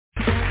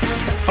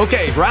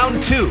Okay,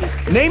 round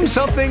 2. Name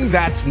something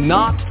that's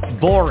not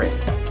boring.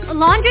 A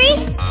laundry?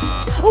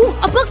 Ooh,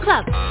 a book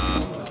club.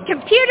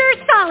 Computer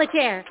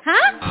solitaire,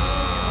 huh?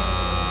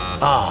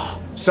 Ah,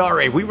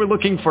 sorry, we were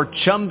looking for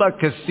Chumba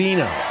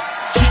Casino.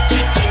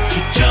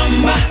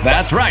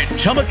 That's right,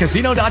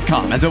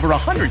 ChumbaCasino.com has over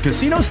 100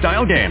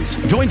 casino-style games.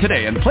 Join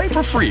today and play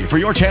for free for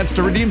your chance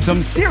to redeem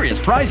some serious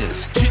prizes.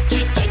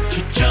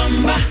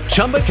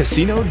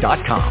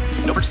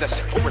 ChumbaCasino.com. No purchase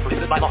necessary. Void where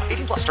prohibited by law.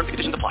 18+ terms and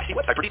conditions apply. See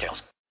website for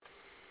details.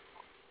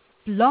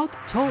 Blog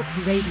Talk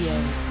Radio.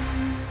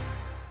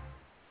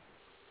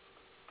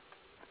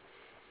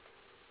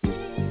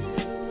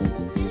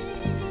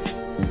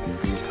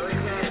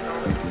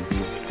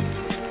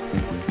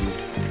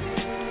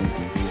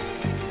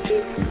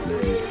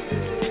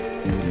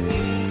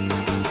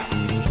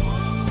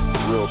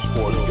 Real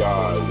sports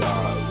guys.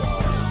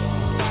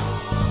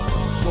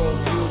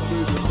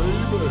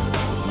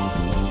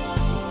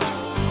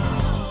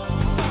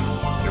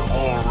 You're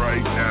on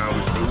right now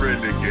with the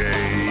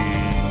Renegade.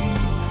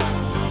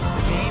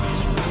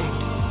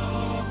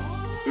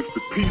 It's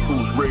the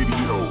People's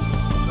Radio.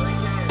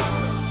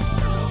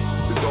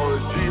 It's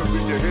RSG up in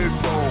your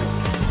headphones.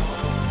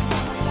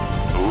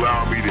 Allow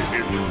me to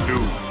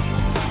introduce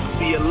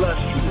the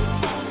illustrious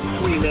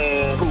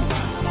three-man Booth.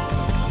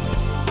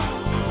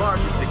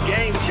 Marcus, the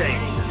game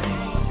changer.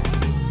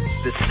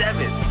 The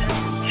seventh,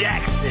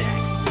 Jackson.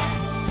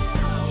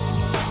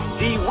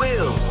 D.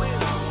 Will,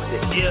 the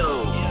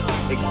ill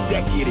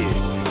executive.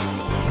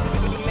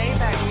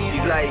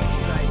 He's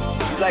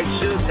like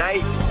Suge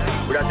Knight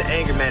without the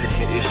anger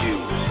management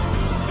issues.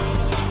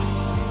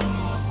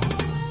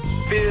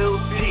 Phil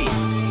T,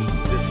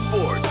 the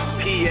sports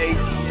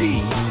PhD.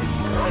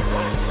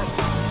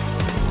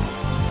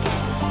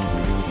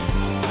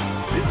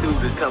 This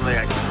dude is coming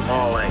at you from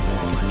all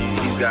angles.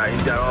 He's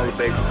got all the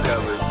bases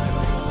covered.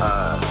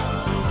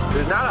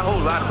 There's not a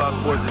whole lot about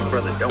sports this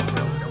brother don't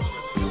know.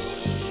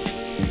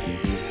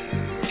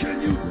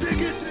 Can you dig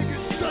it,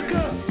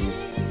 sucker?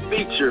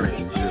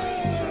 Featuring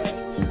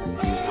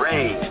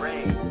Ray,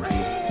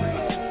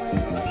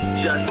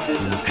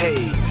 Justin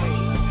Page,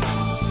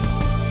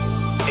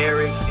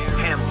 Eric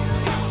Hamilton.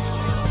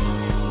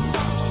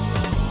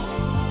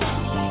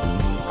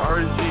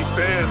 RSG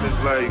fam is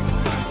like,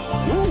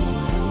 woo.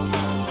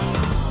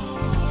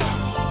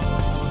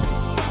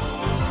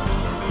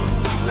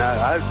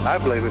 I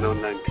blame it on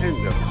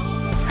Nintendo.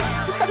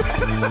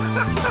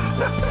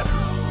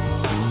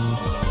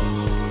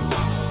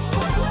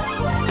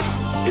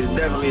 It's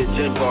definitely a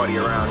gin party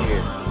around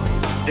here.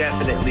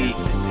 Definitely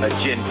a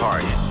gin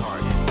party.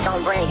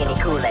 Don't bring any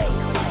Kool-Aid.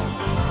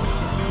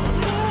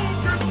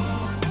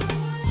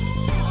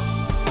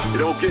 It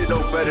don't get no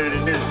better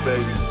than this,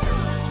 baby.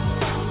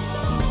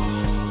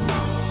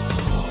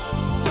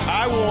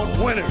 I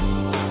want winners.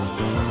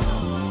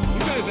 You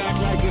guys act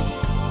like it's...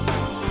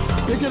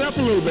 Pick it up a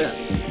little bit.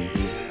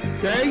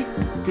 Okay?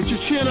 Get your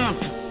chin up.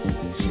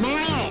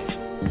 Smile.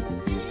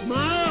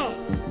 Smile.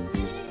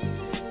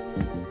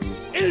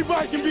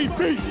 Anybody can be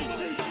beat.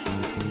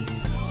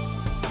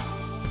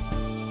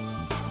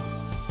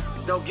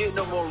 Don't get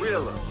no more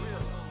realer.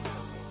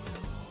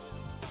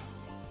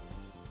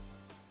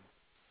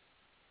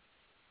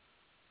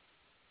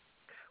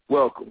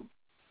 Welcome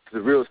to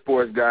the Real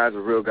Sports Guys,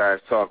 where real guys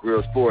talk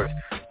real sports.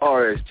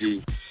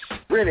 RSG,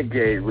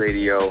 Renegade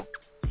Radio.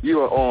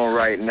 You are on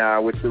right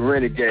now with the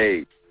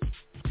Renegade.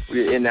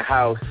 We're in the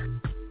house,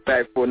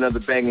 back for another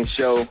banging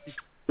show.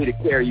 Here to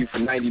carry you for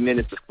 90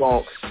 minutes of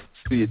funk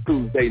to your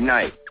Tuesday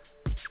night.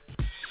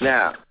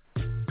 Now,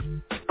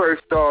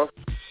 first off,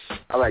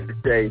 I like to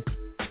say,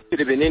 could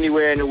have been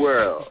anywhere in the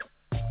world,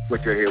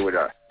 but you're here with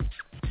us.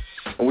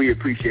 And we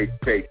appreciate your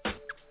patience.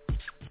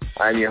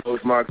 I'm your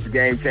host, Marcus, the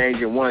Game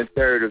Changer,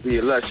 1/3 of the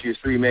illustrious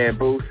three-man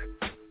booth.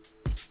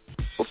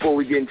 Before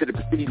we get into the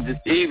proceedings this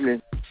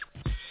evening,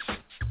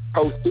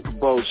 post Super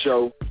Bowl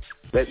show,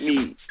 let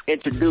me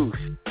introduce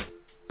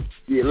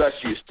the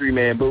illustrious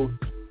three-man booth.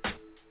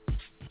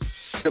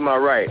 To my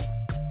right,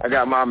 I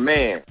got my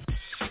man,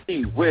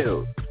 D.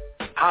 Will.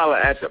 Holla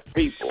at the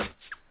people.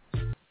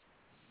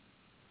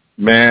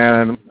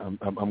 Man,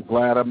 I'm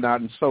glad I'm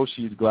not in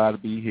Sochi. Glad to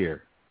be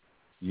here.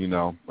 You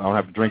know, I don't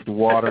have to drink the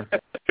water. I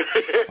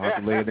don't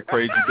have to lay in the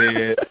crazy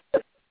bed.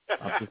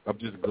 I'm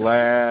just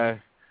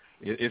glad.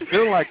 It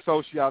feels like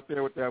Sochi out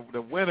there with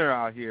the winter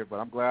out here, but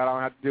I'm glad I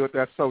don't have to deal with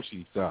that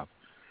Sochi stuff.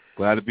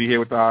 Glad to be here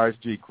with the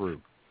RSG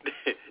crew.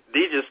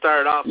 D just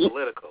started off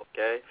political,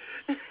 okay?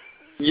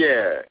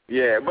 Yeah.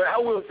 But I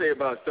will say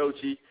about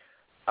Sochi,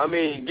 I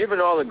mean, given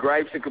all the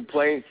gripes and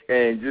complaints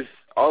and just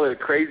all of the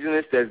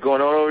craziness that's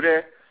going on over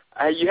there,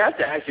 you have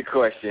to ask the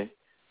question,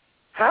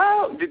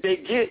 how did they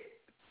get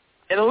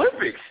an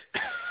Olympics?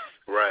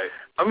 Right.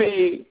 I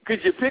mean,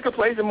 could you pick a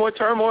place in more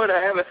turmoil to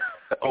have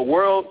a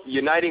world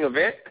uniting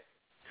event?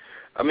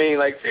 I mean,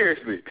 like,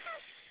 seriously.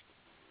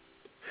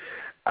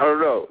 I don't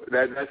know.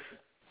 That's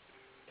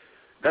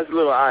a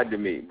little odd to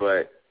me,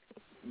 but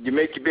you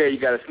make your bed, you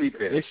got to sleep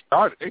in it.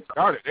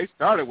 They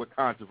started with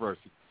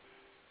controversy.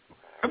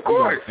 Of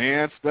course.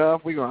 And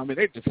stuff.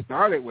 They just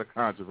started with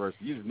controversy.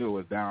 You just knew it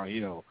was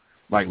downhill,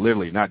 like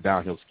literally not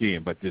downhill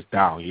skiing, but just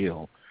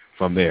downhill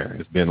from there.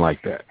 It's been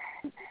like that.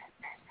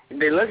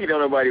 They lucky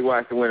don't nobody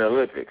watch the Winter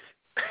Olympics.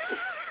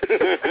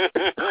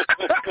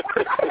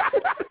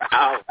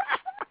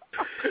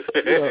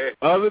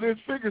 Other than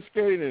figure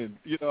skating,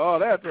 all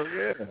that. So,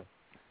 yeah.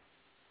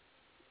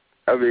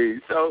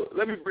 So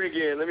let me bring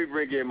in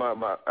my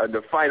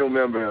the final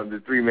member of the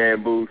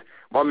 3-man booth,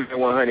 my man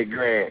 100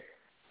 Grand,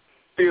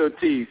 Phil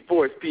T,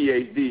 Sports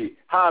PhD.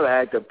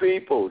 Holla at the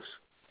peoples.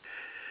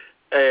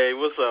 Hey,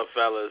 what's up,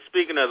 fellas?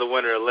 Speaking of the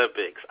Winter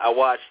Olympics, I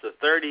watched the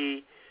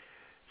 30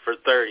 for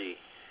 30. It's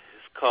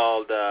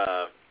called,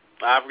 I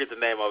forget the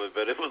name of it,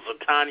 but it was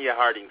a Tanya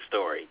Harding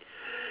story.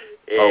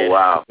 And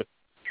wow.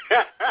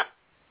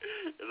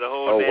 The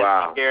whole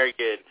Nancy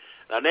Kerrigan.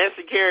 Now,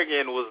 Nancy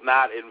Kerrigan was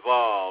not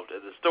involved in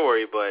the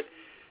story, but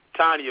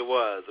Tanya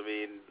was.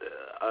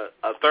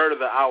 A third of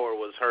the hour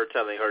was her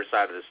telling her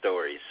side of the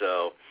story.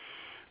 So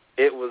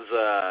it was,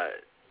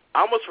 I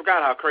almost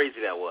forgot how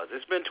crazy that was.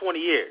 It's been 20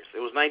 years. It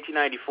was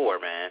 1994,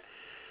 man.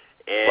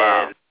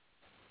 And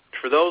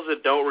for those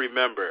that don't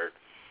remember,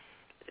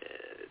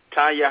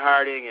 Tanya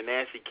Harding and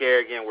Nancy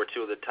Kerrigan were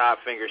two of the top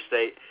figure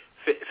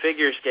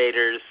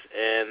skaters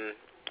in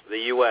the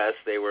U.S.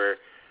 They were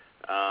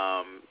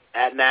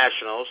at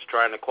Nationals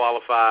trying to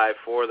qualify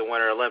for the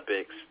Winter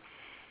Olympics.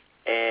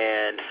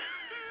 And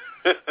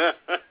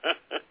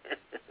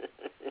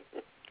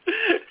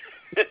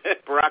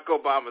Barack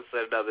Obama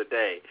said the other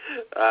day,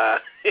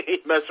 he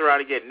messed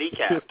around and get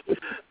kneecapped.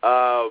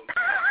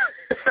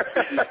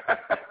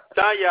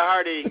 Tanya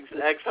Harding's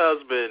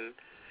ex-husband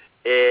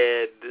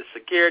and the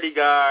security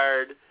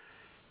guard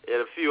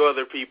and a few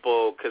other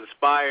people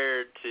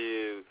conspired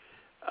to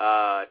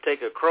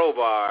take a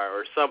crowbar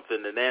or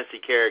something to Nancy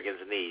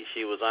Kerrigan's knee.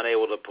 She was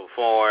unable to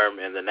perform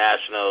in the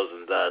Nationals,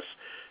 and thus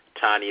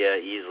Tanya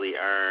easily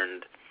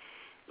earned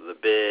the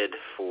bid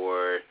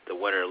for the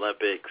Winter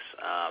Olympics.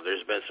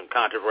 There's been some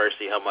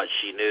controversy how much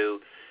she knew,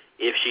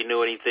 if she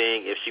knew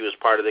anything, if she was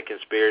part of the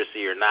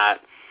conspiracy or not.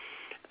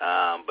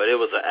 But it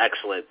was an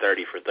excellent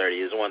 30 for 30.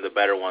 It was one of the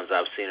better ones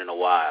I've seen in a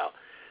while.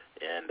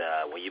 And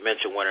when you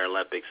mentioned Winter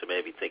Olympics, it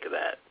made me think of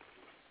that.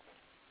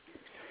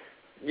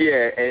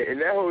 Yeah,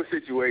 and that whole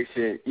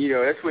situation,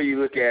 that's where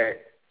you look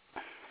at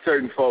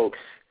certain folks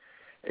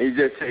and you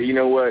just say, you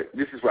know what,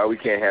 this is why we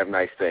can't have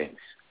nice things.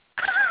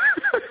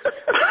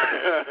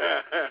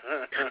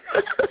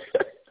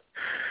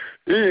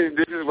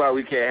 This is why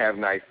we can't have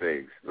nice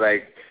things.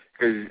 Like,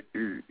 because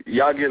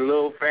y'all get a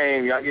little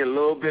fame, y'all get a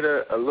little bit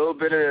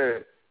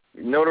of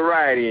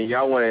notoriety, and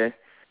y'all want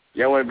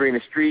to bring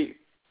the street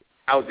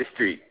out the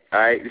street. All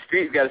right, the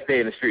streets got to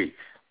stay in the streets.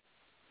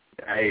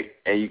 All right,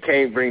 and you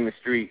can't bring the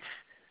streets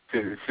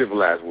to the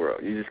civilized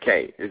world. You just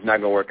can't. It's not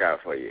going to work out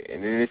for you.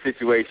 And in this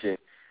situation,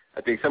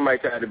 I think somebody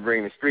tried to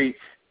bring the streets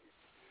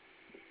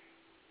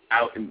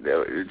out in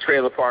the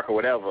trailer park or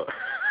whatever,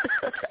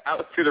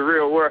 out to the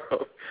real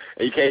world.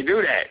 And you can't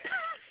do that.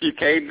 You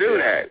can't do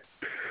that.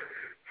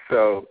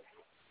 So,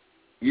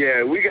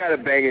 yeah, we got a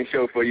banging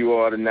show for you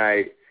all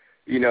tonight.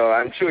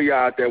 I'm sure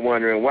y'all out there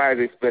wondering, why is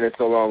it spending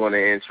so long on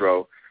the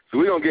intro? So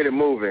we're going to get it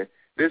moving.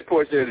 This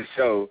portion of the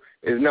show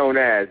is known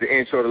as the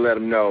intro to let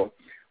them know.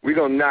 We're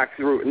going to knock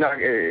through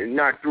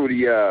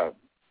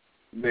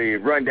the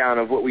rundown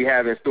of what we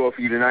have in store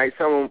for you tonight,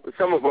 some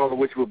of all of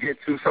which we'll get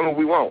to, some of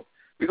we won't.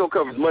 We're going to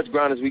cover as much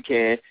ground as we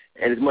can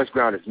and as much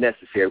ground as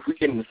necessary. If we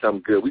get into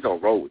something good, we're going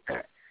to roll with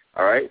that,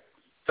 all right?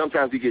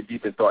 Sometimes we get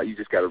deep in thought. You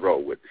just got to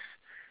roll with us,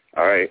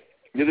 all right?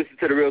 You listen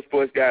to the Real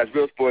Sports Guys,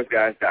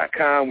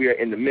 realsportsguys.com. We are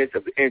in the midst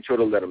of the intro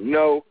to let them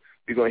know.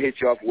 We're going to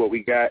hit you off with what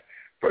we got.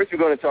 First, we're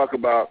going to talk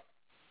about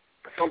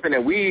something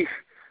that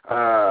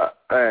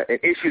an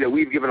issue that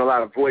we've given a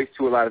lot of voice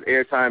to, a lot of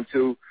airtime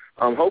to,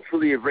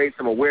 hopefully have raised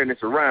some awareness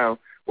around,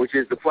 which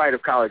is the plight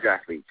of college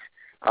athletes.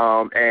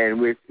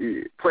 And with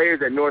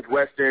players at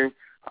Northwestern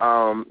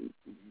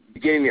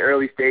beginning the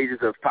early stages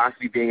of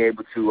possibly being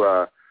able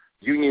to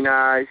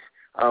unionize,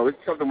 it's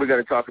something we're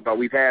going to talk about.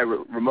 We've had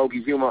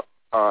Ramogi Huma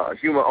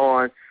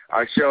on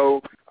our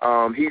show.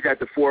 He's at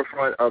the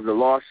forefront of the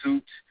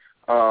lawsuits,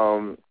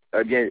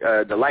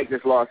 the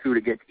likeness lawsuit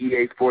against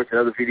EA Sports and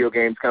other video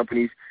games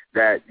companies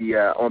that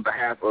on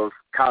behalf of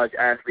college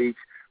athletes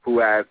who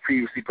have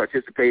previously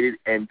participated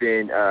and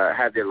then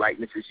have their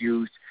likenesses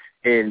used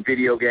in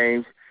video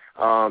games.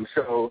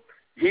 So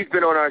he's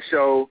been on our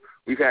show.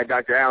 We've had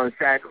Dr. Alan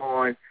Sack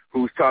on,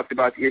 who's talked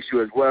about the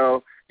issue as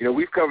well.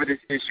 We've covered this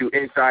issue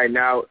inside and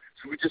out,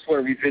 so we just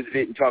want to revisit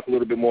it and talk a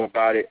little bit more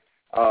about it,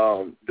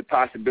 the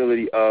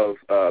possibility of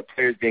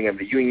players being able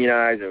to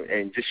unionize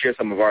and just share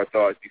some of our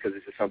thoughts, because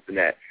this is something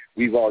that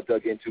we've all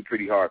dug into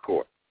pretty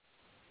hardcore.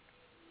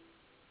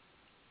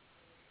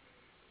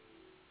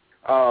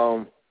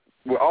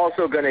 We're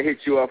also going to hit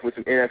you off with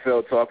some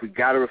NFL talk. We've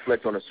got to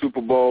reflect on the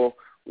Super Bowl.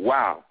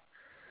 Wow.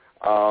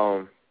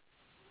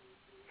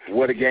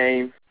 What a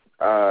game.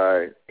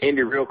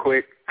 Ended real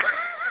quick.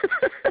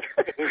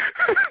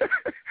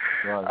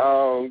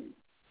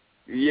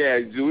 Yeah,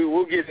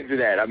 we'll get into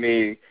that. I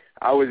mean,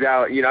 I was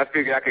out. I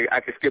figured I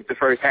could skip the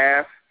first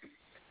half.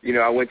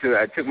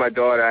 I took my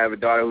daughter. I have a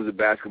daughter who's a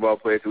basketball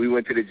player, so we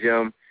went to the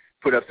gym,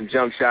 put up some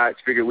jump shots.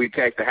 Figured we'd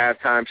catch the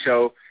halftime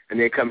show, and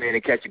then come in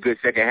and catch a good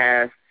second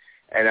half.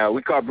 And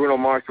we caught Bruno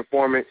Mars'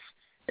 performance,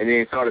 and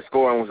then saw the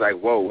score and was like,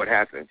 "Whoa, what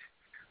happened?"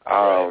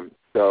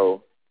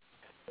 So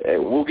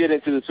we'll get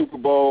into the Super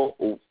Bowl.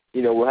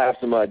 We'll have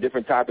some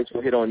different topics.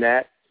 We'll hit on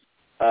that.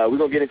 We're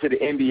gonna get into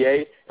the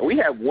NBA, and we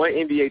have one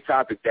NBA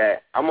topic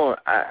that I'm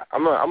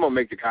gonna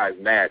make the guys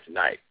mad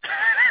tonight.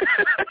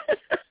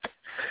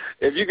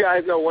 If you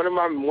guys know, one of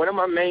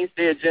my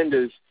mainstay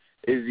agendas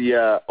is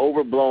the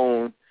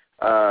overblown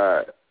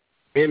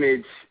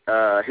image,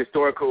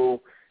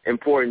 historical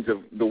importance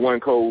of the one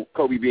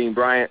Kobe Bean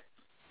Bryant,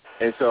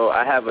 and so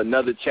I have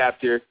another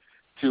chapter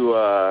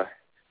to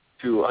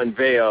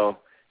unveil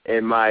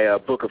in my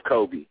book of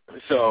Kobe.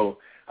 So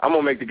I'm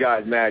gonna make the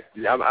guys mad.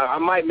 I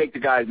might make the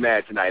guys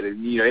mad tonight.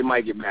 They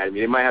might get mad at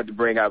me. They might have to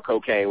bring out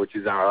cocaine, which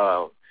is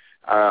our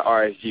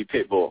RSG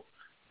Pitbull.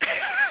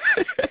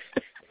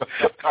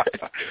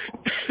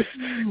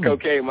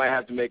 Cocaine might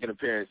have to make an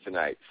appearance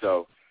tonight.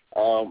 So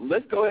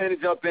let's go ahead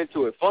and jump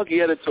into it.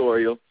 Funky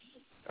editorial.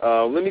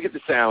 Let me get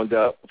the sound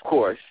up. Of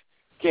course,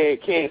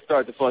 can't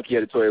start the funky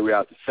editorial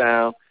without the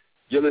sound.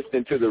 You're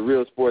listening to the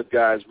Real Sports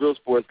Guys,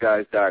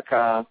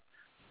 realsportsguys.com,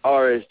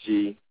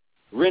 RSG,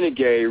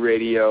 Renegade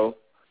Radio.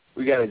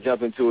 We got to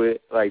jump into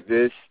it like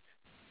this.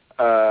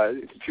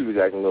 The computer's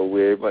acting a little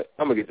weird, but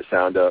I'm going to get the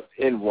sound up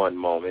in one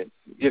moment.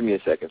 Give me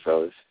a second,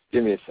 fellas.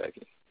 Give me a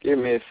second.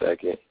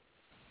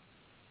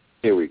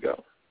 Here we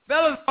go.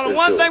 Fellas,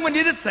 one thing we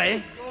need to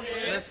say.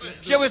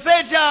 Shall we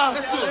say it, y'all?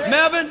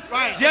 Melvin,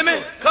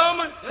 Jimmy,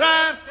 Coleman,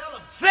 Ryan,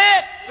 say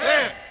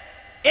it.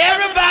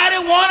 Everybody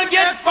want to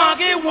get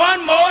funky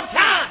one more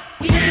time.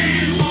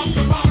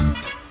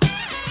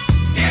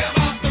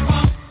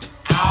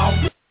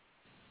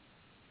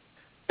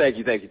 Thank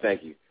you.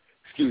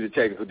 Excuse the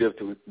technical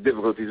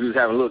difficulties. We was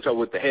having a little trouble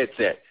with the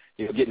headset,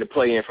 getting the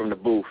play in from the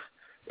booth.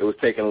 It was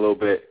taking a little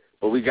bit,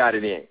 but we got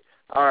it in.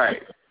 All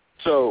right.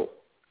 So,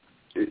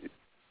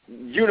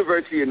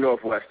 University of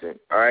Northwestern,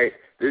 all right?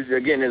 There's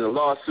a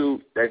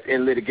lawsuit that's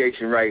in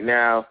litigation right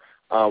now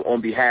on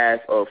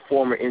behalf of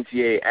former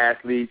NCAA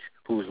athletes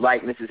whose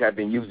likenesses have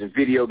been used in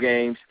video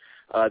games.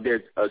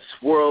 There's a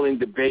swirling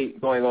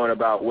debate going on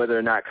about whether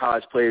or not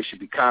college players should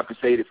be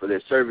compensated for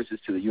their services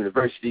to the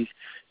universities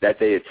that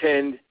they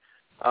attend,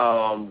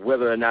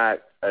 whether or not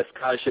a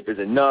scholarship is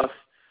enough,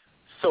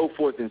 so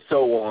forth and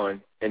so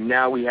on. And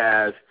now we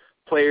have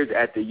players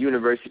at the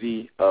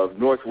University of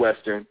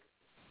Northwestern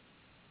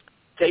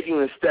taking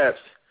the steps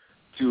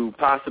to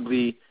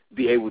possibly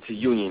be able to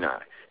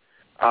unionize.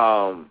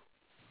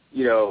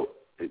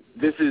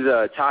 This is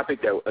a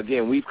topic that,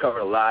 again, we've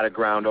covered a lot of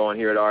ground on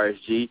here at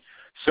RSG.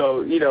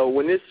 So,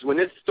 when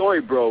this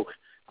story broke,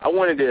 I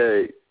wanted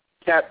to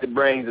tap the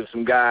brains of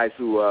some guys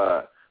who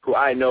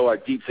I know are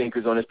deep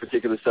thinkers on this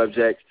particular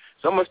subject.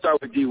 So I'm going to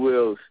start with D.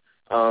 Wills.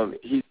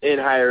 He's in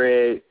higher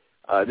ed.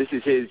 This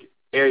is his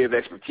area of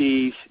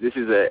expertise. This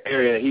is an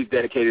area that he's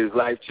dedicated his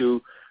life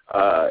to.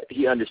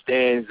 He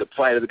understands the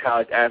plight of the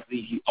college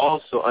athlete. He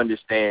also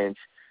understands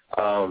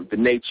the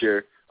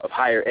nature of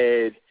higher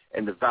ed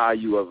and the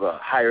value of a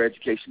higher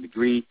education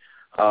degree.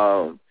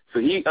 So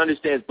he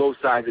understands both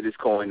sides of this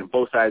coin and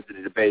both sides of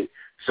the debate.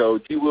 So,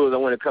 D. Wills, I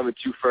want to come at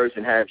you first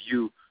and have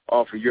you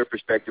offer your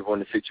perspective on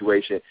the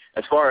situation.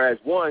 As far as,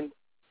 one,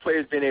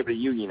 players being able to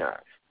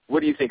unionize,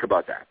 what do you think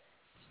about that?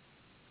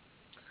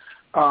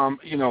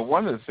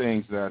 One of the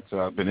things that's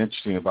been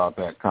interesting about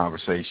that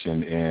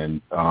conversation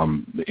and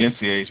the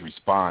NCAA's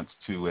response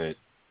to it,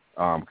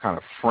 kind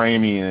of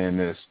framing it in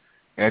this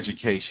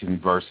education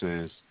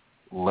versus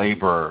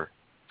labor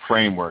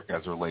framework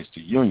as it relates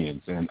to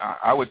unions. And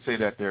I would say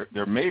that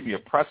there may be a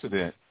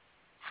precedent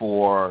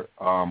for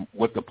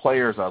what the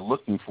players are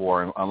looking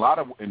for. And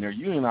and their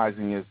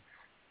unionizing is,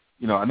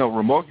 I know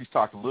Ramoki's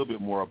talked a little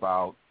bit more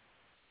about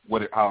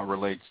how it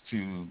relates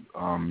to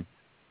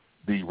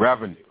the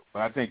revenue.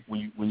 But I think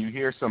when you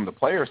hear some of the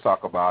players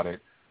talk about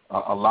it,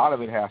 a lot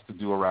of it has to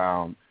do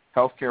around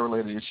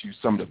healthcare-related issues,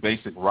 some of the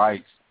basic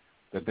rights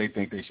that they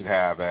think they should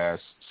have as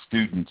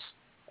students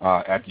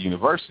at the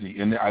university.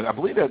 And I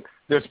believe that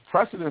there's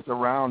precedence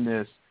around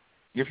this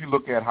if you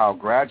look at how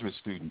graduate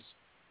students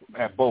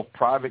at both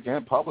private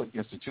and public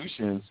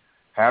institutions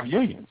have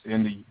unions.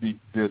 And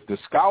the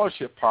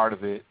scholarship part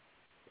of it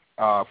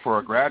for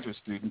a graduate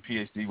student,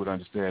 PhD would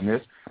understand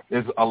this,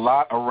 is a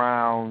lot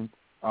around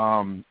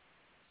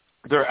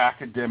their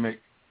academic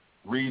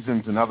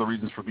reasons and other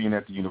reasons for being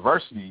at the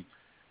university.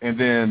 And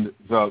then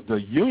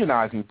the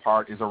unionizing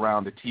part is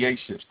around the TA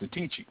shifts, the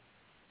teaching.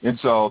 And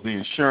so the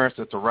insurance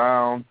that's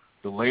around,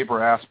 the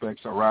labor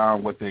aspects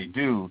around what they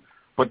do,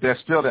 but there's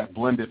still that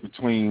blended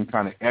between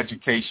kind of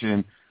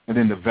education and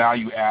then the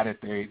value added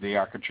they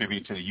are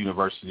contributing to the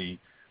university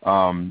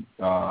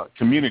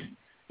community.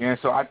 And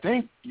so I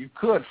think you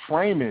could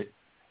frame it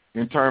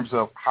in terms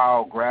of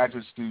how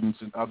graduate students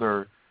and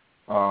other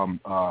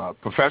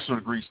professional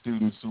degree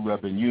students who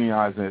have been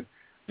unionizing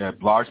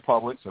at large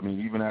publics. I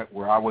mean, even at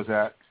where I was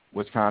at,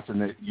 Wisconsin,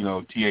 that, you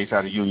know, TAs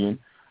had a union.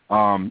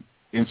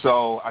 And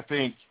so I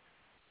think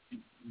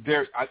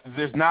there's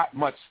not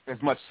as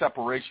much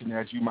separation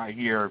as you might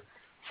hear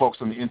folks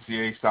on the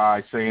NCAA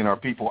side saying, or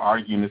people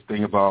arguing this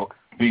thing about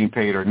being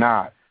paid or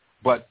not.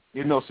 But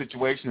in those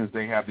situations,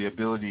 they have the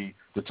ability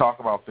to talk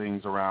about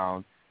things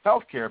around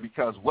healthcare,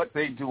 because what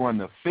they do on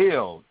the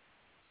field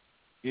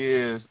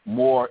is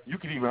more, you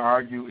could even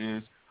argue,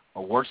 is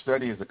a work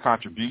study, is a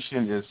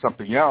contribution, is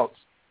something else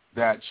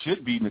that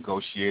should be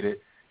negotiated.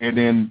 And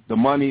then the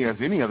money, as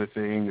any other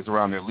thing, is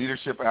around their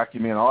leadership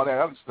acumen, all that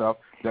other stuff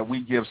that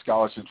we give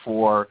scholarships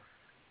for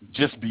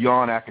just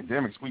beyond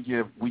academics. We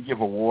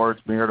give awards,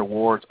 merit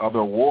awards, other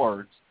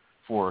awards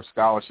for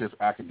scholarships,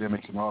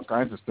 academics, and all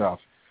kinds of stuff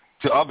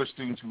to other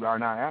students who are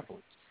not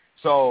athletes.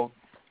 So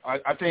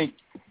I think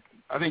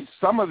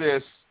some of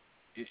this,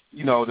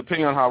 you know,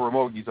 depending on how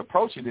Ramogi's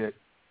approaching it,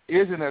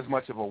 isn't as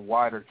much of a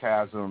wider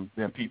chasm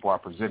than people are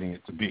presenting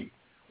it to be.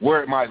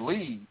 Where it might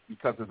lead,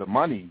 because of the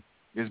money,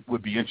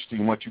 would be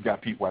interesting once you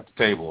got people at the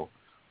table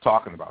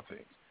talking about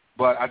things.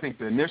 But I think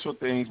the initial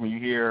things, when you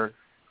hear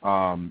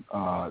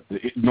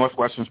the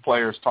Northwestern's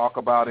players talk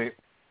about it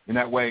in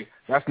that way,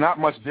 that's not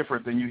much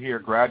different than you hear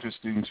graduate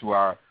students who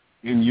are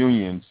in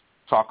unions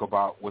talk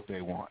about what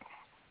they want.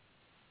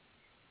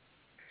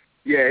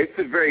 Yeah, it's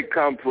a very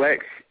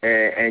complex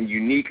and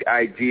unique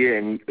idea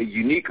and a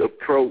unique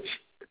approach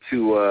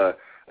to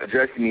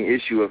addressing the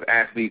issue of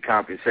athlete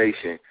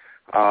compensation,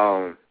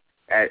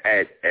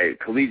 at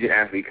collegiate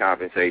athlete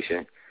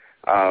compensation.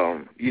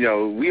 You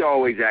know, we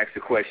always ask the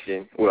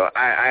question, well,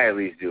 I at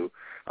least do,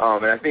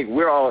 and I think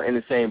we're all in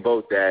the same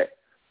boat that,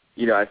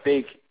 you know, I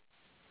think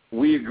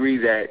we agree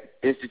that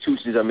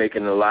institutions are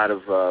making a lot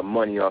of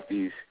money off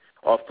the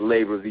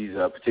labor of these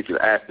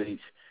particular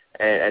athletes,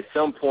 and at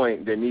some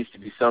point there needs to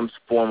be some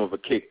form of a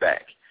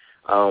kickback,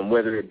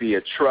 whether it be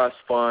a trust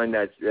fund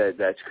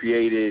that's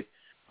created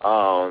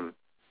or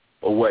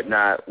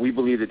whatnot. We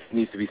believe that there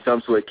needs to be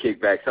some sort of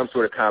kickback, some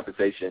sort of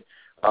compensation.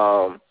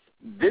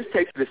 This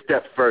takes it a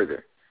step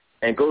further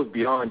and goes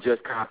beyond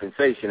just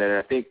compensation, and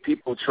I think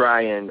people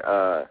try and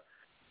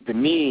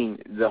demean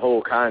the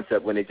whole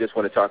concept when they just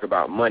want to talk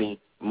about money,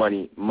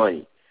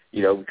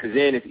 you know, because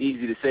then it's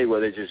easy to say, well,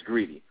 they're just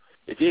greedy.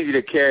 It's easy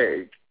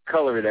to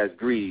color it as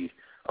greed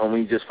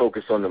when you just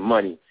focus on the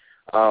money.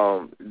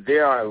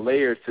 There are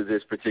layers to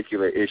this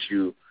particular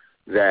issue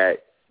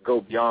that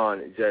go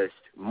beyond just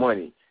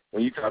money.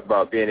 When you talk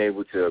about being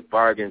able to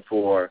bargain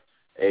for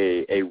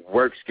a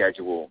work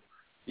schedule,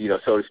 you know,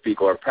 so to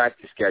speak, or a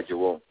practice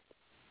schedule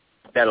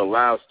that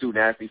allows student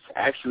athletes to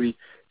actually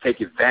take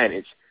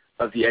advantage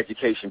of the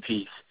education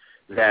piece,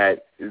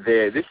 that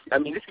this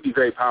could be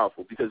very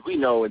powerful, because we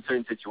know in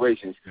certain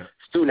situations,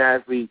 student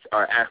athletes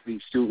are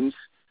athlete students,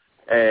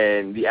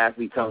 and the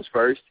athlete comes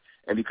first,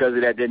 and because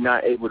of that, they're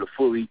not able to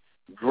fully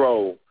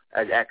grow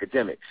as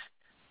academics.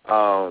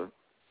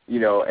 You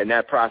know, and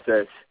that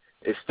process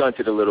is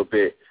stunted a little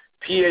bit.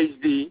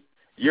 PhD,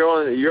 you're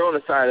on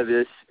the side of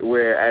this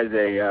where, as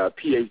a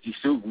PhD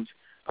student,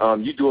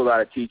 you do a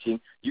lot of teaching.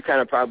 You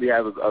kind of probably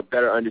have a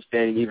better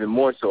understanding, even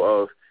more so,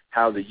 of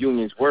how the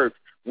unions work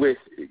with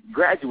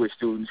graduate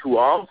students who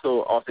are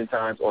also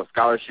oftentimes on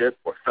scholarship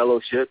or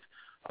fellowship,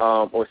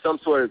 or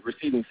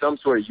receiving some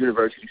sort of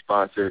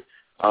university-sponsored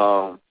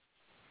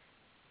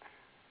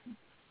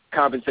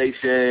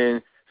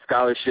compensation,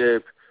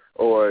 scholarship,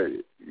 or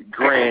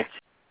grant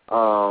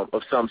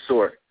of some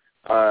sort.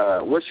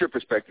 What's your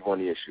perspective on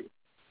the issue?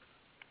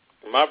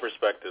 My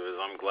perspective is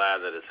I'm glad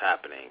that it's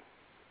happening.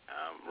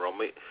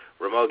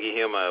 Ramogi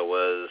Huma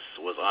was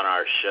on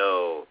our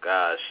show,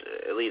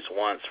 at least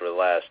once for the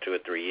last 2 or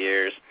 3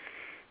 years.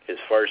 His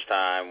first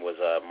time was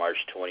March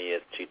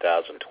 20th,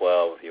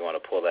 2012, if you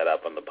want to pull that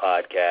up on the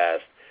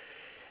podcast.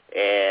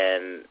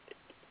 And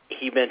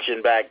he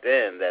mentioned back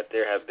then that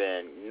there have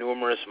been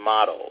numerous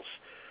models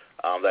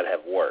that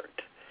have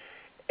worked.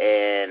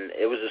 And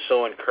it was just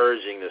so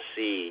encouraging to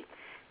see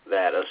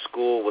that a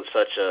school with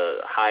such a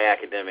high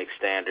academic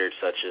standard,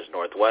 such as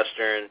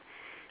Northwestern,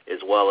 as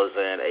well as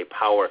in a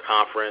power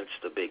conference,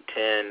 the Big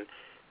Ten,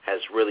 has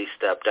really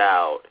stepped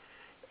out,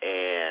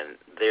 and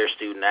their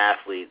student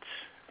athletes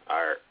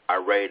are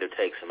ready to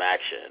take some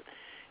action.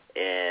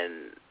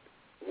 And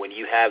when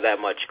you have that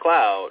much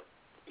clout,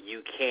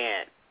 you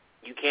can't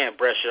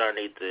brush it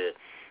underneath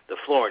the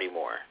floor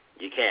anymore.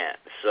 You can't.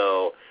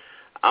 So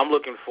I'm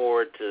looking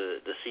forward to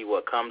see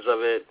what comes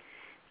of it.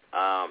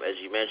 As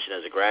you mentioned,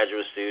 as a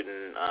graduate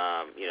student,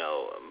 you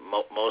know,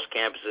 most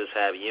campuses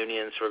have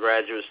unions for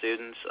graduate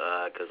students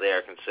because they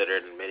are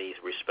considered in many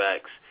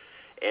respects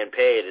and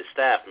paid as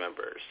staff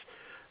members.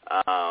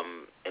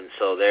 And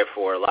so,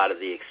 therefore, a lot of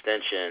the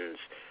extensions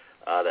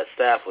that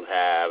staff would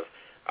have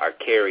are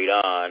carried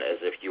on as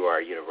if you are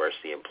a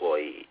university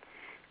employee.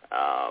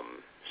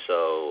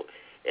 So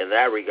in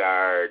that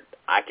regard,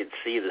 I could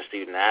see the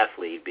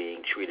student-athlete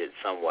being treated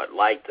somewhat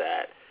like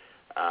that.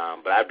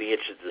 But I'd be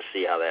interested to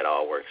see how that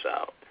all works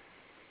out.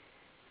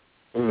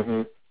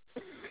 Mhm.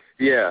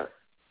 Yeah.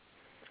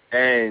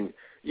 And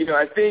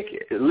I think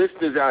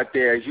listeners out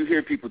there, as you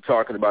hear people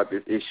talking about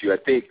this issue, I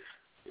think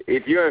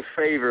if you're in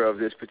favor of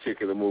this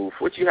particular move,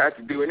 what you have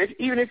to do, and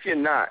even if you're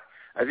not,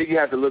 I think you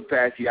have to look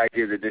past the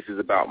idea that this is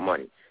about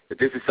money, that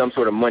this is some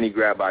sort of money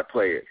grab by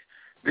players.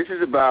 This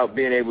is about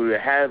being able to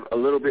have a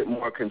little bit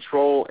more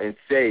control and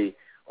say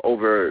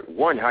over,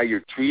 one, how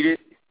you're treated,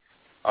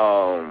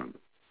 and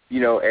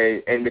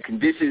the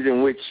conditions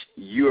in which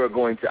you are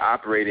going to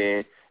operate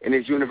in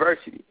this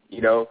university.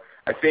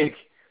 I think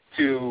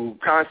to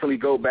constantly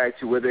go back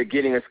to whether they're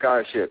getting a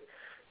scholarship.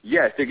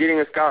 Yes, they're getting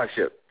a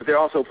scholarship, but they're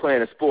also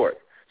playing a sport.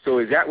 So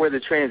is that where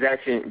the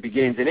transaction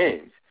begins and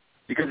ends?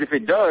 Because if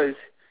it does,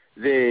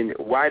 then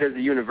why does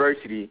the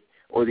university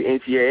or the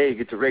NCAA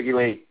get to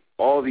regulate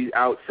all these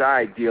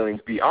outside dealings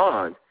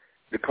beyond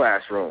the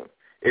classroom?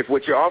 If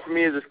what you're offering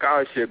me is a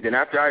scholarship, then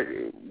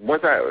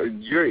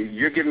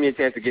you're giving me a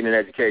chance to get an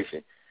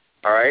education.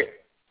 All right?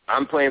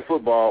 I'm playing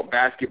football,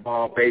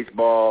 basketball,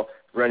 baseball,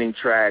 running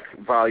track,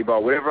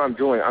 volleyball, whatever I'm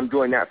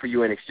doing that for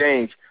you in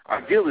exchange.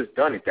 Our deal is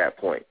done at that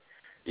point.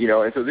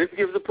 And so this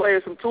gives the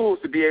players some tools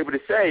to be able to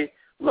say,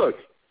 look,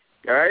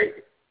 all right,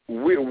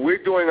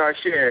 we're doing our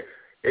share.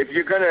 If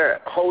you're going to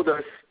hold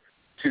us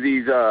to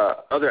these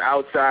other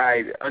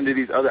outside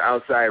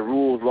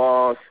rules,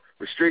 laws,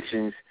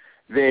 restrictions,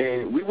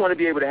 then we want to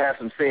be able to have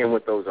some say in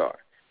what those are.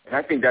 And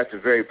I think that's a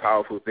very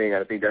powerful thing.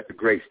 I think that's a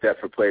great step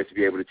for players to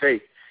be able to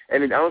take.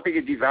 And I don't think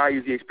it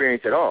devalues the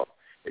experience at all.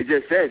 It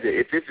just says that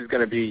if this is going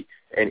to be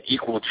an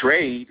equal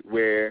trade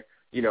where,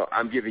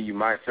 I'm giving you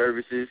my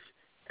services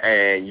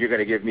and you're going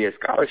to give me a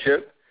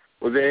scholarship,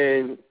 well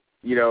then,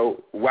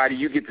 why do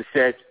you get to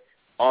set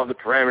all the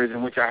parameters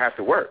in which I have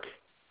to work?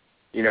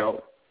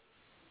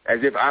 As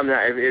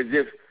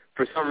if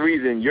for some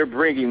reason you're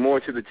bringing more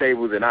to the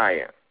table than I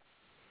am.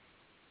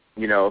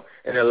 And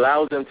it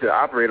allows them to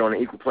operate on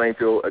an equal playing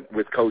field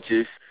with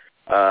coaches,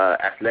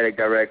 athletic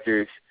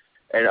directors,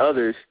 and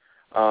others,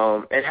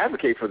 and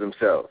advocate for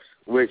themselves,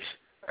 which,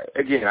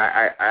 again,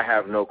 I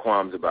have no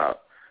qualms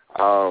about.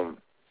 Devon,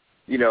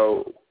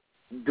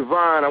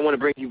 I want to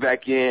bring you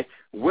back in.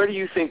 Where do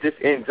you think this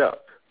ends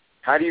up?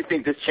 How do you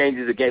think this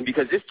changes again?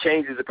 Because this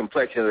changes the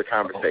complexion of the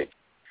conversation.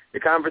 The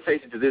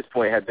conversation to this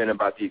point has been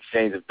about the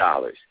exchange of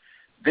dollars.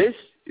 This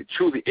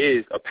truly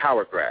is a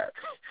power grab.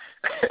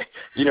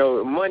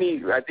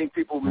 Money, I think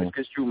people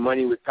misconstrue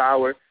money with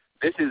power.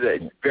 This is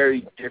a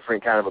very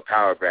different kind of a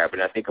power grab,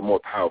 and I think a more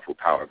powerful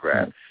power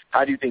grab.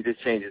 How do you think this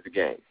changes the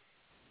game?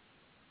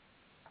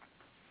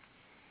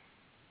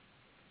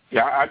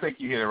 Yeah, I think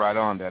you hit it right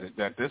on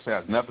that this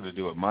has nothing to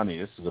do with money.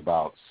 This is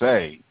about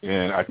say.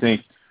 And I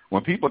think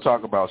when people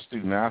talk about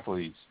student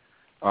athletes,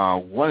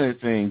 one of the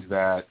things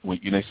that when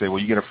they say, well,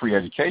 you get a free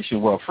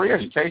education, well, free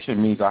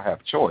education means I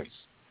have choice.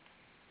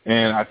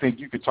 And I think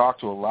you could talk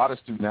to a lot of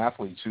student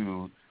athletes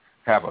who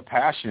have a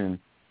passion.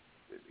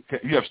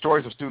 You have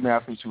stories of student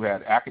athletes who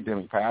had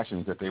academic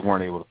passions that they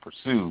weren't able to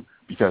pursue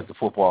because the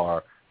football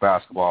or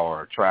basketball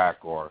or track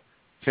or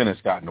tennis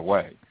got in the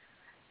way.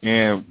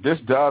 And this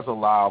does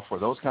allow for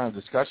those kind of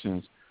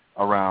discussions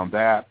around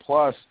that,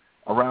 plus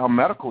around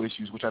medical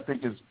issues, which I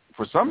think is,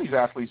 for some of these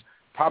athletes,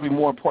 probably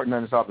more important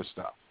than this other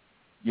stuff.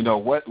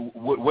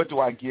 What do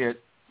I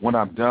get when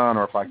I'm done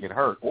or if I get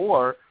hurt?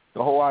 Or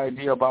the whole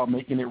idea about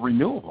making it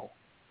renewable,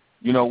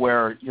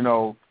 where,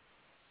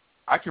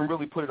 I can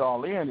really put it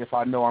all in if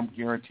I know I'm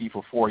guaranteed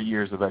for 4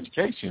 years of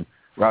education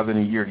rather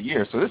than year to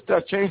year. So this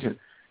does change it.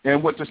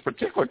 And what this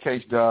particular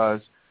case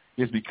does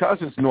is because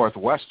it's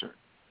Northwestern,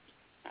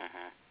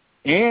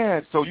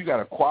 and so you got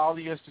a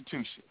quality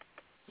institution,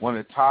 one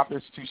of the top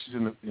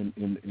institutions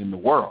in the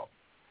world,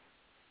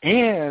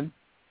 and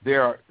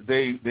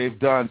they've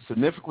done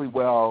significantly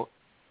well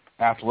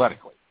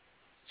athletically.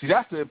 See,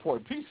 that's the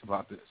important piece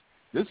about this.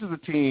 This is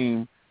a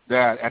team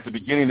that at the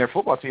beginning, their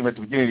football team at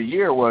the beginning of the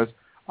year was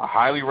a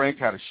highly ranked,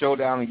 had a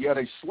showdown, and yeah,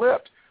 they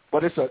slipped,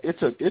 but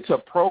it's a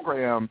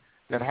program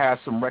that has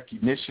some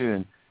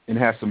recognition and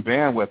has some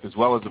bandwidth as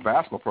well as the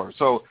basketball program.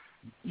 So,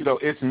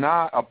 it's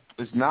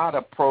not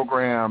a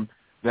program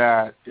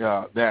that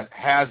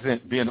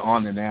hasn't been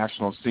on the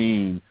national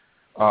scene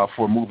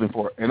for moving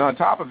forward. And on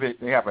top of it,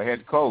 they have a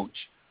head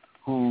coach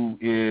who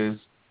is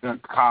a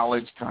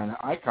college kind of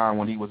icon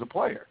when he was a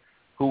player,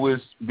 who is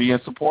being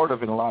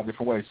supportive in a lot of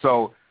different ways.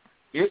 So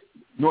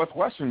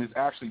Northwestern is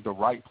actually the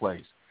right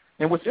place.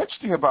 And what's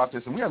interesting about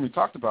this, and we haven't even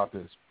talked about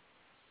this,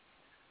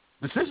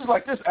 decisions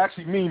like this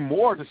actually mean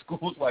more to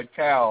schools like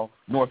Cal,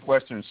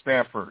 Northwestern, and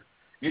Stanford.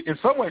 In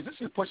some ways, this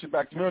is pushing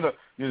back to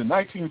the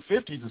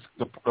 1950s.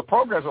 The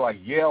programs are like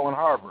Yale and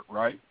Harvard,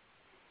 right?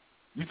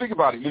 You think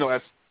about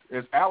it,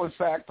 as Alan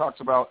Sack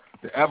talks about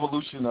the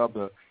evolution of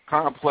the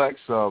complex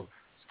of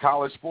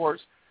college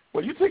sports.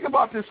 Well, you think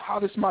about this, how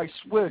this might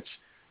switch.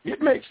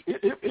 It makes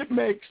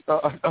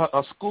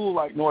a school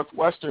like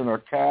Northwestern or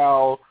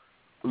Cal,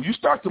 you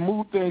start to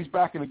move things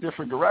back in a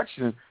different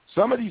direction.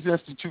 Some of these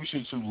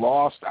institutions who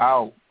lost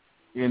out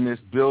in this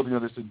building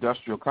of this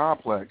industrial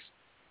complex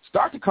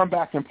start to come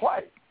back and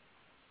play.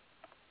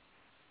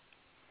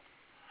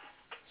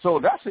 So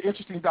that's an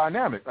interesting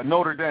dynamic. A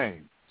Notre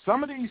Dame.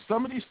 Some of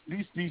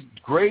these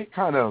great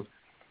kind of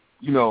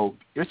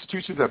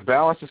institutions that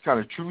balance this kind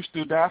of true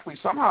student athlete,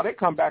 somehow they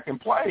come back and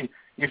play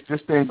if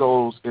this thing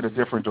goes in a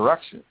different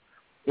direction.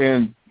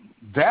 And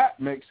that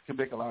can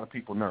make a lot of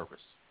people nervous.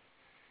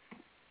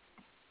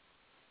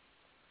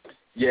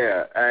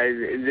 Yeah,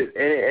 and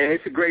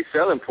it's a great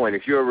selling point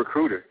if you're a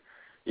recruiter.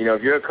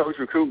 If you're a coach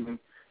recruiting,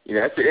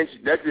 that's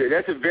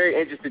a very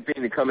interesting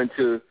thing to come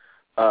into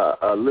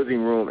a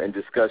living room and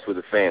discuss with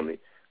a family.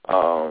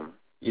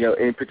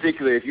 In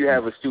particular, if you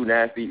have a student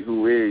athlete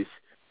who is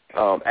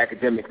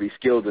academically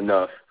skilled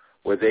enough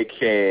where they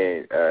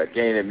can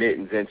gain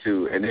admittance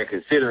into, and they're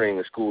considering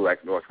a school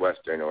like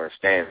Northwestern or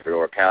Stanford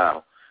or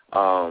Cal,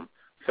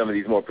 some of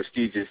these more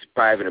prestigious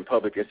private and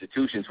public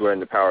institutions who are in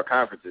the power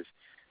conferences,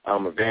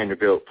 or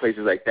Vanderbilt,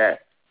 places like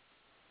that.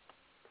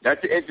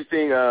 That's an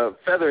interesting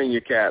feather in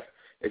your cap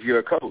if you're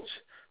a coach.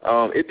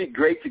 It'd be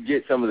great to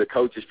get some of the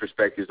coaches'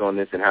 perspectives on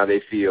this and how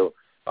they feel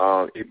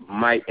it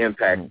might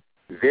impact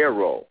their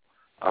role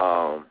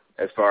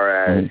as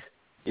far as,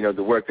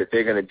 the work that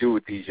they're going to do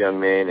with these young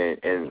men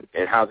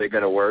and how they're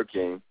going to work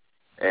and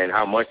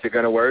how much they're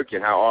going to work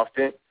and how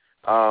often.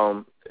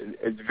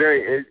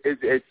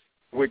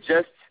 We're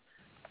just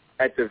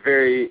at the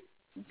very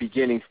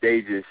beginning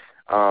stages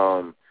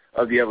of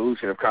the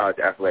evolution of college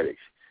athletics.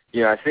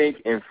 I think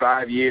in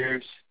 5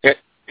 years, 10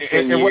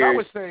 years, what I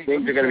would say,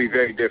 things are going to be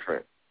very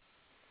different.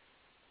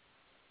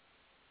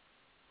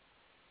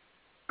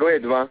 Go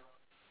ahead, Devon.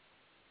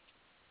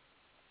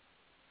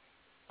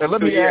 And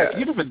let me add,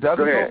 even if it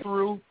doesn't go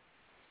through,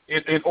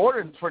 in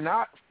order for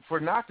not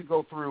to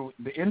go through,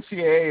 the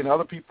NCAA and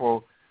other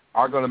people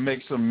are going to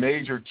make some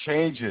major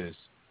changes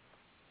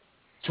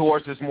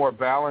towards this more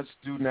balanced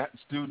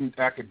student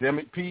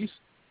academic piece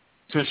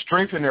to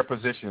strengthen their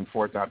position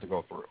for it not to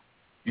go through.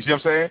 You see what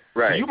I'm saying?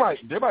 Right. So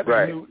there might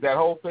be that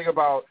whole thing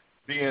about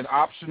being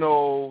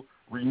optional,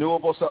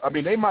 renewable. So,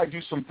 they might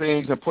do some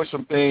things and push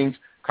some things.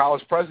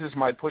 College presidents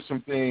might push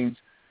some things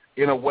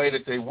in a way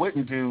that they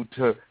wouldn't do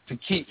to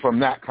keep from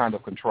that kind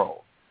of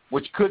control,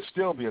 which could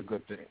still be a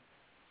good thing.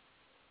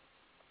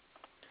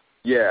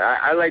 Yeah,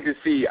 I like to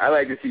see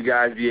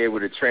guys be able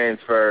to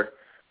transfer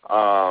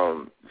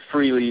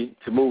freely,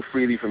 to move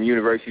freely from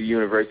university to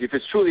university. If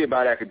it's truly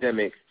about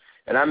academics,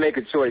 and I make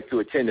a choice to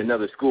attend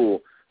another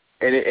school,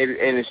 and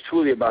it's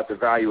truly about the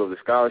value of the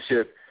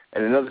scholarship,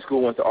 and another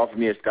school wants to offer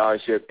me a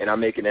scholarship, and I'm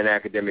making an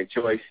academic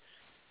choice,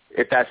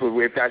 if that's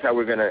how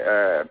we're going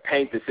to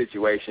paint the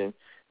situation,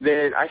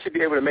 then I should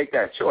be able to make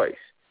that choice.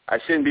 I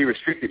shouldn't be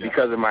restricted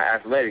because of my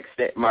athletic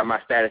my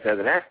status as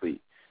an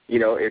athlete.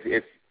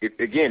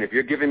 If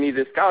you're giving me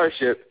this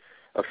scholarship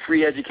of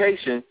free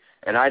education,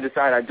 and I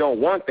decide I don't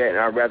want that, and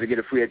I'd rather get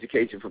a free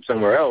education from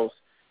somewhere else,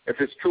 if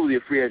it's truly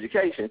a free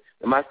education,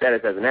 then my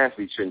status as an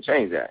athlete shouldn't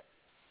change that.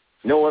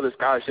 No other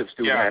scholarship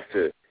student has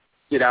to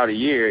get out a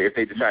year if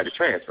they decide to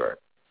transfer.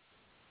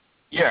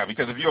 Yeah,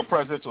 because if you're a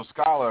presidential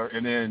scholar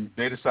and then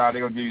they decide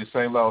they're going to give you the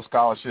same level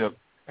scholarship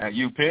at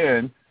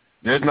UPenn,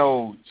 there's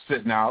no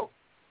sitting out.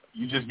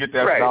 You just get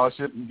that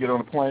scholarship, you get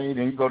on a plane,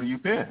 and you go to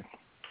UPenn.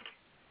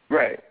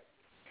 Right.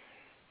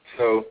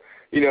 So,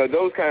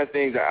 those kind of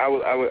things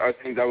are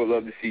things I would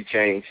love to see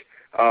change.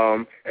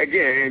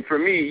 Again, for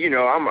me,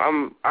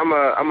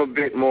 I'm a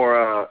bit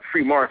more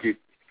free market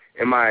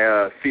in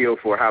my feel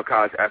for how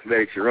college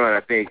athletics should run.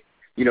 I think,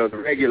 the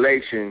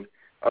regulation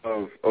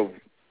of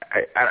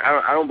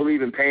I don't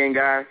believe in paying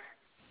guys.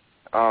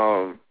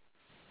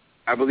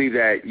 I believe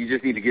that you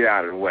just need to get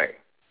out of the way.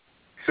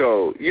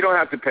 So you don't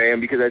have to pay them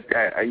because,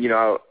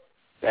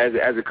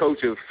 as a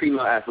coach of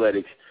female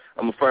athletics,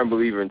 I'm a firm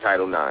believer in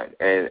Title IX,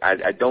 and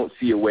I don't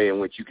see a way in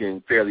which you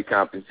can fairly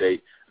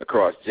compensate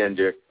across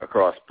gender,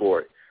 across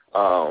sport,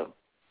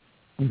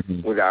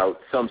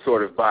 without some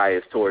sort of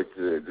bias towards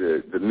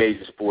the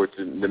major sports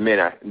and the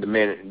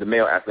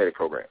male athletic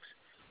programs.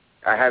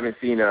 I haven't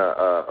seen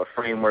a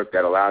framework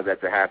that allows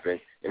that to happen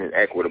in an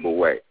equitable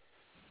way.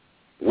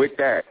 With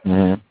that,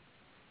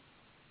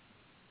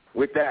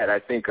 I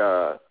think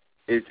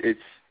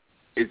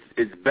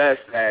it's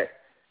best that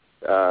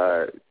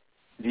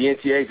the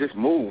NCAA just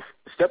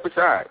step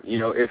aside.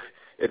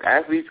 If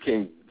athletes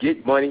can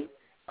get money,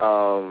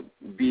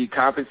 be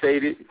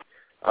compensated,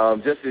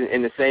 just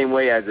in the same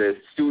way as a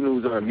student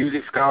who's on a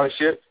music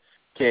scholarship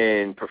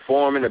can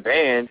perform in a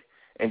band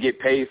and get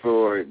paid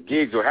for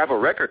gigs or have a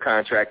record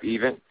contract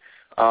even,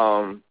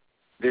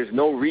 there's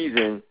no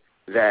reason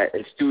that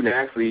a student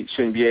athlete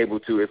shouldn't be able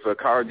to, if a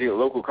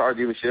local car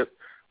dealership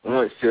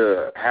wants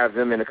to have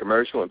them in a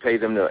commercial and pay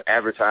them to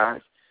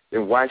advertise,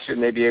 then why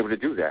shouldn't they be able to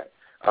do that?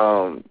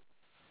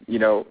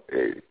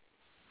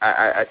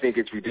 I think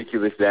it's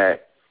ridiculous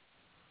that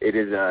it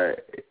is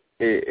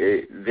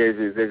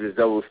there's this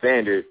double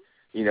standard.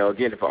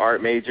 Again, if an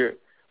art major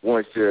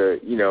wants to,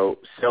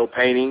 sell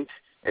paintings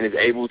and is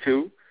able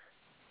to,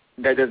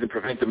 that doesn't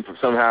prevent them from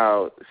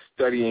somehow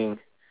studying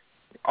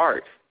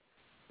art.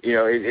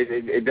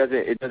 It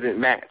doesn't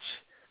match.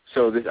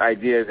 So this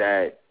idea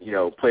that,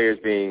 players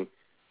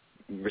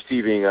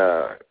receiving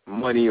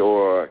money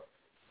or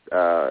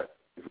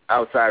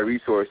outside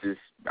resources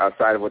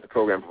outside of what the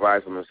program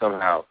provides them and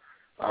somehow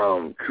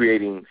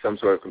creating some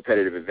sort of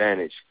competitive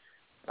advantage,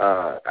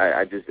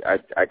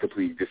 I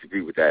completely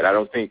disagree with that. I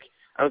don't think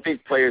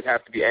players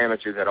have to be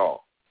amateurs at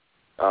all.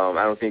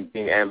 I don't think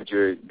being an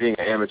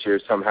amateur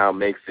somehow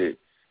makes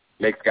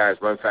guys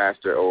run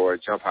faster or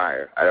jump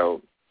higher.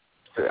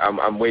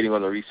 I'm waiting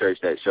on the research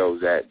that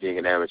shows that being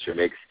an amateur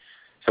makes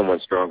someone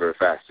stronger or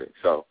faster.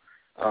 So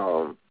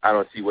I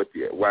don't see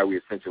why we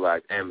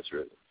essentialize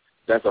amateurism.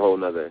 That's a whole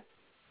nother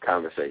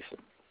conversation.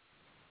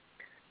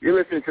 You're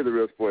listening to The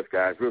Real Sports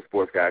Guys,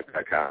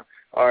 realsportsguys.com,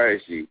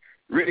 RSG,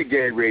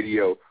 Renegade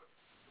Radio,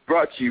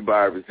 brought to you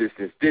by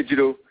Resistance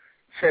Digital.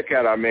 Check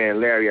out our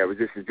man Larry at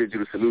Resistance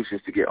Digital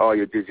Solutions to get all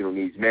your digital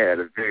needs met at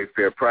a very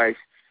fair price.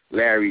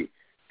 Larry,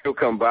 he'll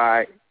come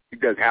by. He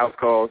does house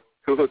calls.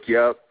 He'll hook you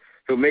up.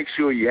 He'll make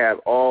sure you have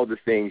all the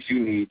things you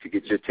need to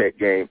get your tech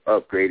game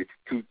upgraded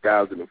to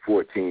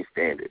 2014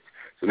 standards.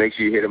 So make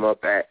sure you hit him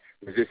up at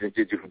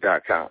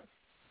resistancedigital.com.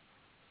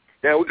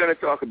 Now we're going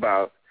to talk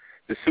about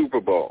the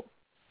Super Bowl,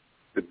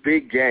 the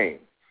big game,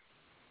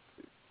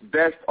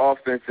 best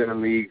offense in the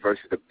league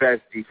versus the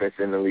best defense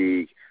in the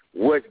league.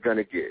 What's going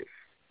to give?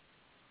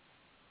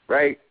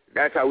 Right?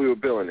 That's how we were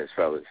billing this,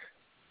 fellas.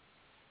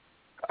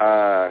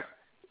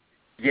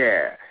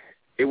 Yeah,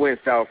 it went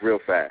south real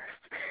fast.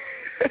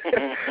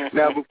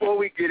 Now, before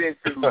we get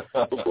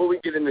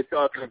into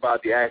talking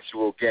about the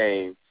actual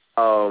game,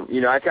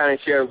 I kind of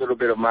share a little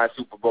bit of my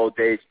Super Bowl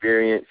day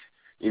experience.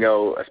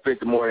 I spent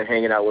the morning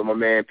hanging out with my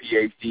man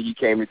PhD. He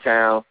came to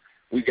town.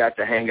 We got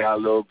to hang out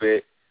a little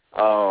bit,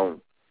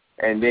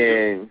 and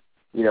then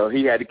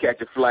he had to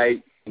catch a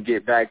flight and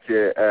get back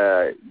to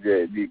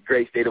the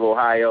great state of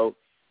Ohio.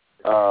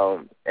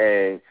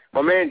 And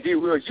my man D.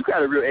 Wills, you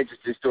got a real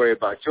interesting story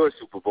about your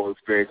Super Bowl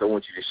experience I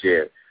want you to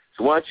share.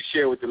 So why don't you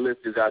share with the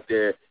listeners out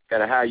there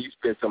kind of how you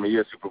spent some of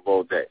your Super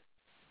Bowl day?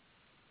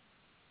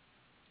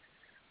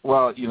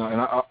 Well,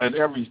 and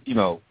every,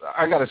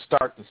 I got to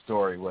start the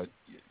story with,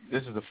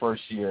 this is the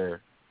first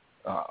year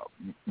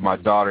my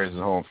daughter is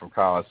home from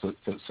college.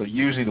 So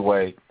usually the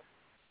way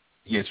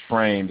it's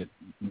framed,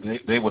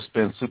 they will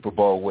spend Super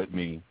Bowl with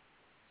me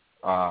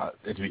at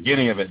the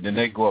beginning of it, and then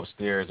they go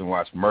upstairs and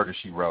watch Murder,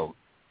 She Wrote,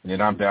 and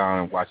then I'm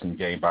down and watching the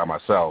game by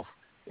myself,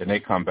 and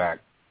they come back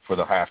for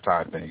the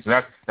halftime things.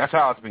 So that's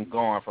how it's been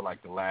going for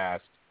like the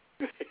last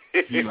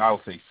few, I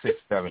would say 6,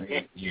 7,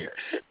 8 years.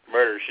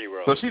 Murder, She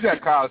Wrote. So she's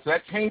at college. So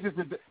that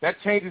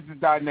changes the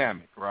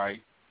dynamic,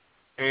 right?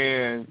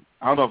 And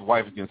I don't know if the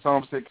wife is getting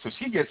homesick, so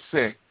she gets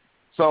sick.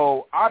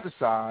 So I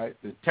decide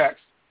to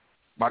text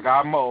my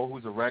guy Mo,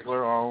 who's a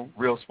regular on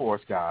Real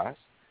Sports Guys.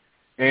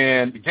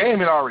 And the game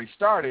had already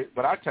started,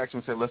 but I texted him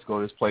and said, let's go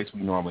to this place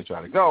we normally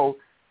try to go.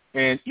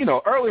 And,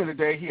 early in the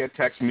day he had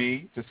texted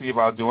me to see if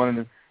I was doing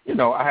it.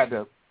 And, I had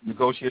to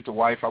negotiate the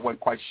wife. I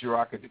wasn't quite sure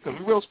I could, because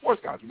we're Real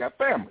Sports Guys. We got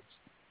families.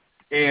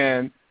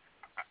 And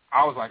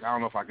I was like, I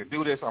don't know if I could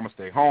do this. I'm going to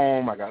stay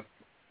home.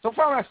 So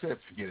finally I said,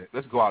 forget it.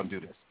 Let's go out and do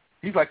this.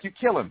 He's like, you're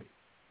killing me.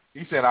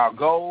 He said, I'll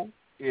go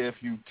if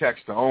you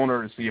text the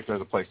owner and see if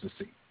there's a place to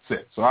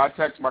sit. So I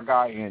text my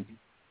guy, Andy.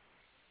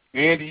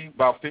 Andy,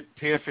 about 10,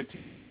 15,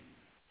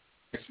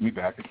 texted me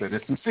back and said,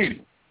 there's some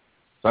seating.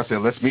 So I said,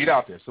 let's meet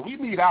out there. So we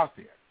meet out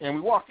there, and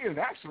we walk in, and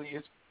actually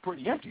it's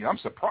pretty empty. I'm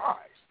surprised.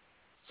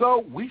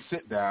 So we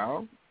sit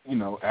down,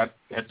 at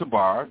the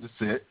bar to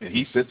sit, and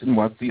he sits in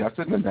one seat, I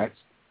sit in the next.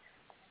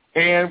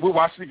 And we're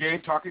watching the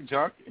game, talking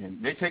junk,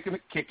 and they taking a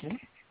kicking.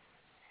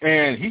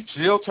 And he's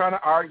still trying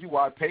to argue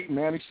why Peyton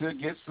Manning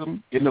should get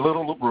some in the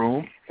little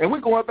room. And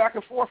we're going back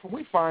and forth, and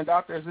we find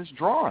out there's this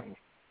drawing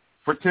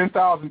for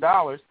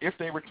 $10,000 if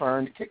they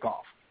return the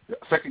kickoff,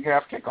 second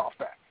half kickoff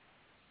back.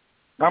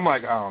 I'm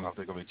like, I don't know if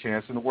there's going to be a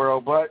chance in the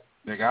world, but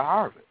they got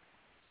Harvard.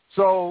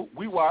 So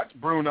we watch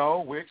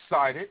Bruno. We're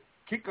excited.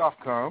 Kickoff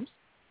comes.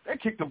 They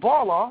kick the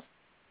ball off,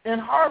 and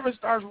Harvard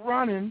starts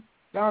running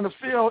down the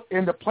field,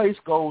 and the place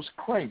goes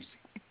crazy.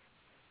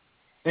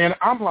 And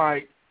I'm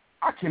like,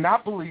 I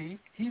cannot believe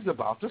he's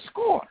about to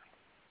score.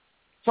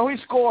 So he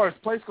scores,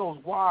 place goes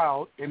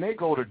wild, and they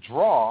go to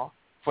draw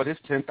for this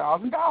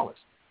 $10,000.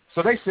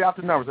 So they say out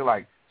the numbers. They're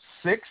like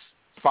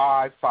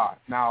 655.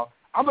 Now,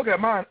 I'm looking at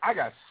mine. I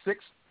got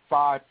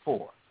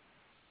 654.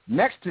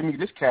 Next to me,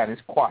 this cat is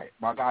quiet.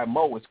 My guy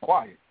Mo is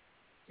quiet.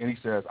 And he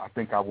says, I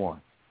think I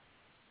won.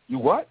 You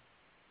what?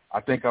 I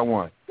think I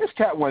won. This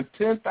cat won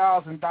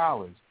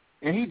 $10,000,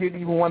 and he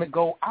didn't even want to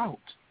go out.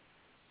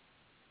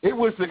 It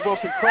was the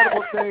most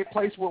incredible thing.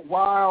 Place went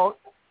wild.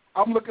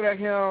 I'm looking at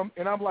him,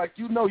 and I'm like,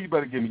 you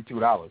better give me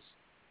 $2.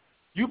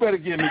 You better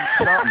give me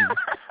something.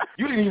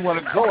 You didn't even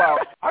want to go out.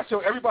 I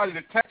showed everybody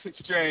the text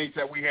exchange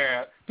that we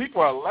had.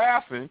 People are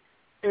laughing.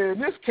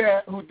 And this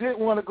cat who didn't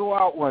want to go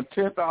out won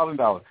 $10,000.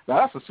 Now,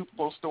 that's a Super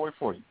Bowl story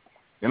for you.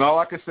 And all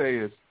I can say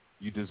is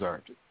you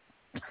deserved it.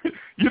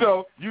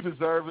 You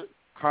deserve it.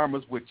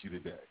 Karma's with you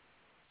today.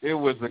 It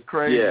was the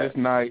craziest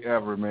night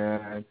ever,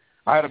 man.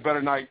 I had a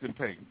better night than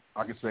Peyton.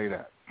 I can say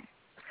that.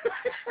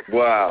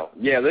 Wow.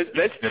 Yeah,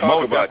 let's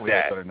talk about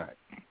that.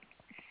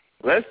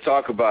 Let's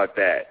talk about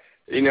that.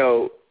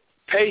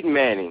 Peyton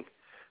Manning,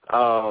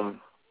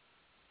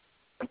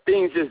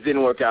 things just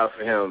didn't work out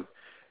for him.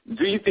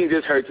 Do you think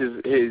this hurts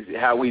his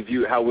how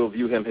we'll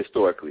view him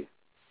historically?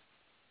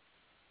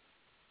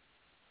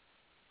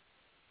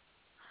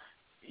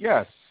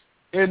 Yes.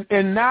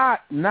 And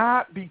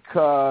not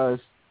because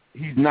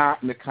he's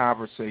not in the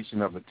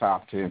conversation of the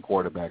top 10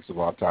 quarterbacks of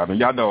all time. And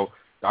y'all know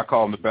I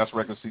call him the best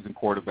regular season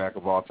quarterback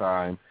of all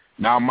time.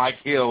 Now Mike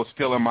Hill is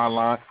still in my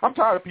line. I'm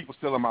tired of people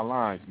stealing my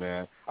lines,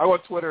 man. I go on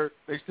Twitter,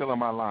 they stealing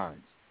my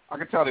lines. I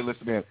can tell they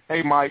listen in.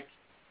 Hey, Mike,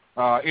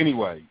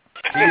 anyway,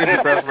 he is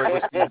the best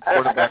regular season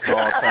quarterback of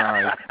all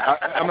time.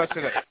 I'm not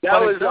saying that. That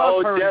was the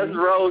old Death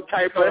Row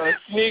type of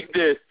sneak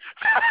diss.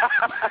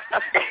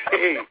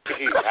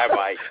 Hi,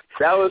 Mike.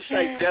 That was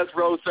like Death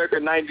Row circa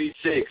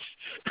 96.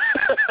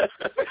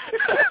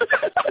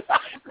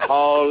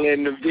 All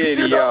in the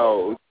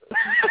video.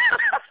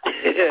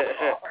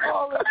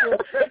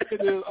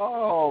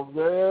 Oh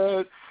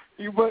man!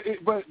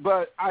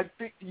 But I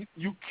think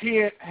you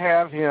can't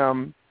have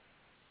him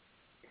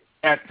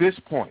at this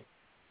point.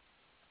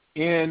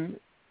 It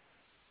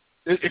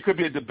could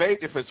be a debate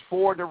if it's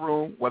 4 in the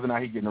room, whether or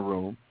not he get in the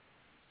room,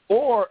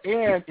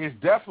 and it's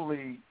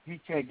definitely he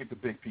can't get the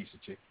big piece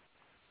of chicken.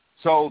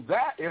 So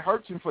that it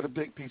hurts him for the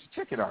big piece of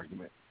chicken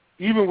argument,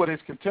 even with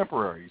his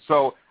contemporaries.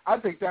 So I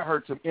think that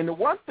hurts him. And the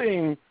one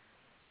thing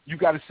you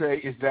got to say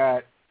is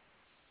that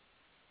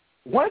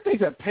one of the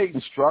things that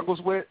Peyton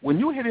struggles with, when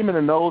you hit him in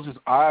the nose, his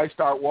eyes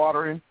start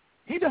watering,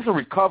 he doesn't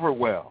recover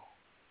well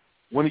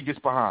when he gets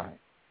behind.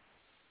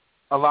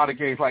 A lot of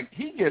games, like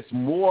he gets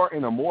more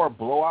and more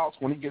blowouts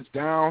when he gets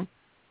down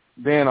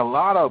than a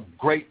lot of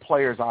great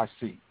players I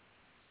see.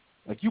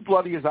 Like you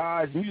bloody his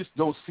eyes and you just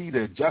don't see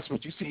the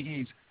adjustments. You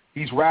see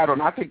he's rattled.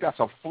 And I think that's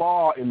a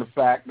flaw in the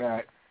fact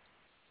that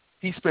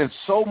he spends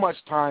so much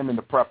time in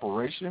the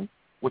preparation,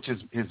 which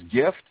is his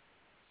gift.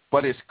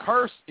 But his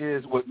curse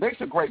is what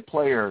makes a great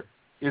player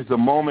is the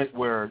moment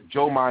where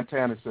Joe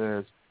Montana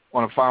says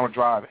on a final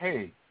drive,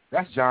 hey,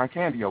 that's John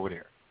Candy over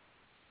there.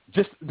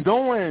 Just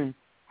knowing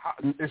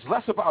it's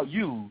less about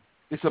you,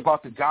 it's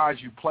about the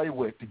guys you play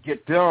with to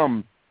get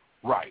them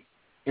right.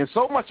 And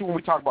so much when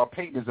we talk about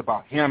Peyton is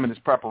about him and his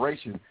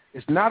preparation.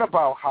 It's not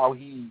about how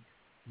he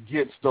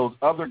gets those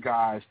other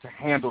guys to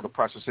handle the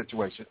pressure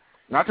situation.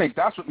 And I think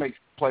that's what makes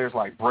players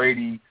like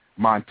Brady,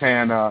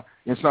 Montana,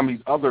 and some of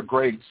these other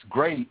greats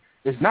great.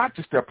 It's not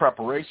just their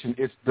preparation.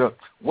 It's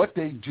what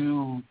they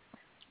do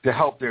to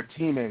help their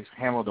teammates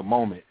handle the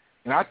moment.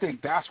 And I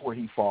think that's where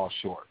he falls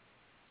short.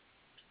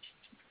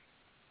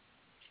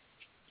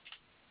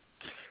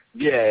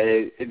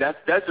 Yeah,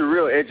 that's a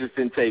real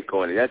interesting take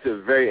on it. That's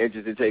a very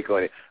interesting take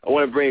on it. I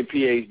want to bring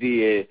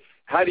PhD in.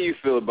 How do you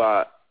feel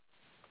about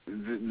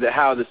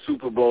how the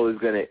Super Bowl is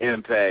going to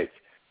impact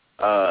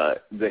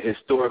the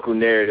historical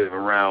narrative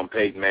around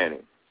Peyton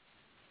Manning?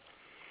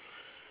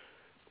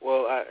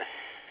 Well,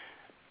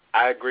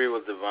 I agree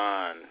with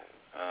Devon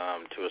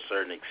to a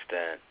certain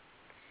extent,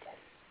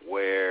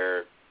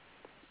 where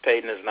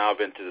Peyton has now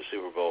been to the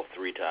Super Bowl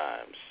 3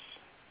 times,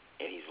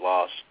 and he's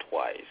lost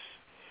twice.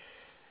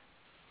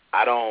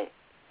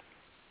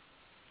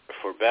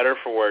 For better or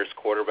for worse,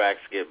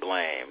 quarterbacks get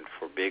blamed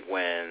for big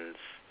wins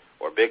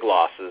or big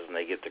losses, and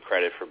they get the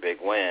credit for big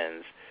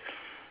wins.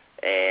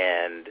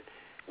 And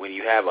when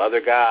you have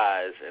other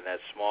guys in that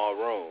small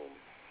room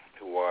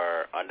who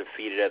are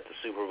undefeated at the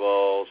Super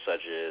Bowl,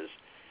 such as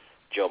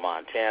Joe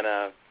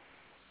Montana,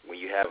 when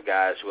you have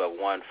guys who have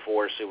won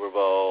 4 Super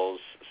Bowls,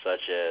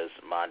 such as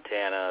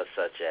Montana,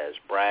 such as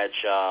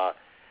Bradshaw,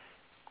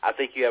 I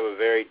think you have a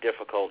very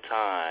difficult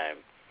time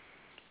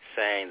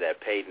saying that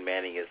Peyton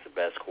Manning is the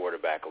best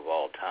quarterback of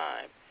all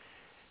time.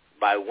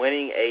 By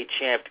winning a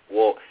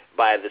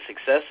by the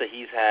success that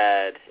he's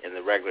had in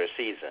the regular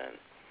season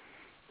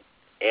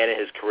and in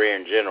his career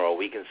in general,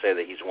 we can say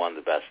that he's one of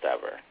the best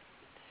ever.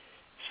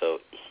 So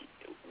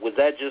with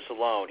that just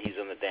alone, he's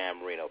in the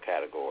Dan Marino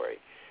category.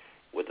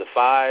 With the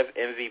 5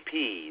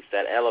 MVPs,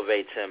 that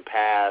elevates him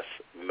past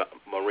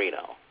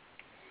Marino.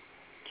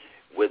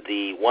 With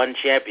the 1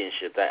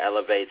 championship, that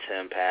elevates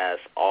him past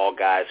all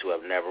guys who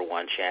have never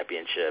won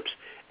championships,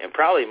 and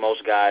probably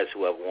most guys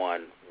who have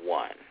won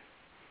one,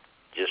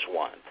 just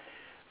one.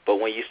 But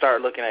when you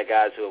start looking at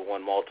guys who have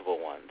won multiple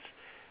ones,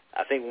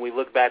 I think when we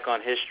look back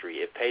on history,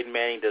 if Peyton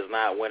Manning does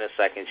not win a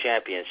second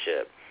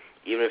championship,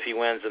 even if he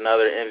wins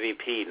another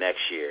MVP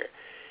next year,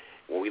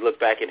 when we look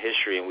back in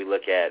history and we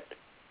look at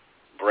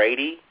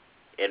Brady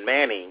and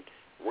Manning,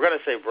 we're going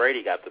to say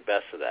Brady got the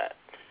best of that.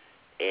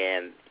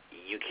 And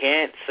you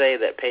can't say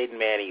that Peyton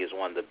Manning is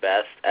one of the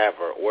best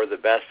ever or the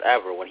best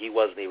ever when he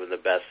wasn't even the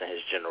best in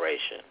his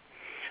generation.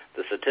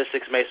 The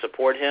statistics may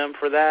support him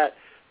for that,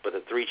 but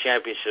the 3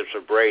 championships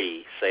of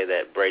Brady say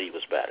that Brady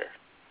was better.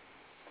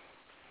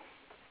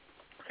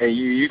 And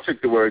you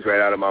took the words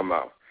right out of my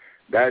mouth.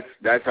 That's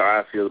how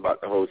I feel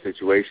about the whole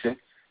situation.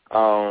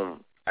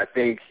 I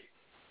think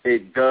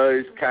it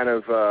does kind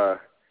of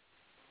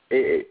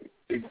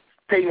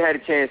Peyton had a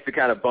chance to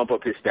kind of bump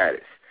up his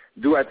status.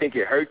 Do I think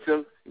it hurts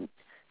him?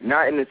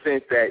 Not in the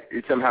sense that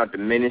it somehow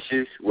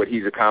diminishes what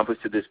he's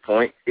accomplished to this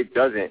point. It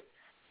doesn't.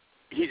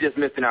 He just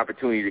missed an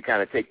opportunity to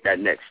kind of take that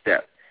next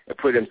step and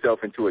put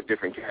himself into a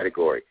different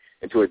category,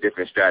 into a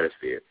different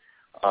stratosphere.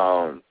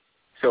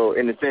 So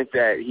in the sense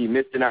that he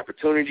missed an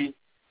opportunity,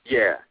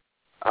 yeah.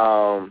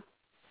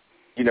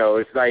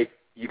 It's like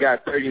you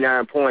got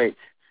 39 points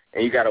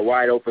and you got a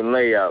wide open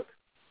layup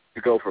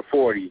to go for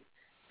 40,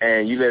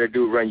 and you let a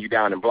dude run you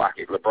down and block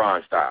it,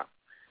 LeBron style.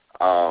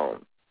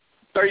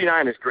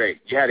 39 is great.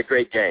 You had a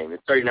great game.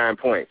 It's 39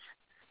 points.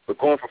 But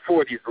going for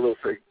 40 is a little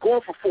 –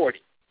 going for 40,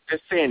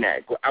 just saying that,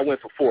 I went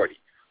for 40.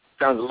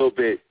 Sounds a little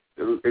bit –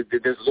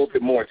 there's a little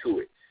bit more to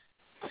it.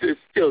 It's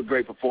still a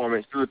great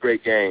performance, still a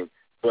great game,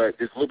 but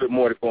there's a little bit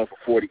more to going for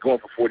 40. Going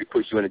for 40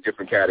 puts you in a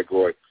different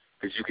category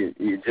because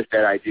just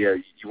that idea,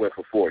 you went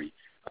for 40.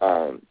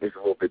 It's a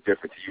little bit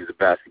different to use a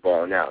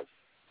basketball analogy.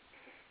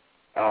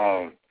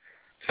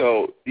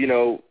 So,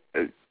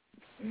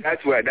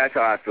 that's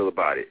how I feel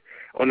about it.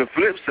 On the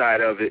flip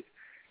side of it,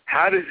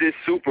 how does this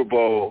Super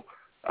Bowl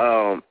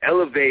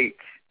elevate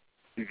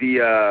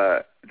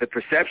the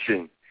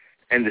perception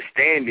and the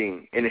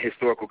standing in the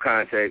historical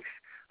context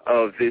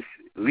of this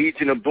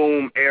Legion of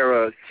Boom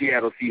era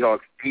Seattle Seahawks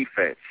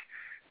defense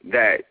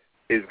that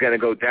is going to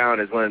go down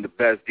as one of the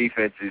best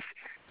defenses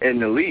in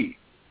the league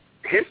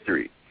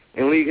history?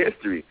 I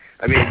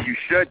mean, you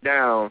shut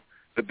down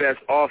the best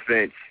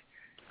offense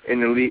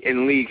in the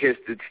league,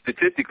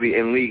 statistically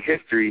in league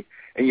history,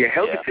 and you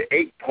held it to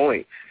 8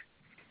 points.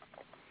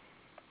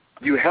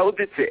 You held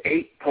it to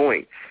 8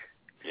 points.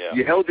 Yeah.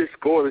 You held it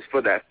scoreless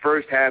for that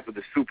first half of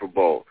the Super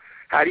Bowl.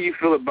 How do you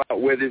feel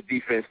about where this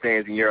defense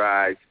stands in your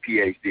eyes,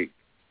 PhD?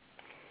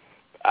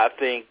 I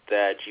think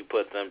that you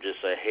put them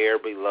just a hair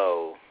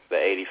below the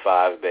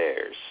 85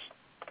 Bears.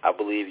 I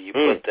believe you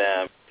put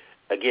them,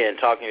 again,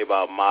 talking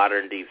about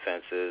modern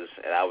defenses,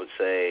 and I would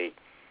say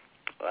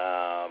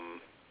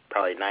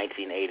probably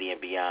 1980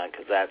 and beyond,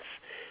 because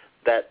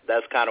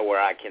that's kind of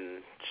where I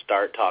can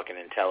start talking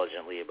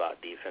intelligently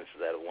about defenses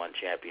that have won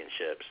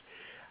championships.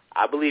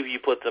 I believe you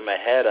put them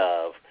ahead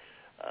of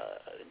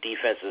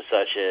defenses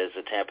such as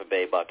the Tampa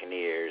Bay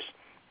Buccaneers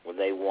when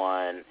they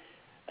won,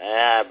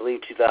 I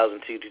believe,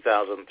 2002,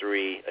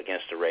 2003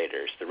 against the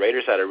Raiders. The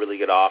Raiders had a really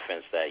good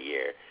offense that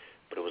year,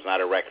 but it was not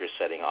a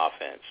record-setting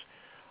offense.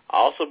 I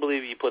also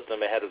believe you put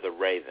them ahead of the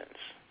Ravens.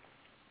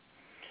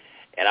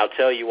 And I'll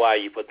tell you why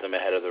you put them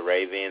ahead of the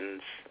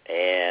Ravens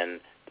and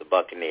the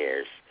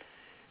Buccaneers.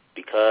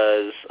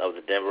 Because of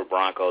the Denver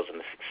Broncos and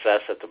the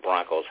success that the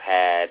Broncos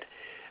had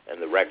in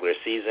the regular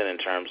season in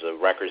terms of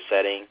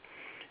record-setting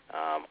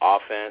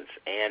offense,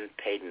 and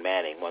Peyton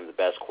Manning, one of the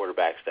best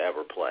quarterbacks to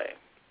ever play.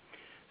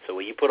 So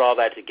when you put all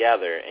that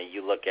together and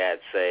you look at,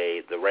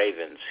 say, the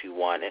Ravens who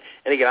won,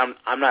 and again,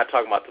 I'm not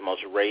talking about the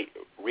most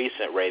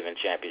recent Raven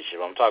championship.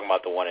 I'm talking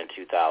about the one in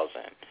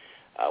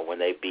 2000 when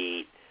they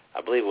beat,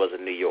 I believe it was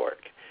in New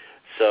York.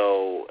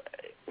 So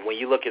when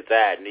you look at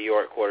that, New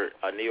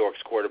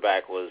York's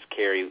quarterback was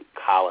Kerry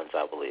Collins,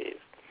 I believe.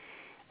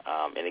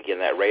 And again,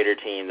 that Raider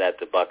team that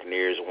the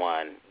Buccaneers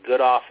won,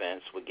 good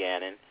offense with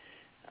Gannon.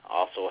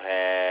 Also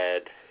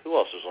had, who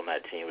else was on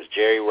that team? It was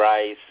Jerry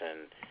Rice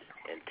and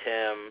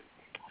Tim.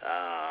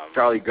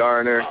 Charlie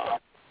Garner.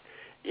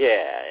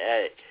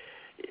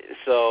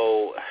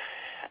 So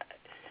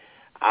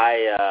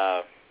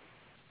I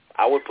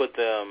would put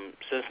them,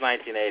 since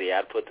 1980,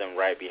 I'd put them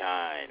right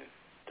behind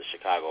the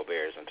Chicago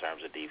Bears in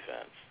terms of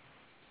defense.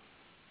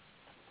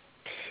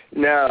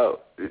 Now,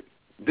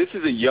 this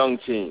is a young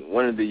team,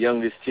 one of the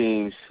youngest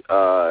teams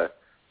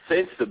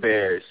since the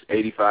Bears,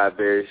 85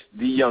 Bears,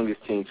 the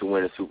youngest team to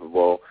win a Super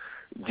Bowl.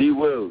 D.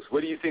 Wills,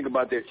 what do you think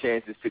about their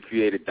chances to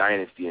create a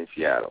dynasty in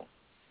Seattle?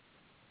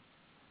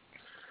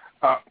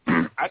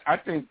 I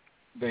think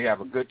they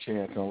have a good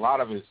chance, and a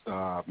lot of it's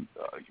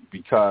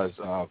because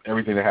of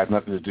everything that has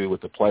nothing to do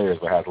with the players,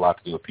 but has a lot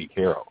to do with Pete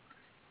Carroll.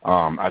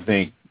 I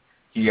think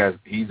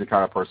he's the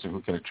kind of person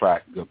who can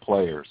attract good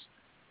players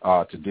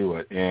to do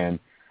it. And,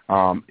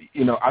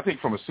 I think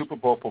from a Super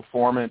Bowl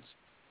performance,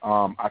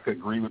 I could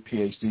agree with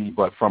PhD,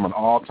 but from an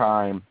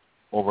all-time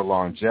over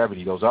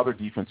longevity, those other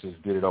defenses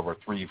did it over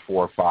 3,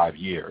 4, 5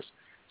 years.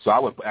 So I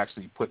would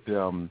actually put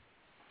them,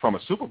 from a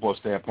Super Bowl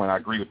standpoint, I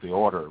agree with the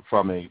order.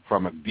 From a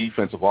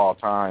defense of all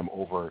time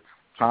over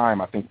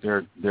time, I think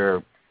they're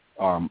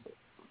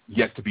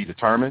yet to be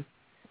determined.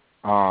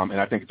 And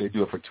I think if they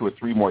do it for 2 or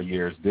 3 more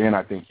years, then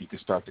I think you can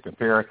start to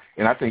compare.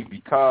 And I think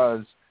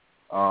because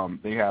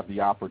they have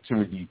the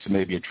opportunity to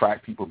maybe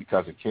attract people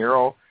because of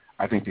Carroll,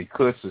 I think they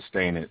could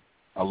sustain it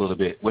a little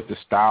bit with the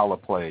style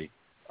of play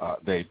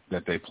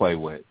that they play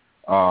with.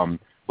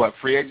 But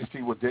free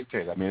agency will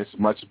dictate. I mean, it's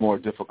a much more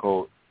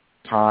difficult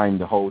time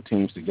to hold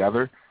teams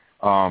together.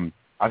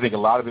 I think a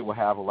lot of it will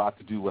have a lot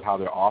to do with how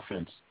their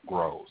offense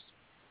grows,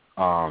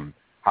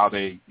 how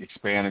they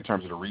expand in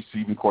terms of the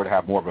receiving core to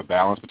have more of a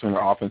balance between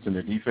their offense and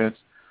their defense.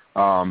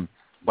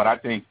 But I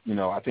think,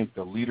 I think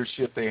the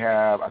leadership they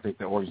have, I think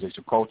the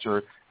organizational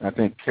culture, and I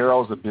think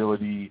Carroll's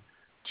ability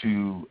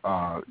to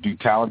do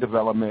talent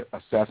development,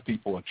 assess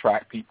people,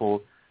 attract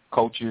people,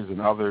 coaches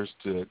and others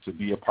to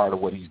be a part of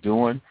what he's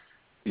doing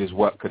is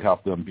what could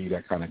help them be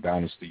that kind of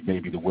dynasty,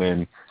 maybe to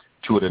win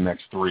 2 of the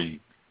next 3.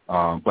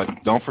 But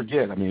don't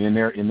forget, I mean, in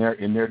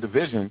their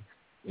division,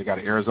 they got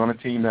an Arizona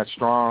team that's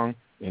strong,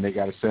 and they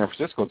got a San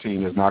Francisco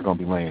team that's not going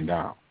to be laying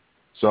down.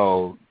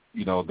 So,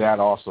 that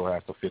also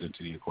has to fit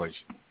into the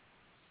equation.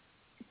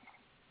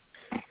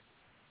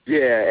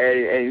 Yeah,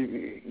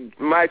 and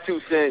my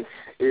 2 cents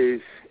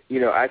is,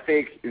 I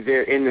think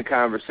they're in the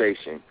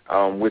conversation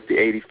with the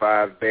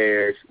 85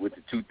 Bears, with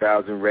the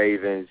 2000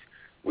 Ravens,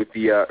 with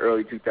the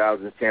early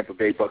 2000s Tampa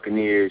Bay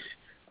Buccaneers.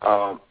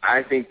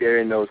 I think they're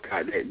in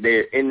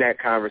that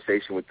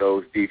conversation with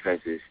those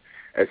defenses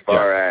as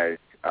far as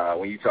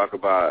when you talk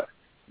about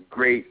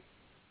great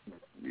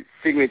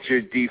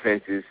signature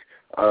defenses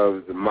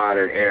of the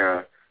modern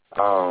era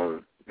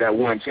that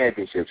won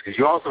championships. Because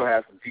you also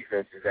have some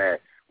defenses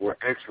that were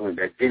excellent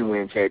that didn't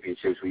win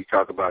championships. When you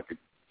talk about the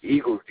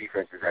Eagles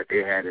defenses that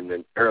they had in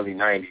the early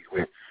 90s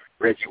with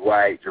Reggie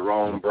White,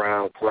 Jerome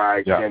Brown,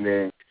 Clyde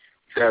Simmons,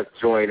 Seth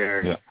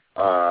Joyner,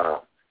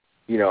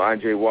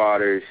 Andre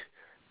Waters,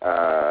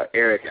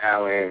 Eric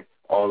Allen,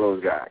 all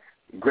those guys.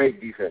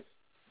 Great defense.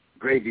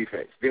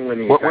 Didn't win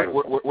any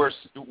titles.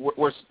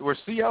 Where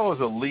Seattle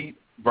is elite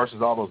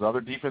versus all those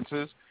other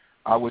defenses,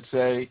 I would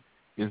say,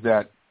 is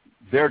that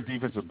their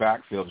defensive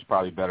backfield is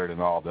probably better than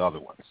all the other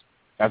ones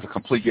as a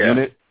complete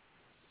unit.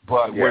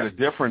 But where the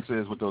difference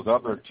is with those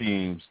other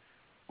teams,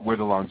 where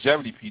the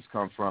longevity piece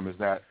comes from, is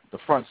that the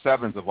front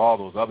sevens of all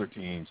those other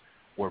teams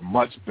were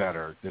much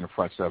better than the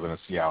front seven of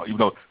Seattle. Even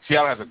though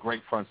Seattle has a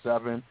great front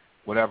seven,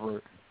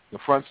 whatever, the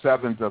front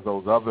sevens of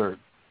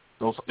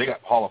they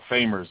got Hall of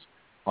Famers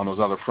on those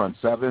other front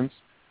sevens,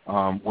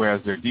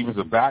 whereas their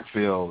defensive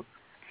backfield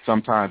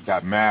sometimes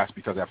got masked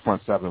because that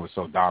front seven was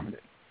so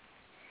dominant.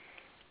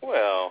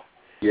 Well,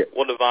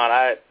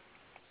 Devon,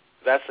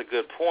 that's a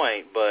good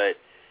point, but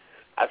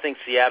I think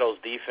Seattle's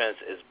defense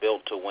is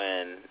built to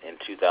win in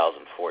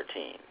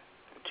 2014,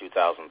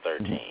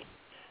 2013.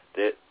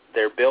 Mm-hmm.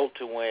 They're built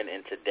to win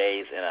in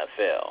today's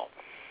NFL.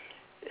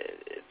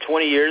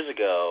 20 years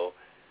ago,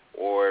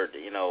 or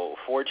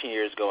 14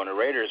 years ago when the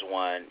Raiders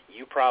won,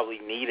 you probably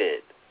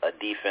needed a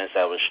defense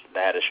that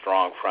had a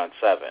strong front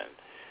seven,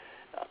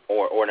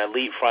 or an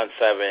elite front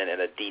seven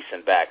and a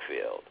decent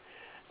backfield.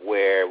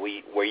 Where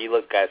you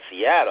look at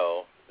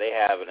Seattle, they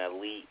have an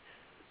elite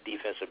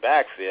defensive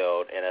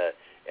backfield and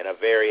a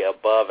very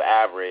above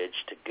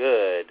average to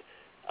good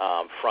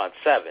front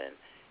seven.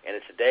 And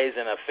in today's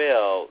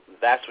NFL,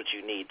 that's what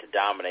you need to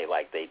dominate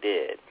like they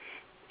did.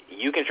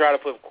 You can try to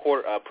put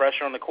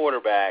pressure on the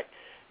quarterback,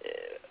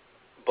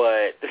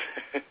 but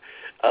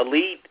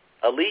elite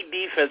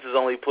defenses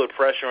only put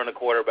pressure on the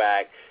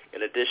quarterback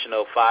an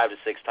additional 5 to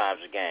 6 times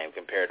a game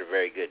compared to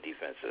very good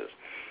defenses.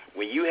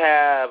 When you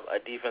have a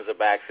defensive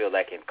backfield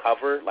that can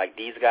cover, like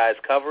these guys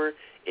cover,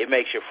 it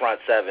makes your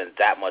front seven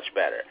that much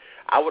better.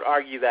 I would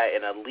argue that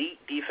an elite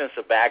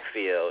defensive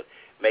backfield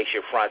makes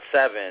your front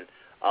seven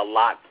a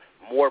lot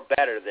more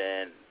better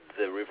than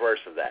the reverse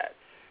of that,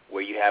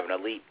 where you have an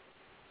elite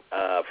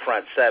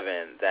front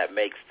seven that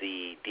makes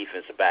the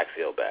defensive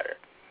backfield better.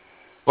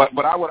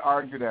 But I would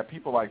argue that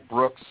people like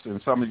Brooks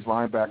and some of these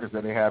linebackers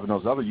that they have in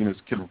those other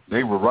units,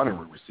 they were running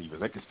with receivers.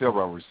 They can still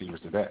run with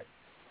receivers today.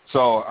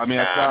 So, I mean,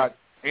 it's not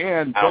 –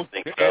 and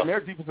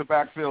their defensive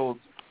backfield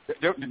 –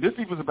 this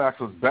defensive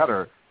backfield is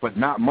better, but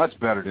not much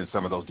better than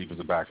some of those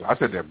defensive backfields. I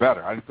said they're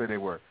better. I didn't say they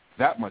were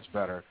that much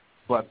better,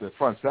 but the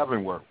front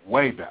seven were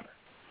way better.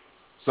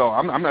 So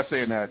I'm not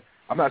saying that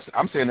 –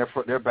 I'm saying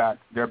their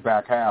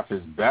back half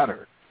is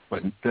better,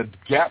 but the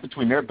gap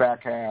between their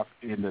back half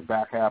and the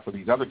back half of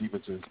these other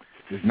defenses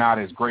is not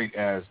as great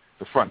as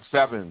the front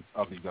seven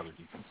of these other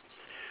defenses.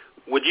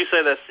 Would you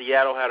say that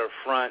Seattle had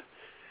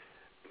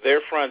their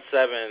front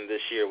seven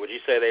this year, would you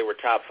say they were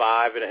top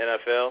 5 in the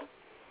NFL?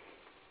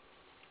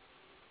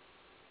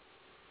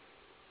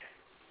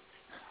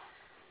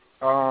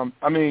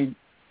 I mean,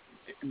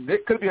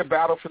 it could be a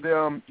battle for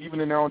them even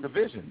in their own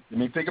division. I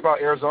mean, think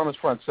about Arizona's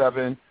front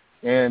seven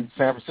and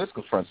San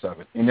Francisco's front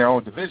seven in their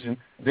own division.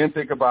 Then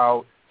think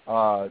about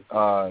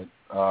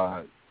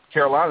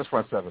Carolina's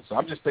front seven. So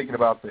I'm just thinking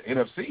about the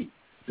NFC.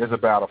 There's a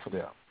battle for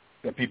them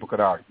that people could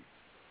argue.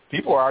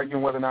 People are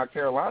arguing whether or not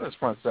Carolina's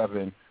front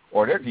seven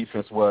or their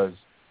defense was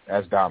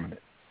as dominant.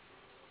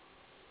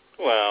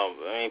 Well,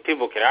 I mean,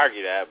 people can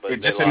argue that, but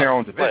it's just in their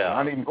own division.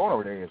 I'm not even going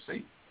over the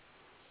AFC.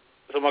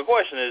 So my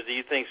question is, do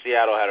you think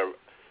Seattle had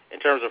in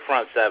terms of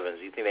front sevens,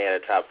 do you think they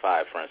had a top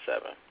 5 front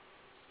seven?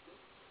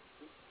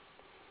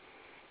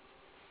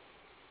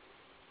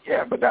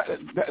 Yeah,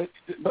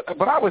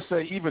 but I would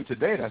say even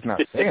today that's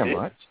not saying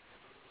much.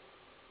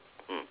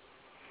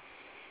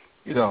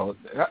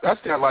 That's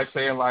kind of like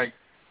saying like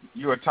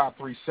you're a top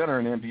 3 center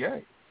in the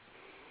NBA.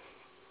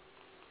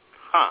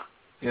 Huh.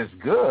 It's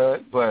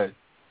good, but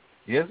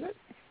is it?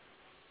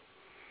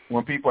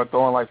 When people are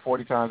throwing like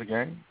 40 times a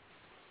game?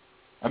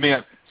 I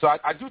mean, so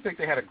I do think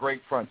they had a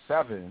great front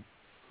seven,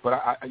 but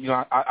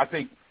I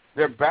think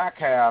their back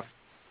half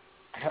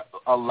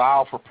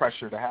allowed for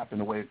pressure to happen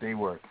the way that they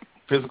were.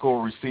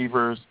 Physical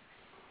receivers,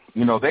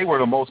 they were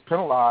the most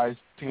penalized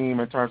team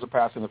in terms of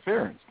pass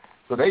interference.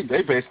 So they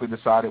basically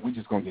decided we're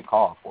just going to get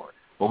called for it,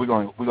 but we're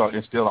going to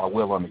instill our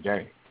will on the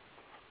game.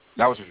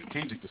 That was a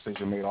strategic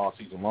decision made all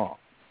season long.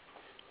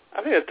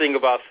 I think the thing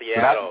about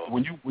Seattle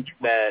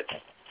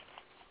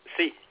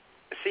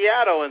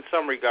Seattle, in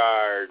some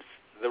regards,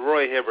 the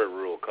Roy Hibbert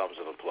rule comes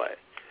into play,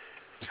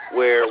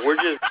 where we're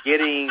just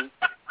getting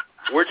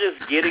we're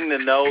just getting to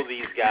know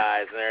these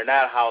guys, and they're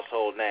not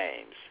household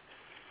names.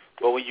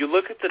 But when you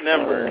look at the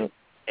numbers,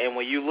 and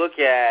when you look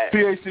at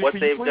PAC, what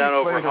they've done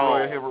over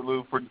home, Roy Hibbert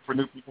rule for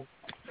new people.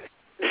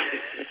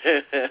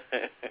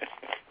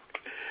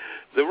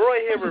 The Roy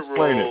Hibbert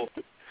rule.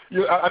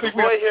 I think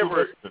Roy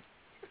Hibbert.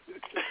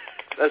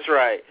 That's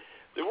right.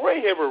 The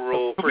Roy Hibbert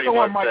rule pretty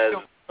much says.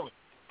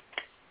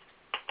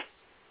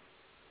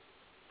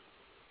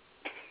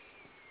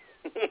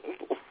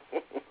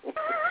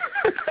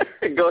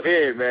 Go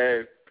ahead,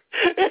 man.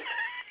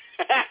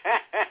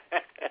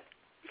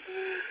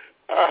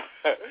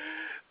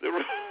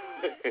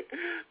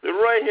 The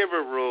Roy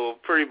Hibbert rule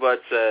pretty much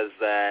says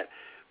that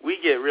we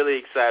get really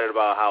excited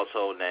about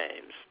household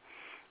names.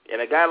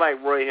 And a guy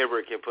like Roy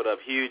Hibbert can put up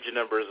huge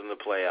numbers in the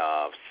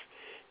playoffs.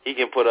 He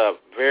can put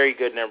up very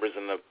good numbers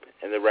in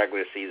the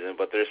regular season,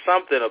 but there's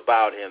something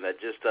about him that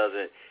just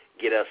doesn't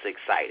get us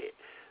excited.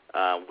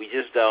 We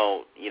just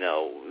don't,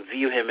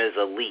 view him as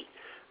elite,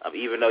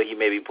 even though he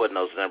may be putting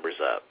those numbers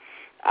up.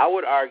 I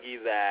would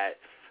argue that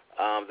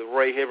the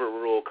Roy Hibbert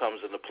rule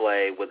comes into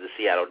play with the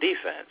Seattle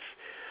defense.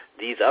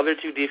 These other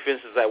two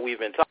defenses that we've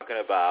been talking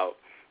about,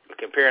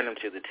 comparing them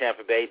to the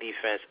Tampa Bay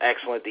defense,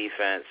 excellent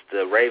defense,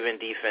 the Raven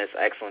defense,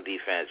 excellent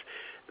defense,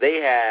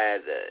 they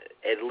had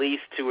at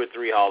least 2 or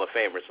 3 Hall of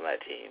Famers on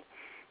that team.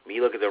 When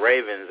you look at the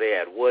Ravens, they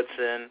had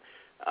Woodson,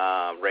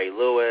 Ray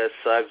Lewis,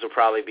 Suggs will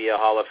probably be a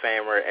Hall of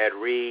Famer, Ed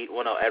Reed.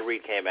 Well, no, Ed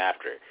Reed came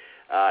after.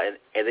 And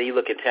then you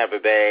look at Tampa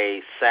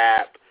Bay,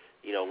 Sapp,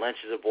 Lynch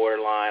is a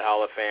borderline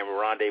Hall of Famer.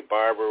 Rondé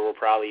Barber will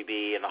probably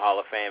be in the Hall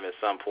of Fame at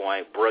some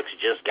point. Brooks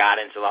just got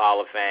into the Hall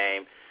of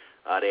Fame.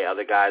 They have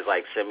other guys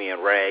like Simeon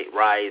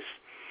Rice.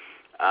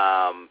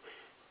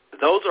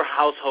 Those are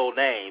household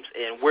names,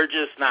 and we're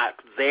just not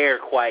there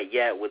quite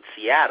yet with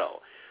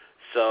Seattle.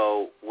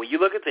 So when you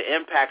look at the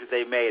impact that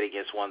they made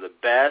against one of the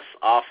best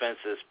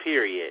offenses,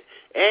 period,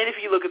 and if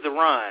you look at the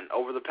run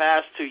over the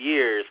past 2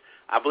 years,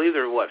 I believe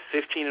they're,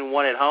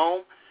 15-1 at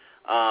home?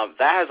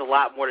 That has a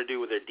lot more to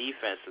do with their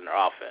defense than their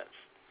offense.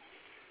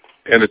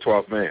 And the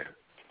 12th man.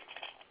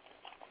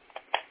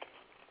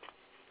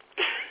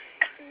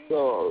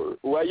 So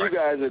while you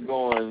guys are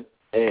going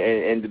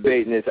and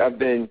debating this,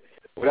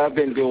 what I've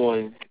been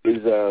doing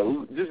is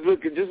just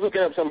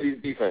looking up some of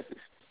these defenses.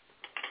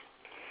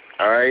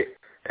 All right,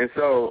 and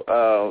so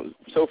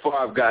so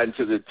far I've gotten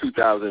to the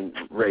 2000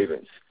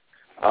 Ravens,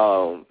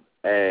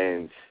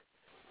 and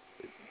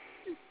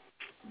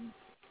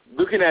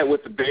looking at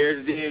what the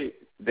Bears did,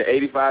 the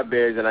 85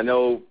 Bears, and I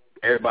know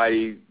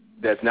everybody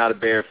that's not a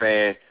Bear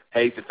fan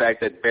hates the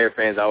fact that Bear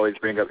fans always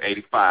bring up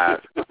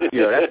 85.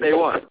 That's day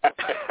one.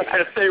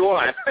 That's day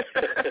one.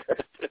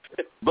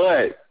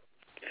 But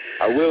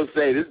I will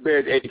say this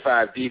Bears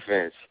 85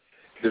 defense,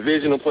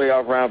 divisional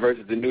playoff round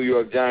versus the New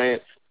York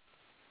Giants,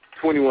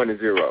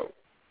 21-0.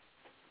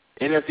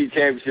 NFC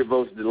Championship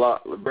versus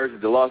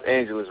the Los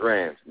Angeles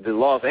Rams. The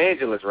Los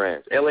Angeles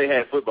Rams. LA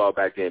had football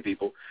back then,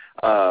 people.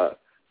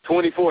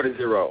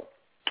 24-0.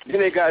 Then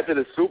they got to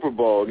the Super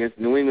Bowl against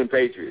the New England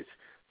Patriots,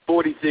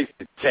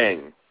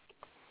 46-10.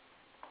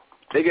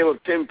 They gave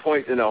up 10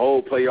 points in the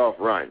whole playoff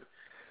run.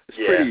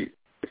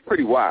 It's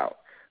pretty wild.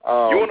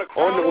 On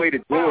the way to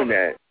doing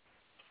that,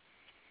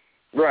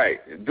 right?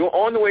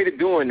 On the way to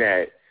doing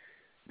that,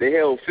 they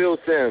held Phil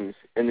Simms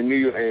in the New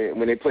York.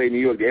 When they played New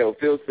York, they held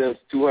Phil Simms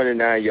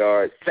 209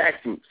 yards,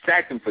 sacked him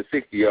for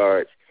 60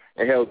 yards,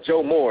 and held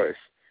Joe Morris,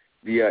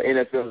 the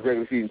NFL's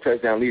regular season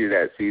touchdown leader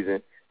that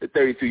season, to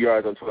 32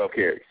 yards on 12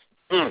 carries.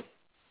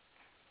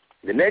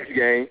 The next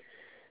game,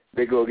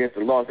 they go against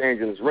the Los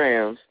Angeles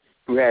Rams,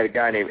 who had a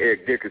guy named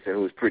Eric Dickerson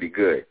who was pretty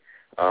good.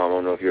 I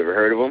don't know if you ever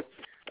heard of him.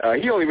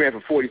 He only ran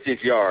for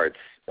 46 yards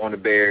on the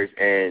Bears,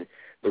 and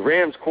the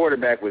Rams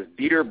quarterback was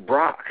Dieter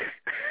Brock.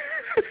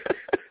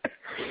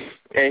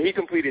 And he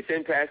completed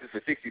 10 passes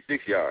for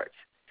 66 yards.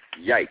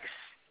 Yikes.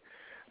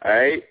 All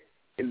right?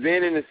 And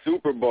then in the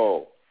Super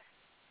Bowl,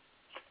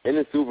 they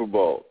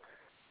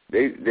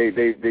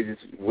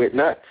just went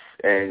nuts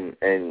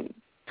and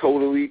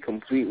totally,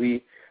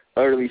 completely,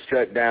 utterly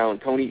shut down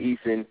Tony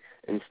Eason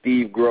and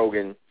Steve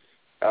Grogan,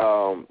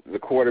 the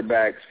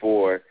quarterbacks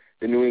for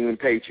the New England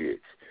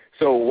Patriots.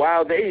 So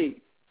while they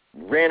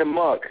ran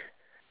amok,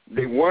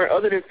 they weren't,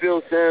 other than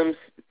Phil Simms,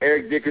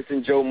 Eric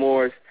Dickerson, Joe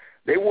Morris,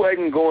 they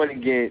wasn't going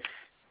against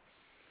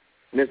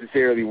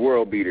necessarily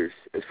world beaters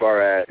as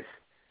far as,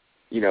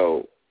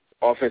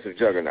 offensive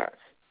juggernauts.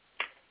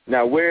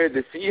 Now, where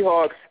the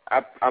Seahawks,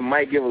 I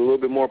might give a little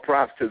bit more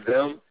props to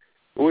them,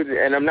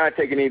 and I'm not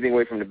taking anything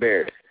away from the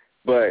Bears,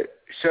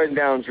 but shutting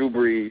down Drew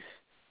Brees,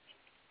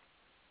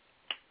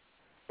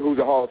 who's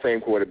a Hall of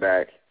Fame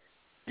quarterback,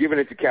 giving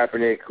it to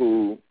Kaepernick,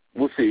 who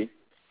we'll see,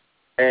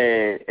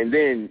 and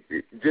then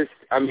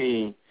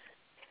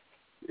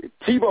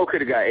Tebow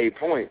could have got 8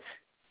 points.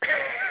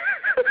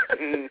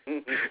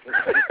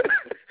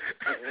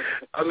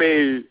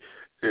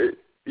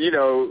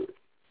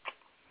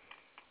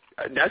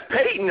 That's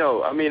Peyton,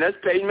 though. That's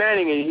Peyton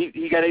Manning, and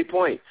he got 8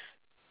 points.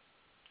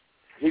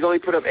 He only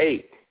put up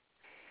 8.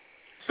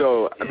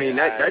 So,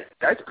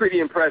 that's pretty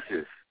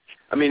impressive.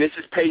 It's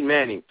just Peyton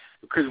Manning.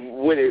 Because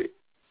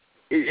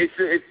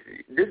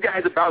this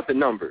guy's about the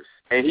numbers,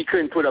 and he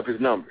couldn't put up his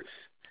numbers.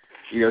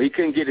 He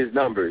couldn't get his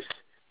numbers.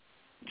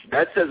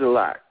 That says a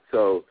lot.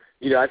 So,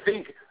 I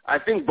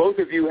think both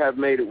of you have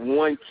made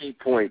one key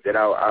point that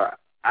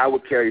I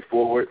would carry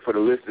forward for the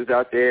listeners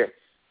out there,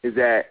 is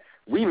that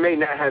we may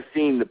not have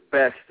seen the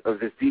best of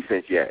this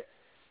defense yet.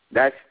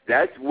 That's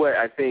what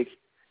I think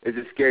is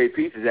a scary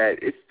piece, is that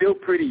it's still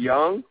pretty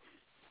young,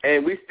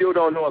 and we still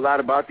don't know a lot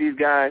about these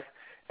guys.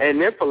 And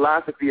their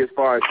philosophy as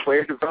far as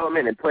player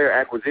development and player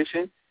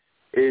acquisition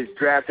is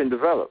draft and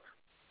develop.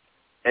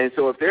 And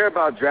so if they're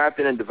about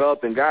drafting and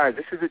developing guys,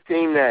 this is a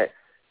team that,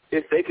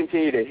 if they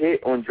continue to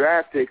hit on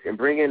draft picks and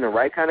bring in the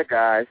right kind of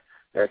guys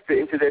that fit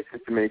into their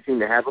system, and they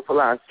seem to have a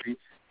philosophy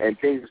and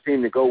things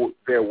seem to go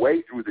their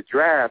way through the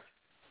draft,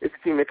 it's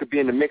a team that could be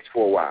in the mix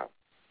for a while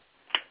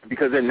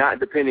because they're not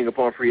depending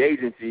upon free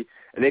agency,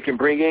 and they can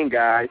bring in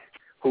guys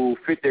who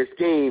fit their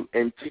scheme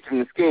and teach them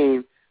the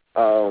scheme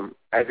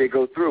as they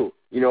go through.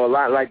 A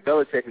lot like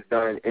Belichick has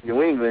done in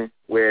New England,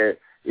 where,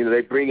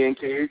 they bring in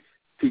kids,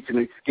 teach them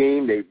the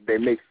scheme. They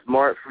make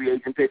smart free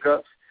agent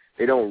pickups.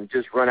 They don't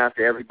just run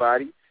after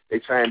everybody. They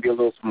try and be a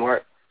little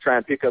smart, try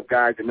and pick up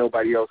guys that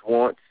nobody else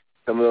wants,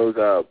 some of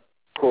those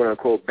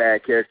quote-unquote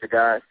bad character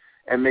guys,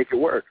 and make it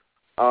work.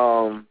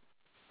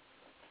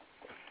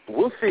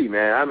 We'll see,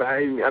 man.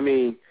 I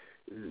mean,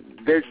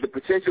 the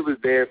potential is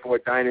there for a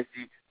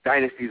dynasty.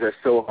 Dynasties are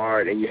so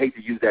hard, and you hate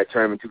to use that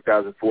term in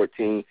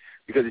 2014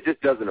 because it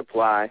just doesn't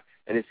apply,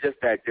 and it's just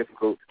that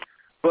difficult.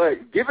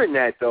 But given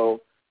that,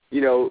 though,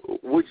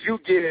 would you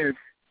give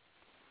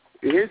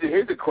 –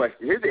 here's a question.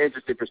 Here's an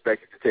interesting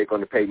perspective to take on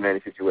the Peyton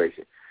Manning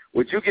situation.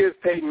 Would you give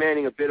Peyton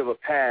Manning a bit of a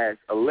pass,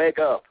 a leg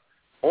up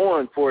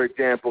on, for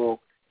example,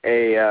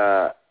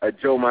 a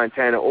Joe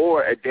Montana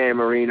or a Dan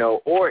Marino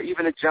or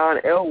even a John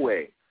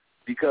Elway,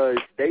 because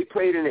they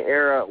played in an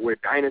era where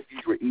dynasties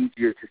were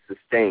easier to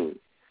sustain?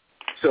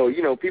 So,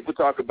 people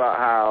talk about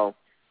how,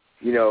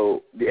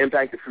 the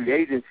impact of free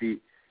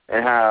agency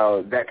and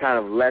how that kind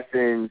of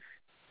lessens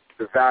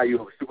the value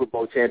of a Super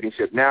Bowl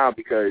championship now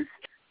because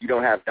you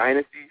don't have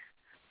dynasties.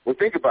 Well,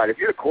 think about it. If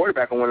you're a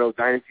quarterback on one of those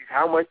dynasties,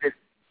 how much does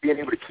being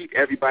able to keep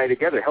everybody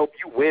together help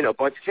you win a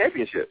bunch of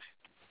championships?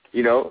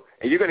 And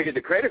you're going to get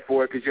the credit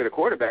for it because you're the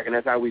quarterback, and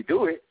that's how we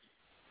do it.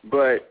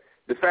 But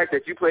the fact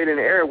that you played in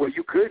an era where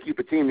you could keep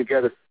a team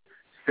together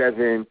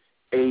 7,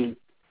 8,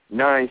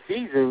 9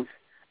 seasons,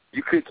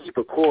 you could keep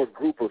a core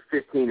group of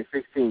 15 to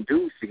 16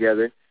 dudes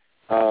together.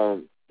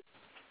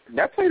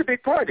 That played a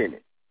big part in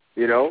it,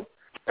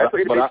 That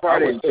played a big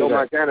part in Joe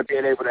Montana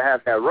being able to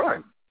have that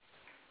run.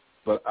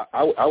 But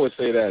I would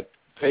say that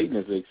Peyton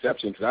is the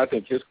exception because I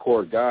think his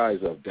core guys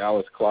of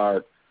Dallas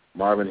Clark,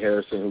 Marvin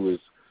Harrison, who is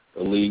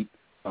elite,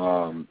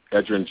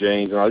 Edgerrin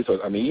James, and all these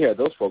folks. I mean, he had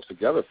those folks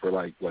together for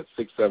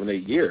 6, 7,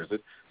 8 years.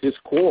 His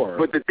core.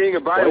 But the thing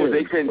about it was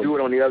they couldn't do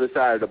it on the other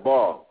side of the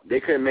ball. They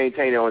couldn't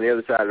maintain it on the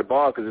other side of the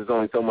ball because there's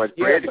only so much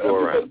bread to go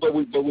around. But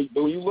when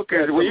you look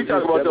at when you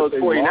talk about those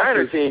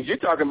 49er teams, you're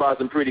talking about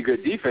some pretty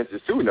good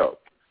defenses too, though.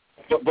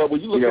 But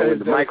when you look at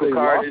the Michael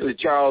Carter's, the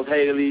Charles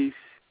Haley's,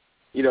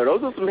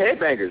 those are some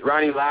headbangers.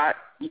 Ronnie Lott,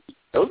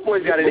 those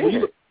boys got it in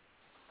here.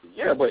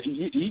 Yeah, but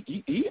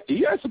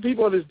he had some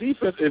people on his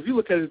defense. If you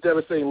look at his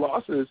devastating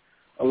losses,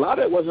 a lot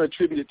of that wasn't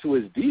attributed to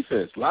his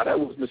defense. A lot of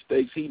that was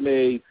mistakes he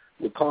made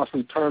with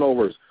costly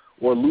turnovers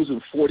or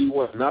losing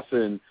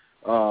 41-0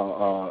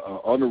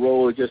 on the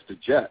road against the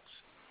Jets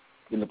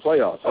in the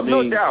playoffs.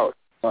 No doubt.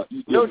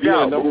 No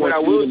doubt. But what I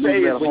will say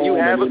is when you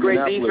have a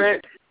great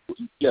defense,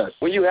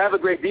 when you have a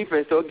great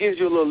defense, so it gives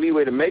you a little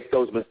leeway to make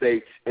those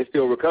mistakes and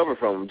still recover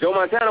from them. Joe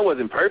Montana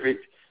wasn't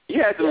perfect. He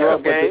had some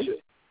rough games.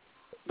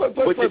 But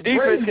the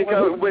defense can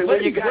go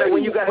when you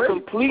got a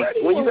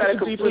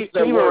complete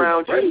team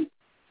around you.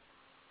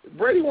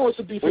 Brady wants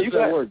a defense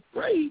that worked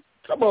great.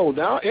 Come on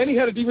now, and he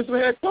had a defensive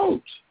head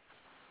coach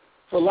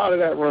for a lot of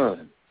that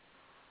run.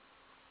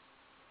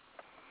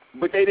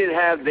 But they didn't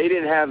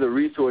have the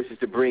resources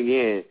to bring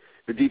in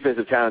the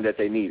defensive talent that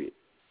they needed.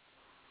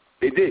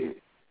 They didn't.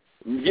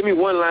 Give me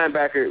one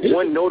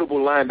notable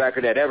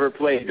linebacker that ever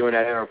played during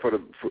that era.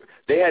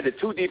 They had the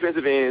 2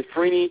 defensive ends,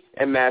 Freeney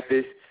and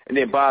Mathis, and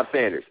then Bob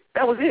Sanders.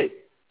 That was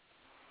it.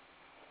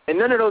 And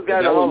none of those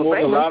guys are Hall of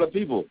Famers. A lot of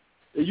people.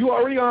 You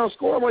already on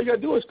score. All you got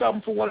to do is stop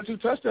them for 1 or 2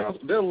 touchdowns.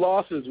 Their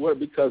losses were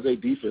because their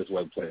defense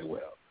wasn't playing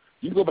well.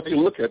 You can go back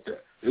and look at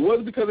that. It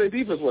wasn't because their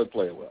defense wasn't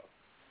playing well.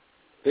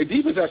 Their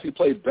defense actually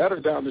played better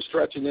down the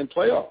stretch and in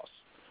playoffs.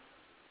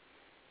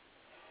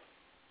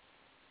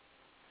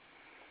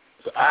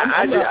 So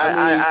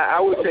I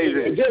would say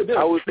this.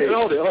 Hold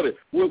it.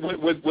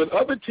 When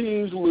other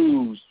teams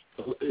lose,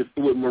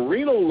 when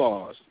Marino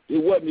lost,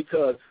 it wasn't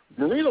because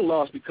Marino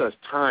lost because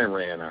time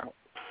ran out.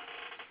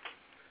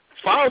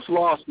 Faust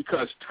lost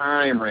because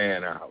time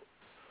ran out.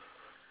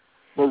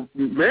 But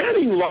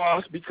Manning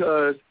lost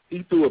because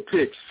he threw a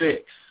pick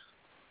 6.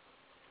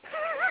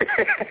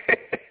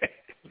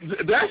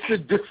 That's the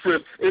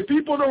difference. And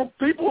people don't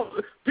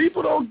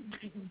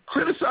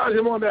criticize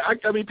him on that.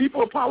 I mean,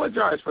 people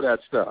apologize for that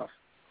stuff.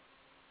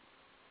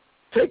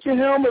 Take your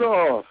helmet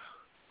off.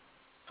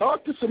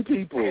 Talk to some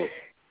people.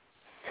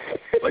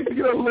 Like,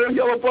 you know, little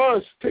yellow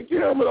bus, take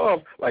your helmet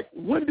off. Like,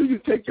 when do you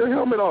take your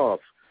helmet off?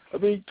 I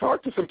mean,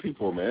 talk to some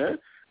people, man.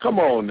 Come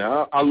on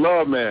now. I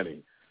love Manny,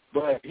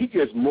 but he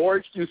gets more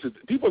excuses.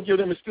 People give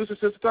him excuses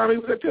since the time he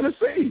was at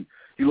Tennessee.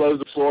 He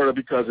loves Florida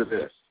because of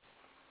this.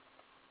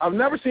 I've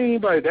never seen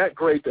anybody that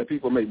great that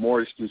people make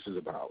more excuses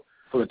about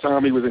from the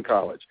time he was in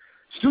college.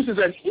 Excuses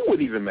that he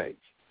would even make.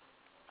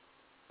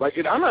 Like,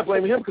 I'm not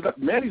blaming him because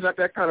Manny's not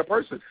that kind of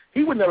person.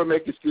 He would never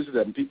make excuses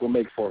that people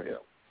make for him.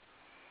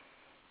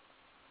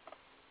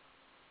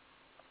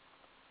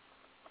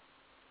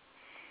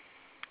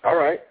 All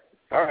right.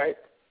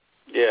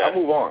 Yeah. I'll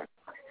move on.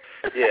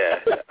 Yeah,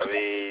 I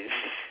mean,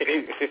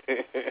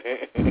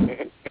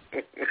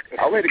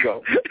 I'm ready to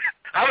go.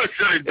 I was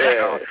shutting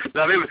down.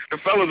 Now, the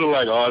fellas are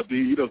like, oh,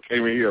 dude, you don't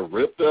came in here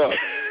ripped up.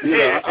 You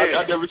know,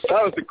 I never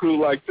saw the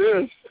crew like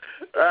this.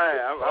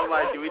 Right. I'm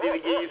like, do we need to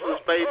give you some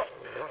space?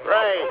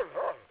 Right.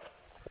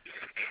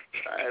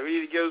 We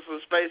need to give him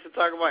some space to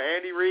talk about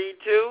Andy Reid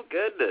too.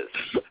 Goodness.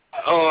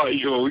 Oh,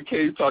 we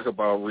can't talk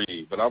about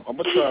Reid, but I'm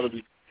gonna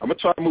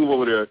try to move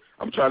over there.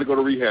 I'm trying to go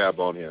to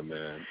rehab on him,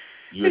 man.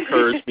 You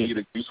encouraged me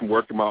to do some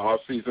work in my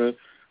off season.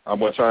 I'm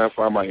gonna try and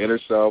find my inner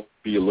self,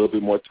 be a little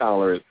bit more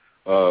tolerant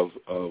of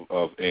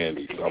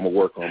Andy. So I'm gonna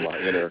work on my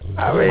inner.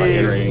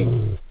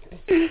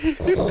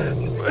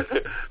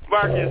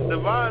 Marcus,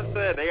 Devon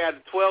said they got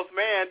the 12th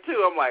man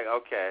too. I'm like,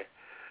 okay.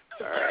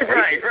 All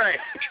right. Right.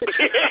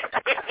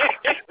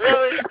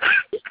 Really?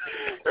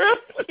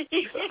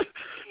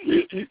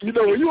 You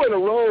know, when you're in a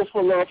role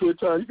for a long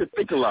period of time, you can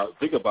think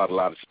about a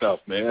lot of stuff,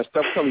 man.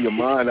 Stuff comes to your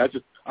mind.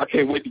 I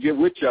can't wait to get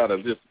with y'all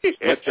to just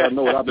let y'all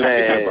know what I've been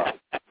thinking about.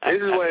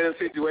 This is one of those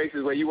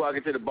situations where you walk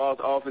into the boss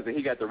office and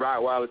he got the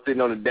Rottweiler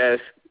sitting on the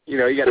desk. You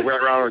know, he got the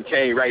Rottweiler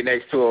chain right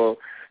next to him.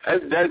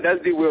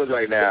 That's D. Wills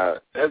right now.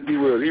 That's D.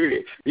 Wills.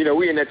 You know,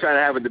 we in there trying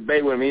to have a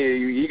debate with him.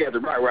 He got the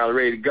Rottweiler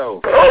ready to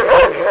go.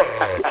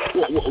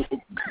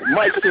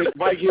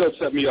 Mike Hill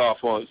set me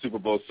off on Super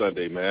Bowl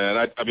Sunday,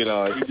 man. He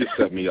just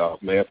set me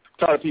off, man. I'm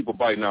tired of people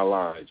biting our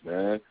lines,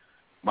 man.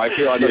 Mike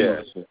Hill, I know you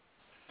listen.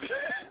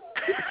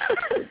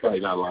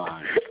 Biting our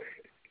lines.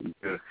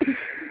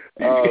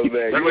 Oh, man.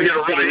 They're going to get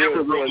a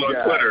really rule on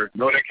Twitter.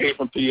 No, that came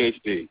from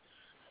PhD.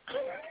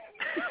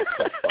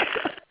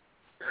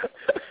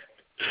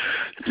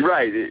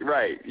 Right.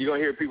 You're going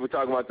to hear people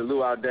talking about the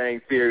Luau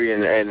Deng theory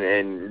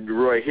and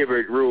Roy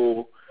Hibbert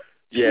rule.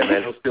 Yeah,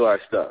 man, don't steal our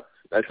stuff.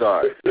 That's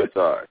ours.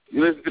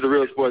 You listen to the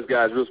Real Sports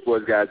Guys,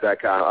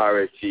 realsportsguys.com,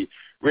 RSG.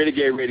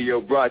 Renegade Radio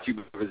brought to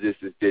you by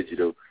Resistance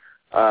Digital.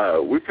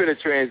 We're finna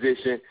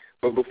transition,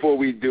 but before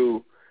we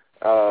do,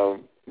 we're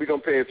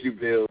going to pay a few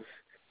bills.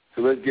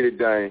 So let's get it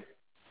done.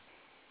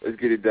 Where's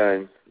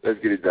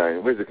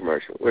the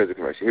commercial?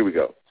 Here we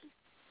go.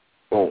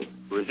 Boom.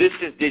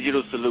 Resistance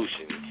Digital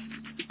Solutions.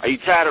 Are you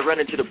tired of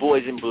running to the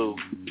boys in blue?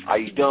 Are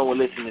you done with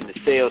listening to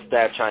sales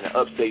staff trying to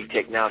upsell you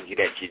technology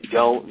that you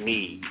don't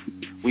need?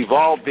 We've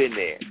all been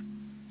there.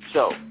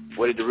 So,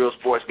 what did the Real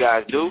Sports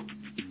Guys do?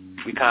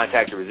 We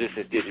contacted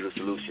Resistance Digital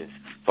Solutions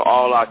for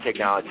all our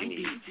technology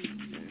needs.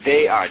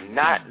 They are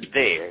not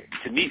there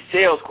to meet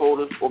sales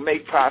quotas or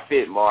make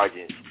profit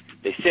margins.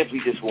 They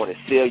simply just want to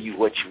sell you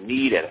what you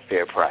need at a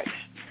fair price.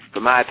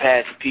 From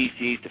iPads to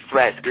PCs to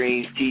flat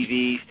screens,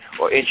 TVs,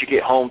 or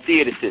intricate home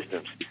theater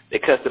systems, they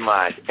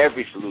customize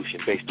every solution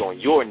based on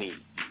your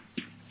needs.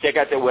 Check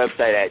out their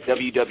website at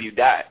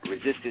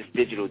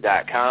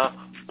www.resistancedigital.com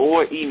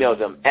or email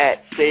them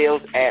at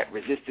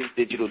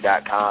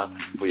sales@resistancedigital.com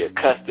for your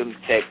custom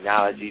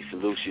technology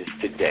solutions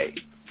today.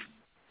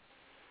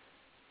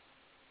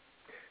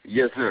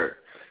 Yes, sir.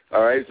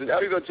 All right, so now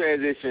we're going to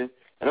transition,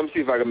 and I'm going to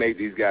see if I can make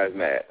these guys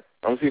mad.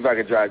 I'm going to see if I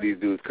can drive these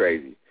dudes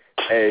crazy.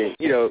 And,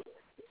 you know,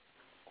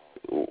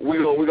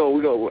 we're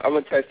gonna. I'm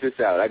gonna test this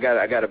out. I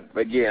gotta.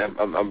 Again,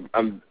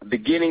 I'm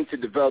beginning to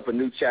develop a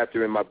new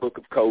chapter in my book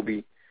of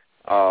Kobe.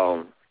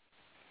 And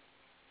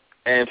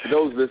for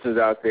those listeners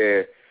out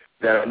there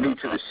that are new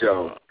to the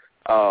show,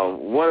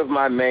 one of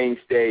my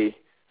mainstay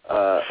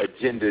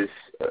agendas,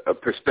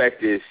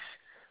 perspectives,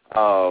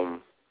 go-to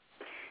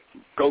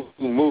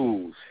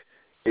moves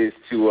is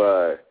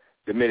to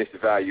diminish the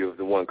value of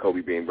the one Kobe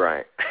Bean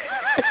Bryant.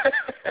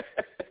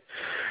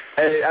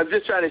 And I'm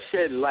just trying to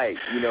shed light.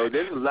 You know,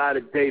 there's a lot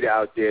of data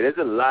out there. There's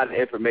a lot of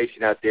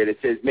information out there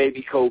that says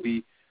maybe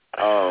Kobe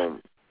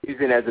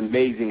isn't as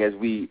amazing as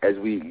we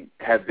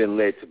have been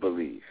led to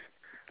believe.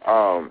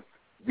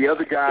 The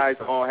other guys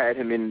all had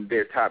him in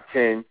their top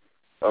 10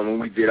 when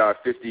we did our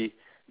 50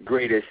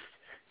 greatest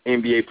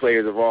NBA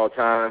players of all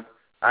time.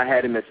 I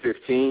had him at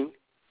 15.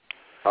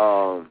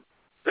 I'm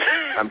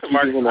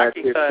keeping him at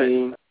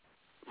 15.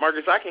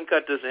 Marcus, I can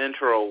cut this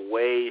intro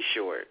way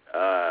short.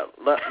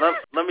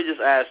 Let me just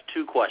ask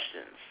two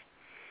questions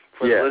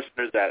for the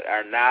listeners that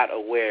are not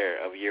aware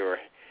of your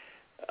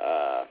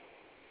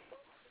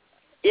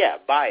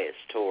bias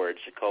towards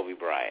Kobe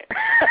Bryant.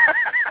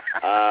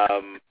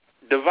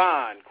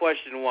 Devon,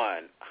 question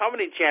one. How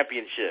many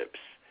championships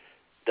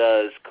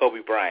does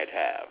Kobe Bryant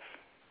have?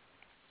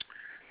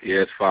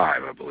 Yeah, it's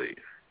 5, I believe.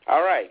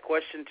 All right,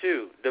 question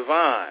two.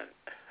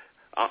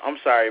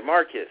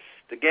 Marcus.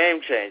 the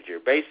game changer,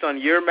 based on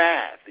your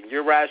math and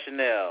your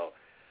rationale,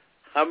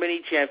 how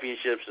many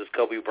championships does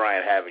Kobe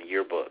Bryant have in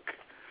your book?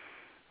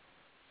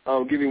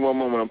 Give me one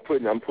moment. I'm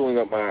pulling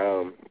up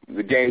my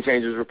the Game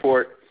Changers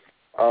report.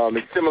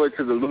 It's similar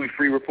to the Louis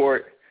Freeh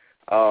report.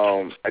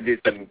 I did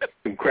some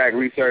crack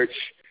research,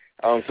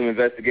 some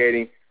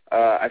investigating.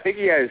 I think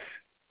he has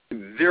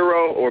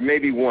 0 or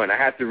maybe 1. I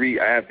have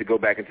to go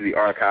back into the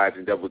archives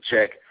and double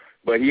check.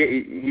 But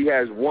he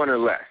has 1 or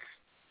less.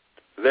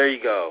 There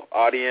you go,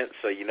 audience.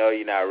 So you know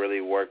you're not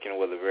really working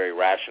with a very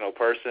rational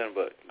person,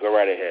 but go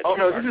right ahead. Oh,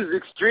 no, this is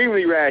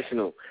extremely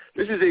rational.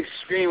 He has 0.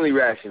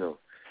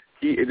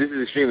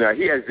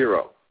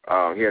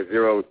 He has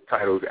 0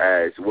 titles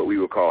as what we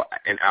would call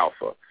an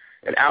alpha.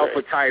 An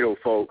alpha title,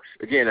 folks.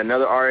 Again,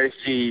 another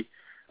RSG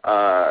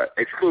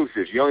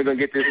exclusive. You're only going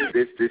to get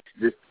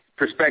this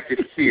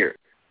perspective here.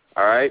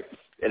 All right?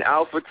 An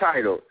alpha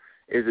title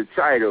is a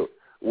title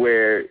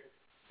where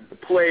the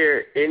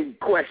player in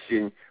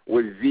question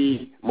was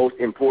the most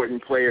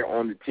important player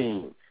on the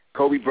team.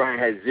 Kobe Bryant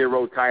has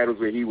 0 titles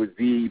where he was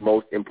the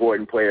most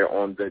important player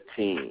on the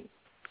team.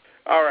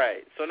 All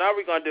right, so now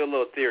we're going to do a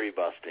little theory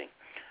busting.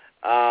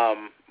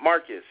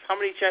 Marcus, how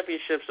many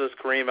championships does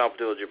Kareem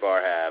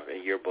Abdul-Jabbar have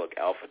in your book,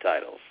 Alpha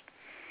Titles?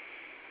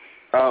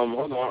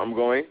 Hold on, I'm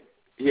going.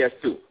 He has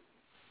 2.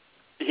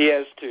 He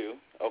has 2,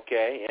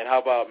 okay. And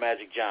how about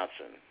Magic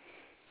Johnson?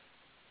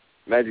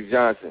 Magic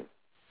Johnson.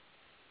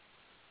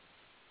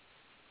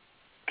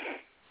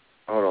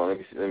 Hold on, let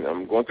me see.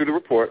 I'm going through the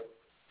report.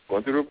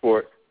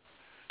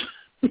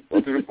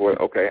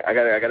 Okay, I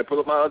got to pull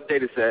up my other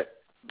data set.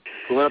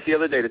 Pulling up the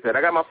other data set.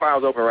 I got my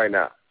files open right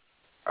now.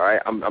 All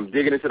right, I'm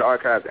digging into the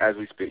archives as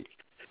we speak.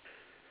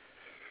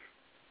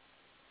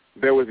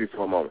 Bear with me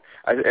for a moment.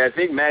 I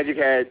think Magic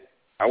had,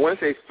 I want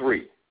to say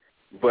 3,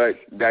 but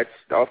that's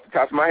off the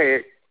top of my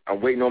head.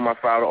 I'm waiting on my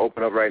file to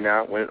open up right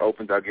now. When it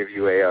opens, I'll give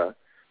you a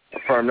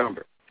firm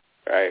number.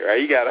 All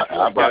right, you got it.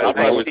 All right,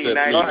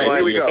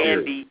 here we go.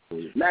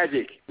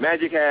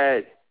 Magic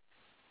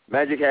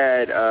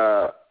had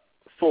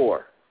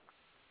 4.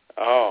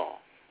 Oh,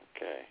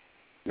 okay.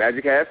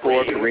 Magic had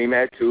 4. Kareem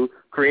had 2.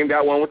 Kareem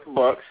got 1 with the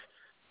Bucks,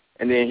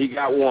 and then he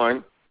got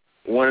 1.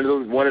 One of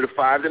the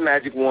 5 that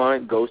Magic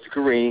won goes to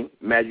Kareem.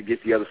 Magic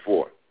gets the other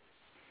 4.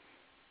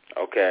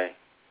 Okay.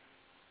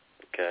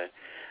 I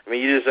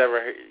mean, you just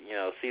ever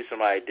see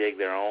somebody dig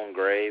their own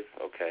grave?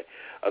 Okay.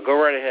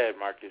 Go right ahead,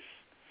 Marcus.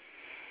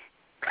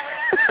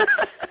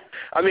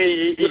 I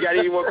mean, you got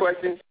any more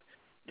questions?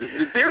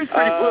 The theory's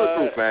pretty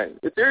bulletproof, man.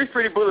 The theory's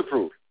pretty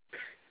bulletproof.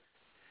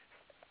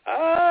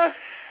 I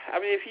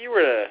mean, if you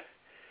were to...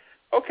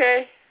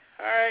 Okay,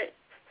 all right.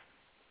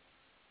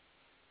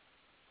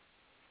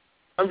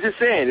 I'm just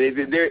saying,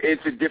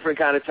 it's a different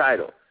kind of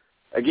title.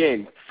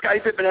 Again, Scottie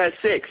Pippen has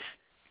 6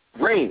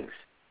 rings.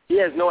 He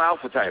has no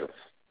alpha titles.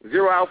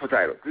 0 alpha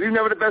titles. Because he's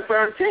never the best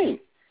player on the team.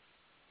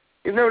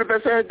 He's never the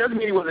best player. Doesn't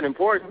mean he wasn't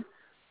important.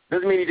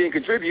 Doesn't mean he didn't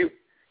contribute.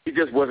 He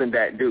just wasn't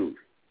that dude.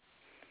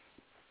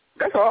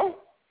 That's all.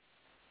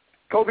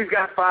 Kobe's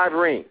got 5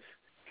 rings.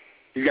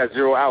 He's got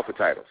 0 alpha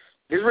titles.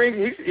 His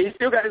rings, he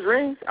still got his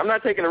rings. I'm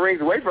not taking the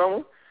rings away from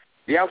him.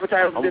 The alpha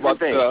titles are different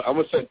things. I'm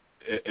going to say,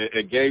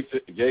 Gage,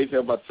 I'm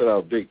about to set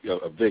out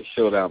a big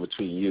showdown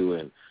between you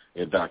and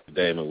Dr.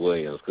 Damon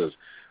Williams, because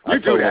I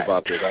told him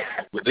about this.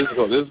 But this is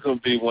going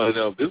to be one of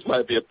them. This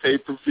might be a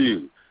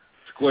pay-per-view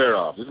square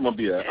off. This is going to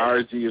be an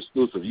RG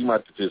exclusive. You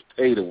might have to just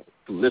pay to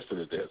listen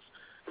to this.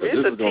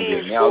 It's a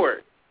team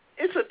sport.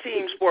 It's a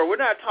team sport. We're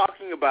not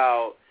talking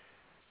about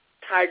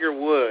Tiger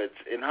Woods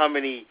and how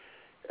many,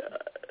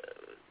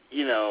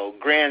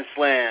 Grand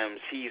Slams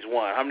he's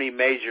won, how many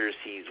majors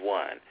he's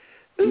won.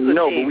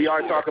 No, but we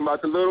are talking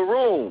about the little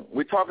room.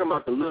 We're talking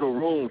about the little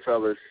room,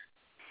 fellas.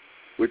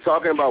 We're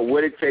talking about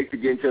what it takes to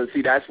get into.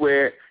 See, that's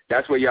where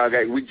y'all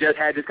got. We just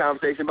had this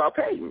conversation about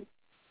Peyton.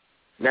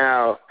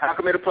 Now, how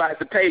come it applies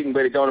to Peyton,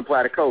 but it don't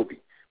apply to Kobe?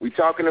 We're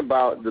talking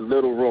about the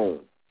little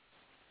room.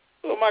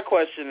 Well, my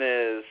question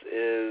is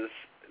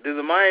did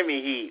the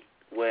Miami Heat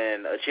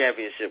win a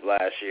championship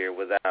last year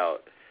without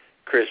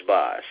Chris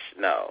Bosh?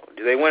 No.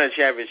 Do they win a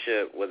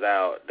championship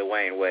without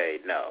Dwayne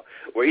Wade? No.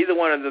 Were either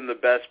one of them the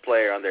best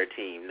player on their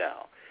team?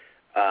 No.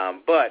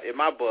 But in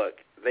my book,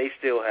 they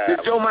still have.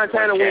 Did Joe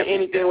Montana win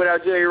anything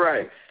without Jerry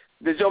Rice?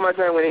 Did Joe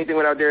Montana win anything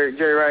without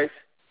Jerry Rice?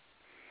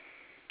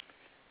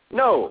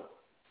 No.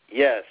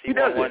 Yes, he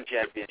won one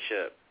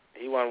championship.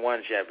 He won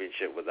one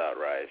championship without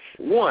Rice.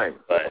 One.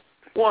 But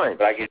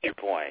I get your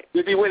point.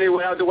 Did he win it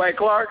without Dwight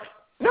Clark?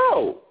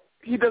 No,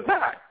 he does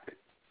not.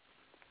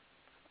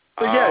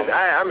 So yes,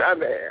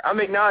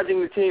 I'm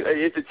acknowledging the team.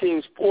 It's a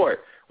team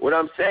sport. What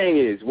I'm saying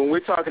is, when we're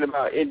talking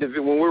about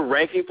when we're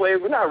ranking players,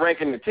 we're not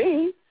ranking the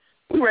team.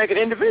 We're ranking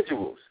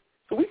individuals.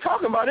 So we're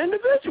talking about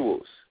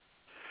individuals.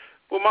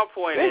 Well, my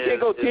point is,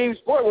 can't go team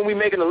sport when we're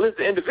making a list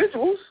of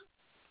individuals.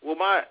 Well,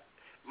 my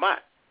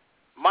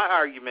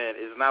argument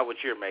is not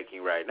what you're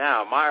making right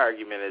now. My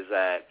argument is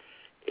that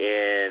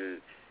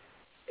in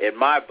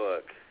my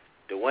book,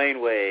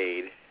 Dwayne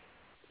Wade,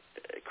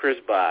 Chris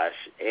Bosh,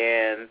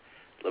 and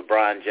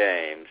LeBron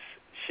James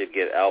should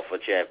get alpha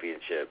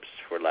championships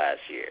for last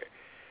year.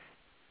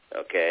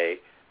 Okay?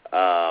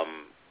 Now,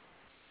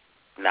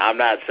 I'm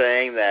not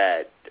saying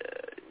that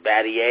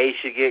Batty A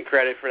should get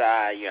credit for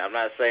that. I'm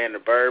not saying the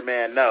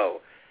Birdman.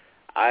 No.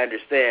 I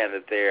understand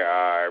that there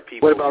are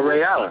people What about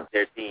Ray Allen?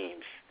 Their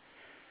teams.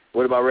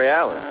 What about Ray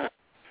Allen?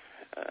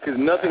 Because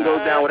nothing goes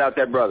down without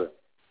that brother.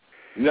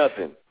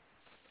 Nothing.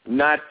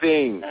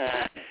 Nothing.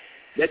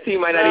 That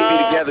team might not even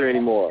be together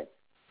anymore.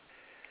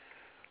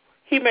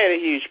 He made a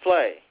huge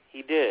play.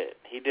 He did.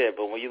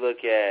 But when you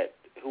look at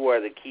who are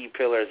the key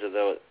pillars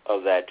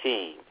of that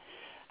team,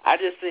 I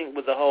just think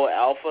with the whole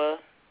alpha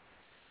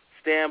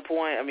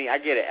standpoint, I mean, I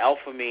get it.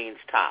 Alpha means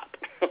top,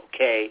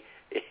 okay?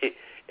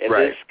 In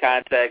this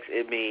context,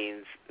 it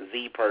means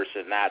the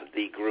person, not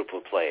the group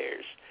of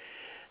players.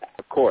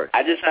 Of course.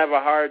 I just have a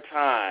hard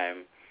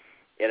time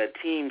in a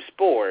team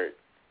sport,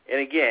 and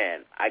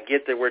again, I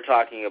get that we're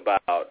talking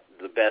about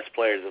the best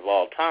players of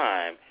all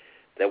time,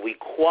 that we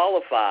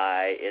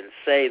qualify and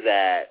say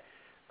that,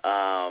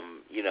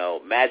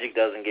 Magic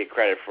doesn't get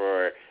credit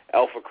for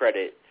alpha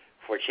credit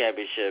for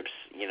championships,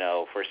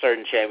 for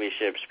certain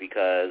championships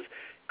because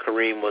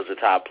Kareem was the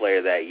top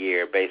player that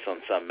year based on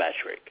some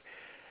metric.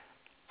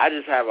 I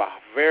just have a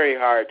very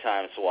hard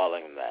time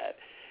swallowing that.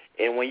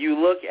 And when you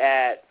look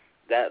at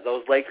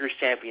those Lakers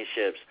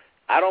championships,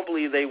 I don't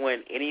believe they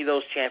win any of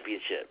those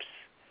championships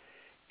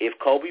if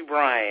Kobe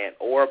Bryant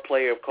or a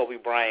player of Kobe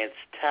Bryant's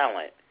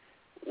talent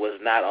was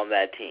not on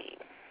that team.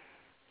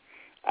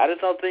 I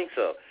just don't think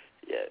so.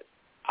 Yeah.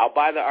 I'll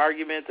buy the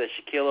argument that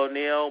Shaquille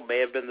O'Neal may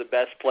have been the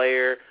best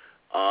player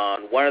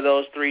on one of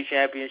those three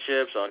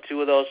championships, on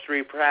two of those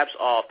three, perhaps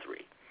all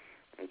three.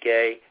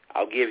 Okay?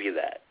 I'll give you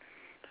that.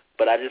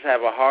 But I just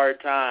have a hard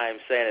time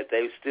saying that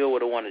they still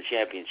would have won the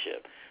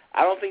championship.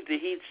 I don't think the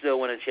Heat still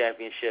win a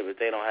championship if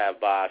they don't have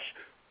Bosh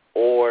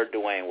or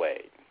Dwayne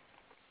Wade.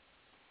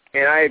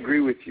 And I agree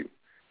with you.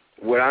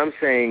 What I'm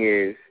saying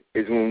is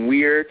when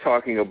we're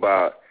talking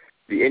about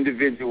the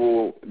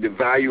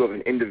value of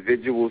an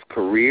individual's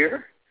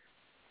career,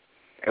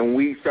 and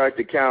we start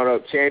to count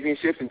up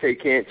championships and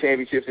take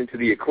championships into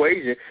the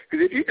equation,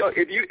 because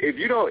if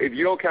you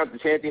don't count the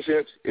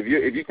championships, if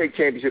you take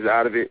championships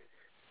out of it,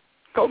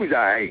 Kobe's all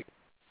right.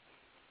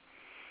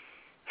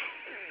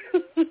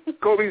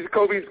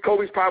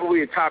 Kobe's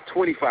probably a top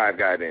 25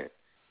 guy then.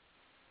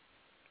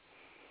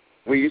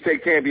 When you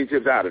take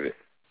championships out of it.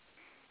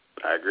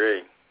 I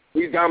agree.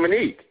 He's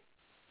Dominique.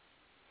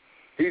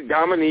 He's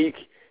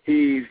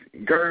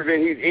Gervin.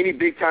 He's any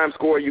big-time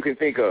scorer you can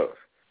think of.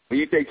 When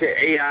you take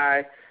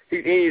AI,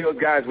 he's any of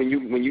those guys when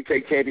you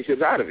take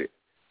championships out of it.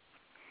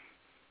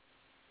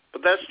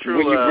 But that's true.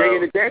 When you bring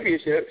in the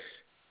championships,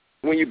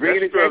 and you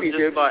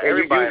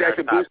use that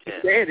to boost the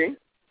standing.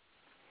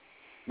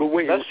 But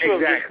when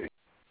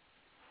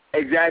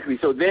Exactly.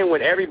 So then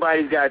when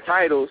everybody's got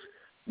titles,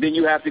 then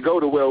you have to go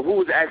to, well, who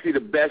was actually the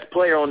best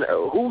player on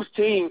whose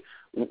team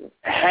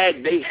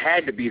had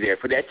to be there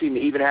for that team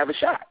to even have a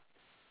shot.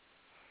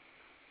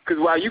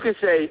 Because while you can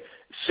say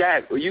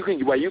Shaq,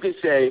 while you can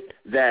say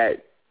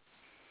that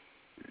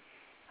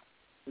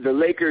the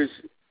Lakers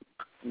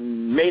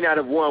may not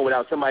have won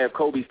without somebody of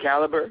Kobe's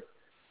caliber,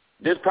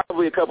 there's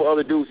probably a couple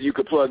other dudes you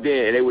could plug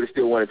in and they would have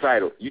still won a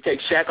title. You take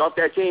Shaq off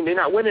that team, they're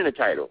not winning a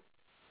title.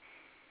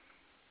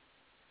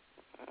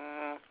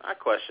 I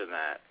question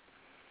that.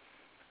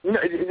 No,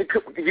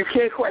 you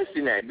can't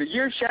question that. The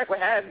years Shaq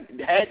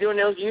had during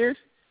those years,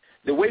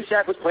 the way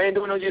Shaq was playing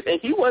during those years, and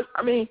he was,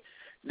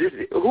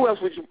 who else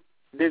would you,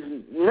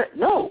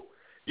 no.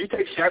 You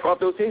take Shaq off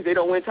those teams, they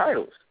don't win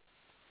titles.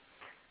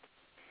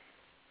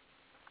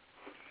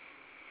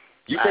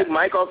 You take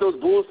Mike off those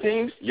Bulls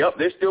teams, yep,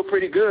 they're still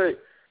pretty good,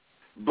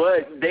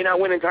 but they're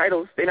not winning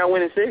titles. They're not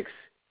winning 6.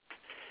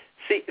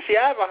 See,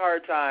 I have a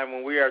hard time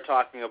when we are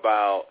talking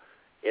about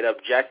an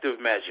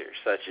objective measure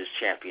such as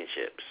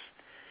championships.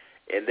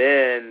 And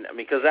then,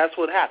 because that's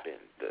what happened.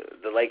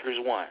 The Lakers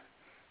won.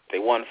 They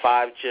won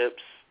 5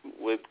 chips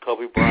with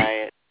Kobe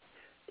Bryant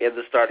in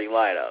the starting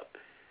lineup.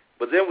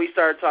 But then we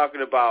start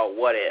talking about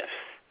what if.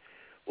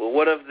 Well,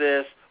 what if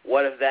this?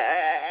 What if that?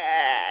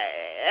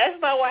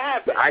 That's not what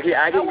happened. I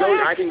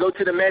can go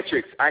to the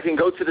metrics. I can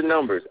go to the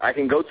numbers. I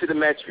can go to the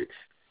metrics.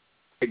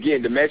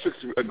 Again, the metrics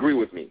agree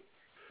with me.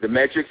 The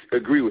metrics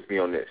agree with me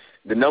on this.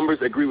 The numbers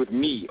agree with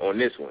me on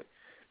this one.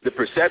 The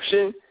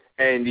perception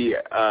and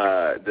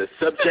the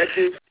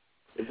subjective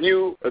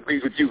view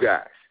agrees with you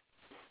guys.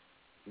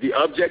 The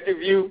objective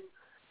view,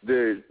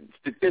 the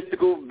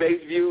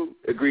statistical-based view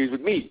agrees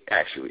with me,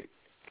 actually.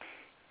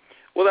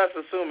 Well, that's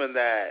assuming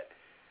that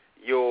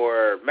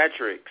your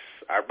metrics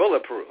are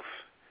bulletproof,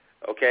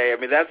 okay?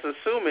 That's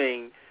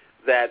assuming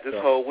that this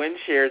whole win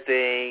share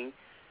thing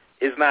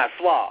is not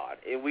flawed.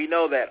 And we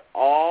know that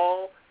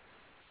all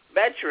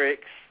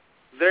metrics,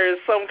 there is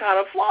some kind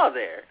of flaw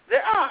there.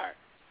 There are.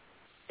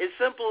 It's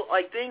simple,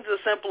 like things as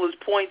simple as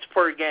points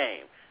per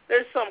game.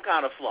 There's some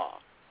kind of flaw.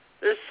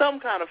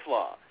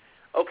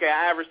 Okay,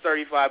 I average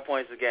 35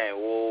 points a game.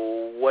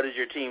 Well, what did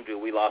your team do?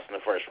 We lost in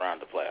the first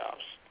round of the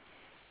playoffs.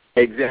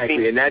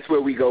 Exactly, and that's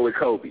where we go with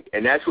Kobe.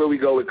 Because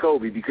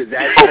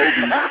that's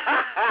Kobe.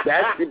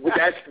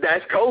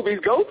 that's Kobe's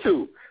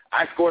go-to.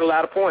 I scored a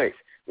lot of points.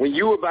 When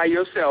you were by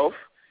yourself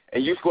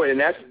and you scored, and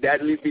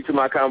that leads me to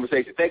my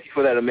conversation. Thank you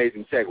for that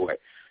amazing segue.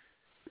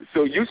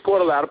 So you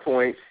scored a lot of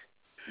points.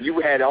 You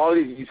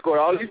scored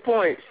all these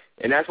points,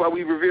 and that's why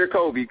we revere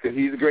Kobe, because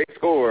he's a great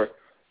scorer.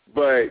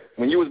 But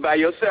when you was by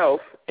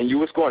yourself and you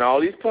were scoring all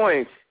these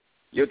points,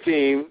 your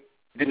team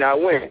did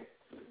not win.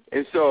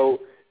 And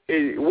so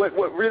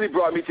what really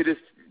brought me to this,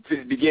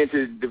 to begin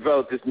to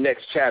develop this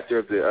next chapter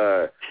of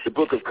the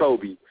book of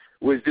Kobe,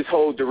 was this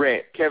whole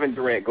Kevin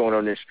Durant going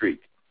on this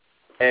streak.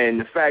 And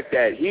the fact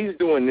that he's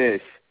doing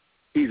this,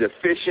 he's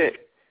efficient,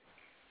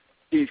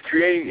 he's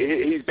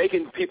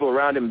making people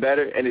around him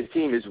better, and his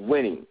team is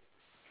winning.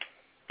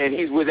 And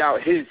he's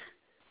without his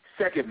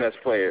second best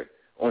player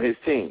on his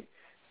team.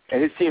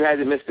 And his team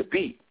hasn't missed a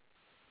beat.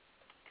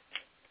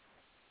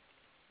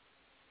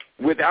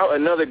 Without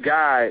another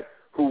guy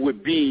who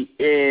would be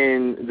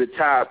in the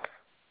top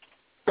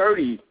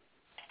 30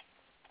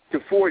 to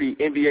 40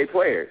 NBA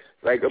players.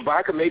 Like,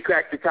 Ibaka may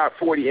crack the top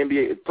 40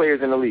 NBA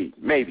players in the league,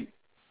 maybe.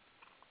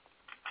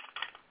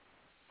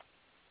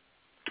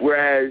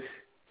 Whereas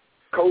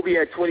Kobe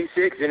at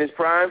 26 in his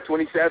prime,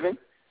 27,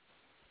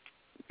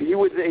 he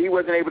wasn't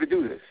able to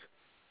do this.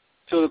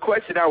 So the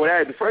question I would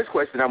ask, the first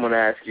question I'm going to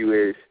ask you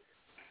is,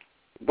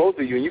 both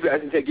of you, and you guys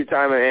can take your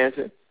time and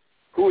answer,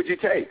 who would you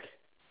take?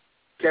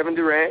 Kevin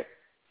Durant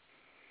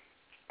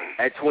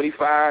at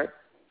 25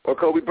 or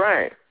Kobe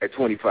Bryant at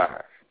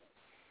 25?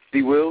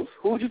 D. Wills,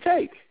 who would you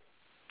take?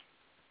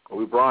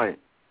 Kobe Bryant.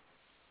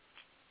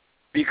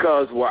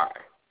 Because why?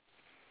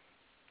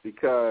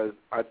 Because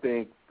I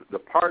think the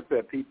part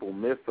that people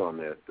miss on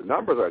this, the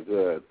numbers are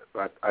good,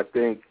 but I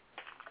think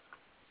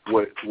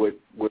with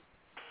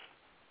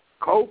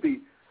Kobe,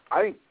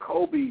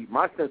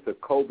 my sense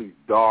of Kobe's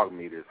dog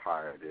meat is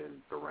higher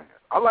than Durant.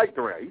 I like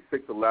Durant. He's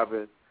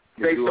 6'11".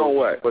 Based on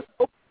what?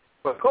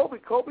 But Kobe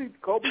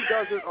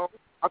does it on,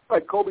 I feel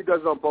like Kobe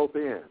does it on both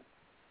ends.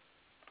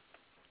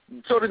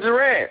 So does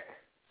Durant.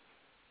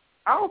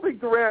 I don't think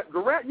Durant,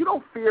 you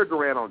don't fear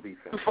Durant on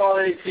defense. You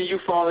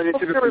falling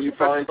into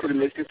the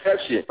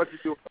misconception.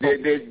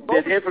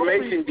 There's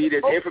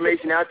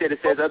information out there that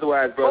says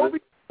otherwise, brother.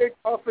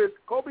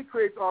 Kobe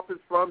creates offense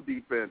from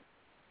defense,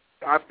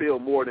 I feel,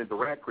 more than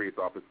Durant creates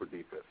offense for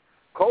defense.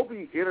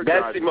 Kobe energizes.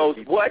 That's the most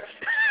what?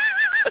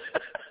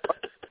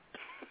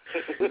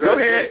 Go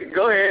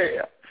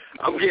ahead.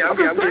 I'm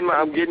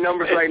getting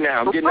numbers right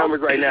now. You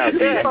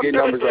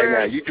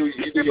do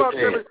your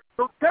thing.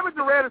 Kevin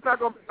Durant is not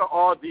going to be an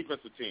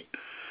all-defensive team.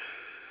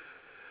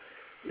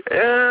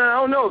 I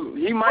don't know.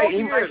 He might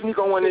sneak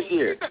on one this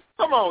year.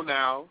 Come on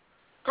now.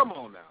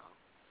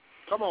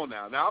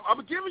 Now,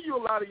 I'm giving you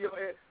a lot of your.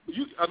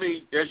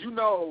 As you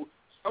know,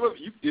 some of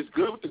you, it's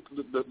good with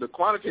the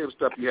quantitative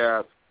stuff you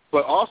have,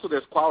 but also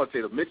there's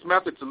qualitative. Mixed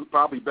methods are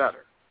probably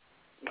better.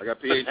 I got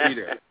PhD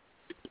there.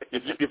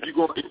 If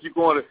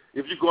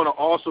you're going to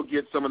also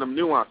get some of them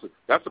nuances,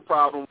 that's the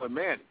problem with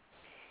Manny.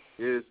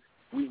 Is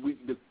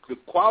the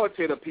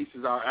qualitative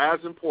pieces are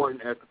as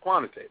important as the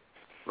quantitative,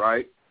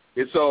 right?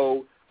 And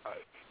so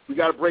we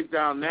got to break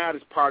down that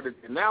as part of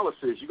the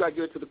analysis. You got to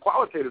get into the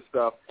qualitative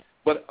stuff,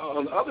 but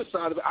on the other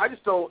side of it, I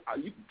just don't.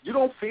 You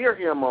don't fear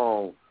him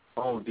on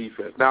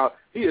defense. Now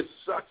he is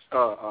such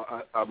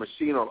a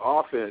machine on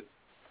offense.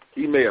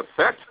 He may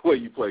affect the way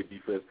you play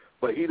defense,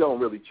 but he don't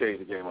really change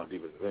the game on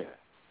defensive end.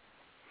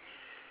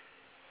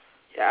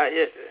 Yeah,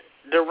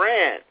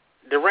 Durant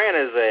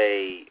is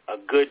a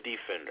good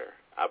defender,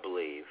 I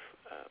believe.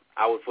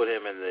 I would put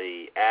him in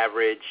the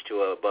average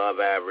to above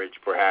average,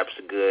 perhaps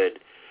a good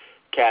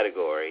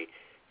category.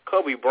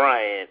 Kobe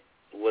Bryant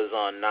was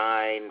on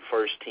 9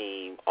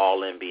 first-team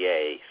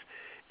All-NBAs.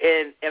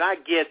 And I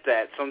get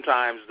that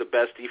sometimes the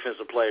best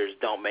defensive players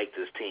don't make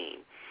this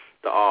team,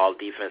 the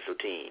all-defensive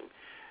team.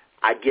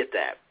 I get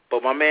that.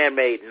 But my man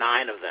made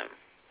 9 of them.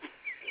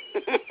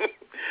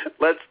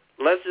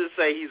 Let's just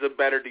say he's a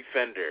better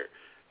defender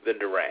than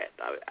Durant.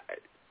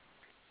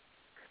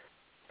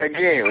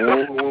 Again,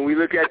 when we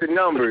look at the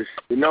numbers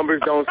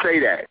don't say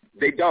that.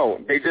 They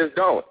don't. They just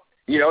don't.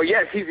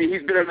 Yes, he's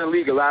been in the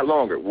league a lot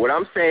longer. What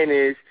I'm saying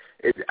is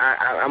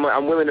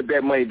I'm willing to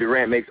bet money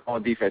Durant makes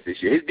on defense this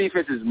year. His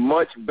defense is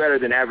much better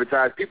than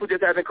advertised. People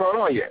just haven't caught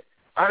on yet.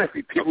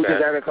 Honestly, people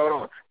just haven't caught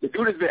on. The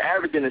dude has been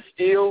averaging a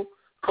steal,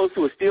 close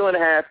to a steal and a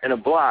half, and a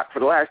block for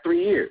the last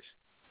 3 years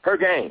per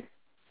game.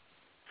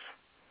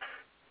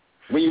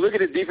 When you look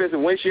at his defensive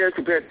win shares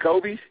compared to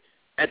Kobe's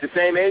at the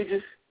same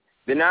ages,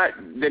 they're not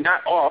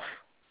off.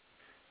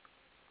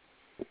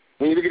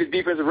 When you look at his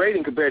defensive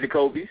rating compared to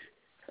Kobe's,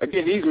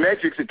 again, these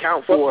metrics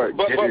account for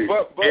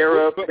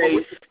era,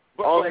 pace,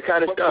 all that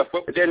kind of stuff.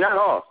 But they're not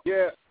off.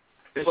 Yeah,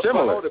 they're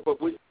similar.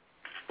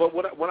 But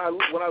when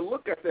I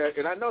look at that,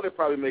 and I know they're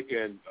probably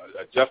making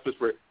adjustments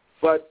for it,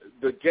 but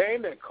the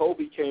game that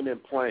Kobe came in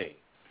playing,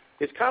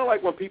 it's kind of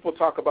like when people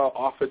talk about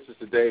offenses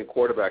today and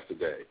quarterbacks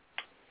today.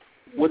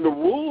 When the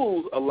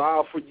rules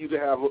allow for you to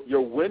have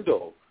your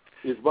window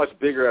is much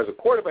bigger as a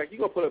quarterback, you're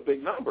going to put up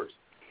big numbers.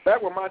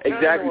 Back when Montana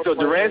exactly. So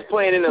Durant's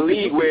playing in a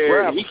league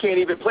where he can't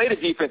even play the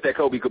defense that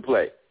Kobe could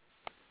play.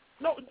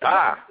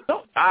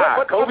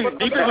 Kobe's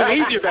defense was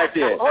easier back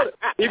then.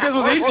 Defense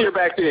was easier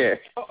back then.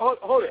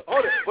 Hold it.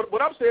 But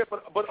what I'm saying,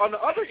 but on the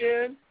other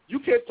end, you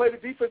can't play the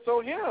defense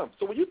on him.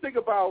 So when you think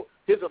about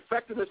his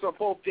effectiveness on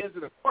both ends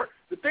of the court,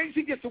 the things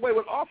he gets away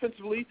with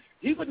offensively,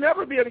 he would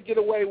never be able to get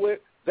away with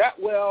that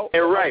well.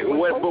 And right.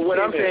 But what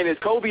I'm saying is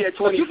Kobe at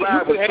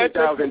 25 was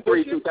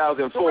 2003,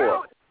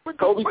 2004.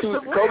 Kobe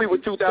was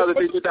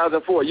 2003,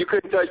 2004. You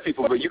couldn't touch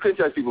people, but you couldn't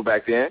touch people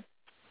back then.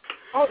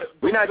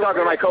 We're not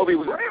talking like Kobe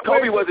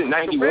wasn't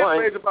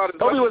 91.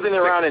 Kobe wasn't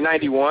around in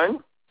 91.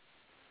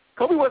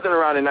 Kobe wasn't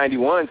around in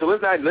 91, so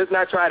let's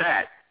not try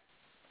that.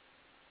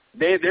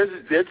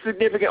 There's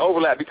significant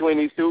overlap between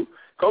these two.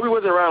 Kobe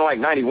wasn't around like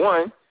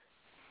 91.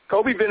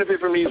 Kobe benefited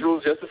from these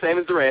rules just the same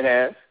as Durant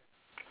has.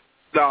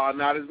 No,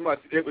 not as much.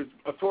 It was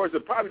towards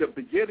probably the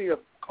beginning of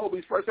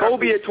Kobe's first.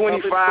 Kobe at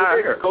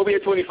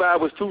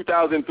 25 was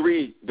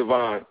 2003,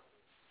 Devon.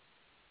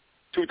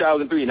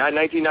 2003, not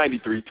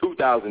 1993.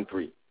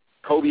 2003.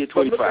 Kobe at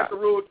 25. But look at the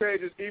rule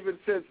changes even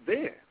since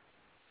then.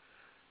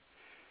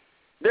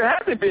 There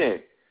hasn't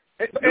been.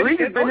 The league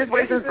has been this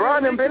way since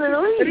Bron and been in the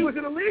league. And he was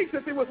in the league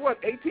since he was,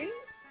 18?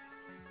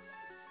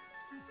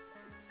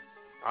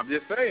 I'm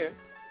just saying.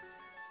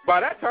 By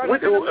that time, he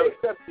was in the league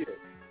 7 years.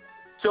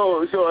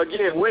 So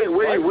again,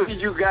 what did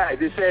you got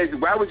that says,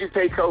 why would you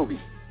take Kobe?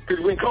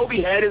 Because when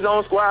Kobe had his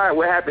own squad,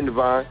 what happened,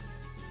 Devon?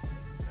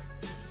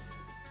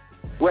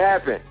 What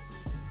happened?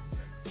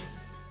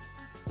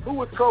 Who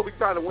was Kobe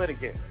trying to win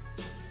against?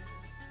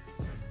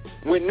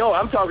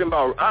 I'm talking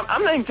about.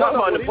 I'm not even talking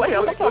about the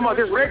playoffs. I'm talking about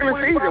this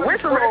regular season.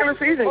 Where's the regular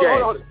season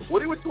game?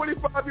 When he was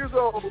 25 years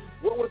old,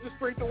 what was the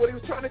strength of what he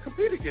was trying to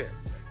compete against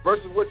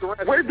versus what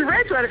Durant? What is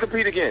Durant trying to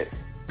compete against?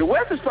 The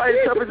West is probably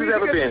the toughest it's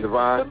ever been,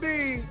 Devon. To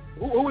me,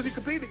 who was he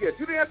competing against?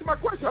 You didn't answer my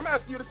question. I'm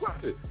asking you the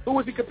question. Who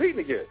was he competing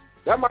against?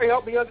 That might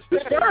help me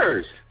understand.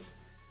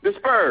 The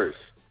Spurs.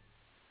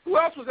 Who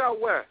else was out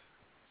west?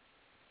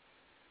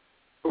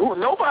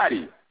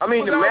 Nobody. I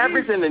mean, the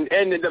Mavericks and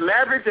the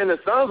Mavericks and the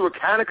Suns were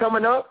kind of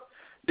coming up.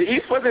 The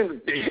East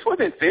wasn't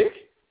thick.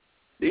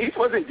 The East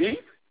wasn't deep.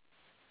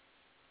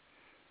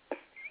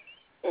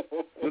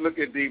 Look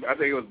at deep. I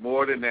think it was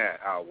more than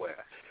that out west.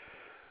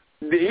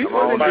 The East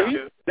wasn't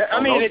deep.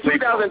 In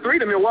 2003,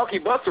 the Milwaukee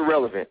Bucks were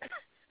relevant.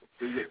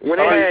 When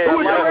they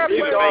had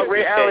Big Dog,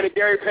 Ray Allen, and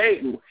Gary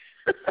Payton.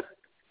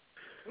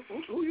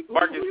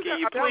 Marcus, can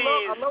you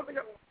please?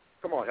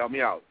 Come on, help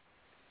me out.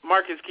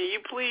 Marcus, can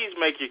you please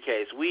make your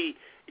case? We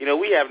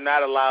have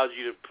not allowed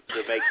you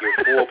to make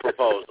your full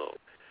proposal.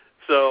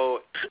 So,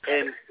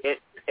 and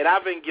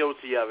I've been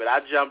guilty of it. I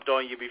jumped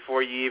on you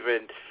before you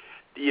even,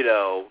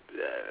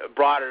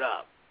 brought it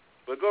up.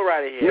 But go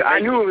right ahead. Yeah, I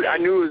knew it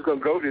was going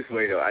to go this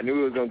way, though.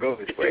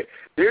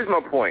 Here's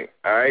my point,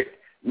 all right?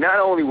 Not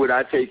only would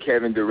I take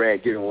Kevin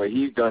Durant, given what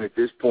he's done at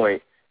this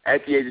point,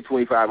 at the age of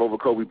 25, over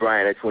Kobe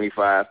Bryant at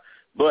 25,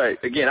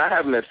 but, again, I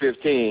have him at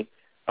 15.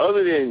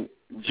 Other than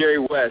Jerry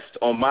West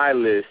on my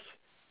list,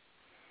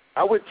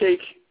 I would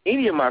take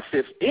any of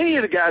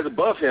the guys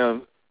above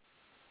him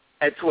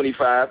at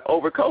 25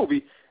 over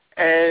Kobe,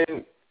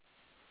 and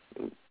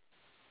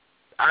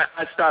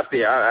I stopped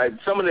there.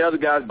 Some of the other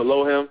guys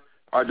below him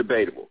are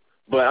debatable,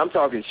 but I'm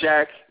talking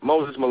Shaq,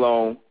 Moses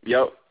Malone,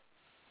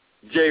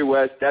 Jerry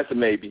West, that's a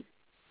maybe.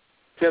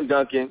 Tim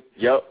Duncan,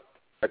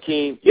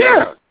 Hakeem,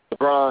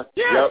 LeBron,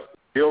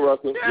 Bill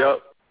Russell,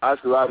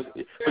 Oscar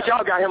Robertson. But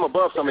y'all got him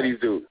above some of these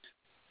dudes.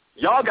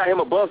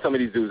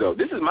 Though.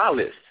 This is my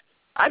list.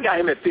 I got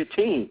him at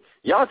 15.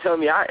 Y'all telling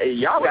me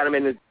y'all got him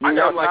in the I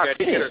got him like at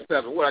 10 or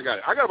 7. What I got?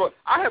 I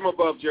have him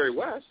above Jerry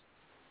West.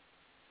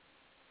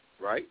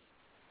 Right?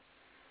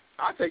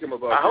 I take him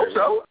above. I hope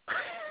so.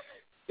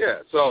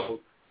 Yeah. So.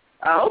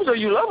 I hope so.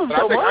 You love him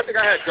so much. I think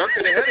I had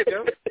Duncan ahead of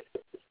him.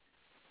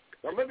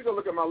 Now let me go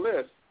look at my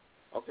list.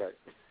 Okay.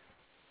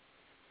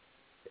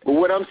 But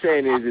what I'm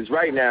saying is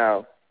right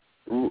now,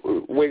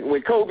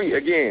 when Kobe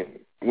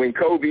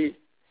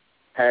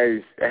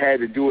has had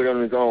to do it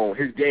on his own,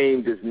 his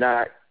game does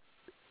not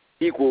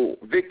equal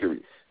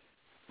victories.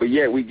 But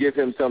yet we give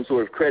him some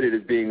sort of credit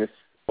as being the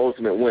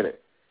ultimate winner.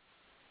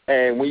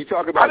 And when you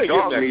talk about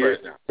dog leader,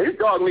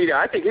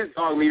 I think his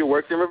dog leader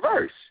works in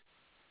reverse.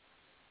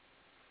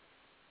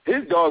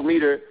 His dog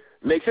leader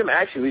makes him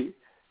actually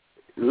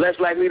less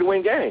likely to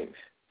win games.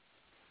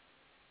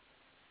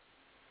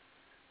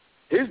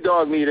 His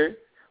dog meter,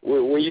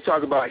 when you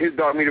talk about his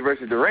dog meter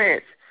versus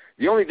Durant's,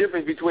 the only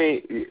difference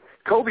between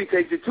Kobe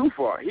takes it too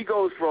far. He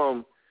goes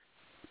from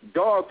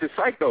dog to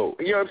psycho.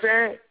 You know what I'm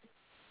saying?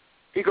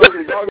 He goes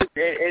from dog, and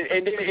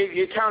then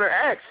it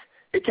counteracts.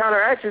 It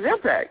counteracts his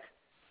impact.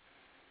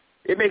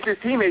 It makes his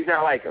teammates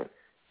not like him.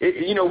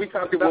 We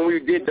talked about when we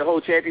did the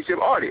whole championship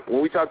audit,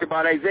 when we talked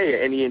about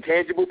Isaiah and the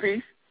intangible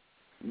piece,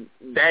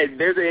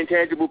 there's an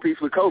intangible piece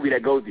with Kobe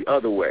that goes the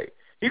other way.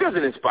 He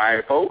doesn't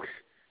inspire folks.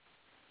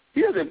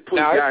 He doesn't push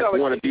guys to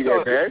want to be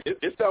their best.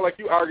 It sounds like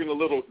you arguing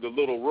the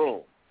little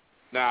room.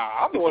 Now,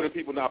 I'm the one of the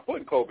people not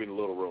putting Kobe in the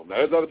little room. Now,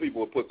 there's other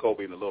people who put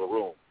Kobe in the little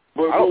room.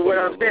 But what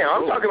I'm saying,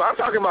 I'm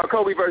talking about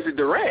Kobe versus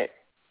Durant.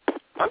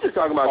 I'm just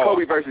talking about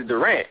Kobe versus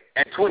Durant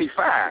at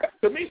 25.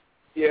 To me,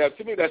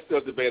 that's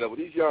still debatable.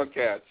 These young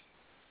cats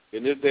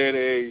in this day and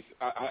age,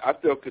 I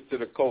still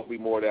consider Kobe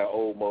more that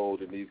old mode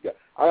than these guys.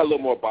 I got a little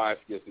more bias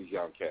against these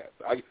young cats.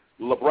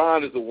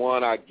 LeBron is the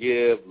one I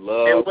give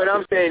love. And what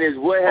I'm saying is,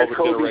 what has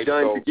Kobe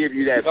done to give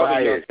you that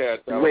bias?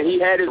 When he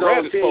had his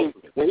own team,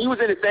 when he was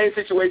in the same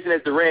situation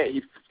as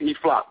Durant, he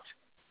flopped.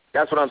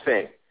 That's what I'm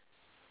saying.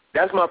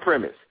 That's my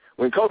premise.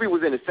 When Kobe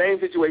was in the same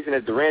situation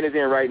as Durant is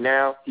in right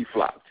now, he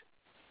flopped.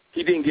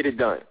 He didn't get it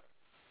done.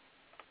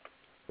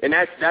 And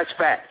that's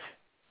fact.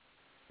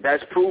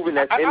 That's proven.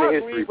 That's in the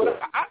history book.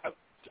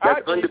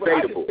 That's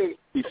undebatable.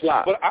 He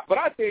flopped. But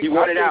I think he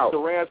wanted out.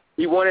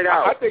 He wanted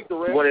out. I think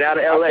Durant, he wanted out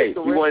of L.A.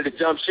 He wanted to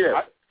jump ship.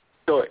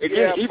 So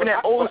again, even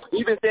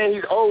saying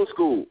he's old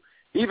school,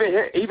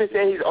 even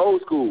saying he's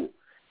old school,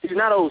 he's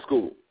not old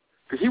school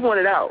because he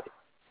wanted out.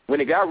 When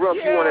it got rough,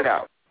 he wanted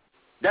out.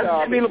 That's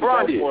the same thing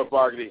LeBron did.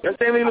 That's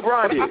the same thing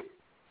LeBron did.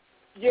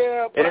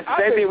 Yeah, and it's the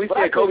same thing we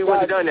said. Kobe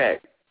wouldn't have done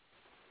that.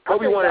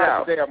 Kobe wanted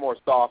out. They are more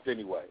soft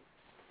anyway.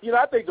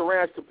 I think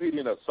Durant's competing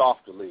in a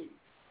softer league.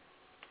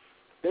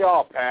 They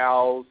all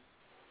pals.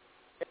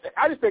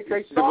 I just think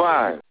they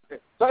Divine.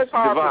 So it's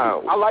hard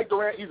for me. I like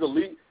Durant. He's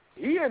elite.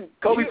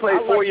 Kobe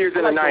played 4 years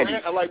in the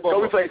 90s.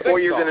 Kobe played 4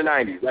 years in the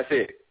 90s. That's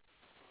it.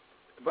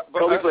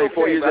 Kobe played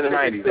 4 years in the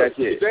 90s. That's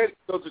it.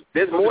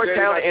 There's more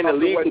talent in the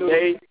league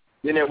today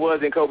than there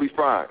was in Kobe's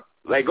prime.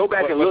 Like, go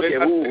back and look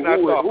at who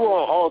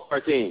on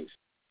all-star teams.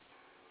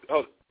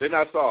 Oh, they're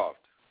not soft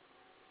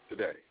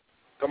today.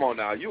 Come on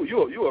now.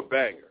 You a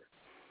banger.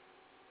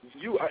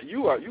 You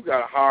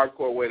got a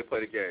hardcore way to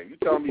play the game. You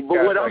tell me.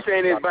 But what I'm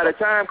saying is, by the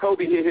time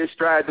Kobe hit his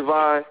stride,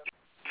 Devon,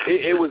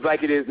 it was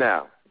like it is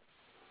now.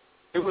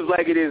 It was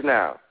like it is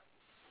now.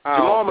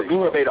 Jamal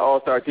McGlory made an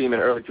all-star team in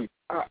the early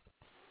 2000s.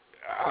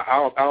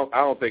 I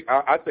don't think.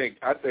 I think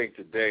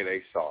today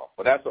they soft,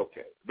 but that's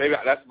okay. Maybe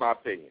that's my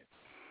opinion.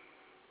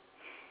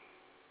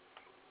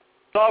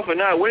 Soft or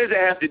not, what does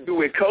that have to do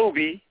with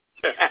Kobe?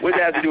 What does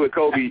that have to do with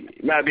Kobe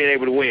not being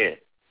able to win?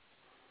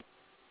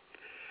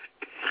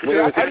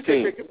 I just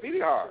think they're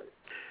competing hard.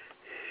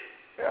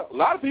 Yeah, a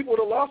lot of people would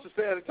have lost to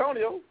San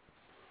Antonio.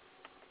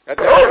 But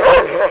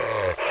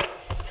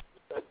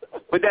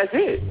that's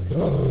it.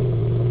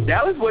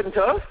 Dallas wasn't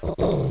tough.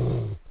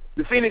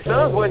 The Phoenix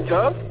Suns wasn't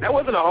tough. That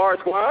wasn't a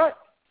hard squad.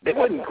 They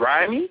wasn't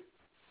grimy.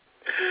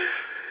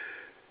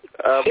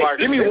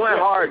 Give me one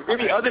hard.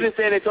 Other than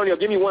San Antonio,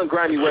 give me one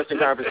grimy Western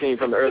Conference team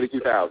from the early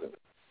 2000s.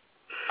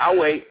 I'll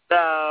wait.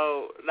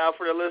 Now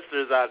for the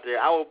listeners out there,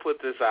 I will put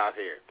this out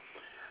here.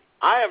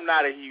 I am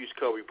not a huge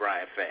Kobe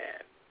Bryant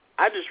fan.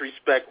 I just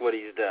respect what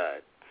he's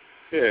done.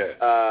 Yeah.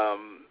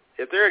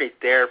 If there are any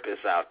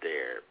therapists out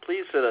there,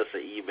 please send us an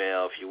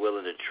email if you're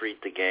willing to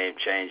treat the game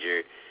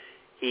changer.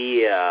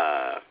 He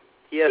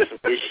has some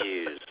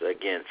issues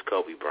against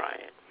Kobe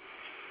Bryant.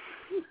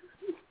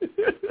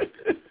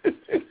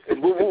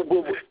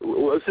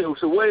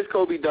 So what has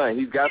Kobe done?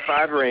 He's got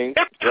 5 rings,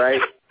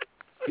 right?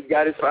 He's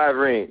got his 5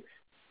 rings.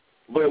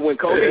 But when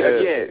Kobe,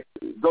 again,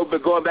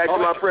 going back to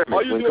my premise,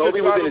 when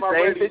Kobe was in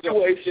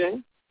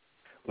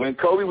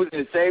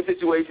the same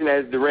situation,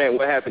 as Durant,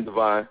 what happened,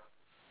 Devon?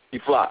 He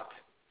flopped.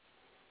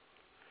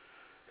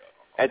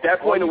 At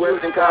that point in the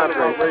Western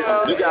Conference,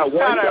 you got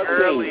one tough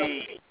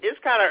team. It's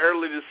kind of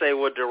early to say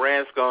what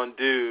Durant's going to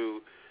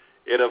do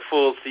in a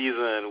full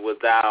season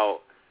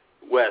without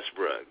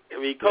Westbrook. I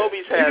mean,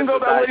 Kobe's had. You can go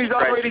by what he's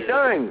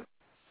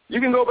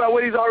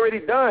already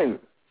done.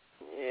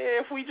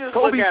 Yeah, if we just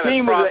Kobe's look at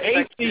team was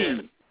an 8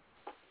 seed.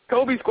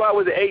 Kobe's squad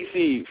was an 8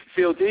 seed.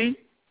 Phil T.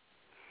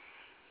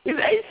 He's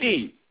an 8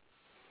 seed.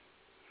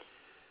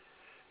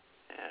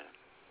 Yeah.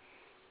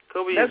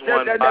 Kobe has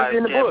won 5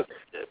 championships.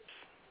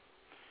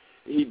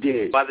 He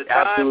did. By the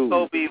time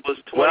Kobe was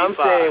 25. What I'm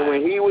saying,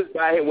 when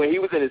he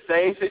was in the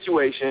same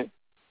situation,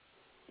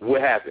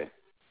 what happened?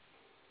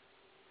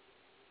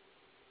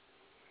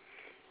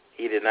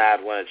 He did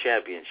not win a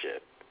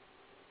championship.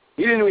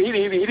 He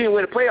didn't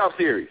win a playoff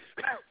series,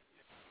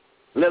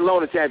 let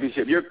alone a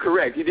championship. You're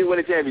correct. He didn't win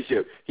a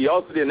championship. He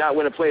also did not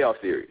win a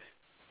playoff series.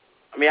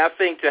 I mean, I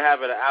think to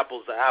have it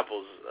apples to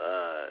apples,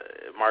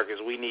 Marcus,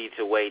 we need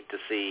to wait to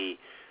see.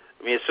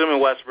 I mean, assuming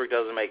Westbrook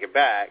doesn't make it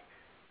back,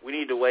 we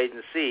need to wait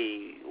and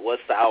see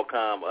what's the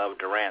outcome of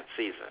Durant's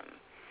season,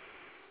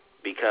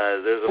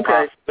 because there's a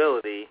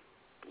possibility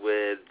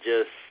with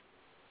just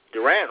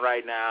Durant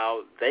right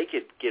now, they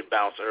could get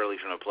bounced early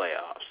from the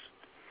playoffs.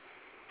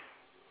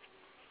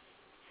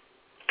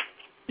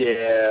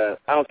 Yeah,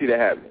 I don't see that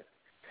happening.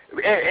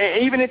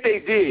 And even if they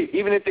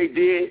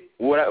did,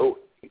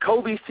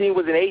 Kobe's team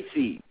was an 8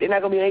 seed. They're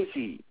not going to be an 8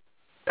 seed.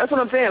 That's what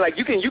I'm saying. Like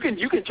you can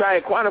try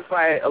and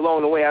quantify it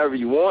along the way however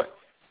you want.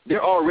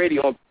 They're already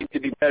on pace to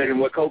be better than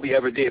what Kobe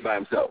ever did by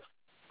himself.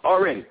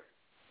 Already.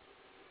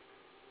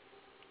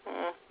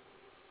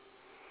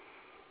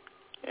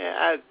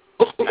 Yeah.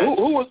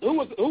 Who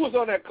was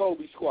on that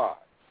Kobe squad?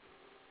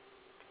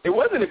 It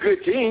wasn't a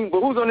good team,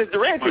 but who's on this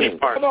Durant team?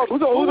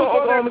 Who's on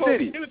Oklahoma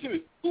City? Give it to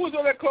me. Who was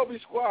on that Kobe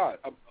squad?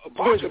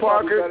 Bush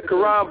Parker,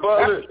 Karan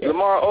Butler,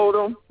 Lamar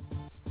Odom,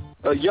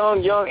 a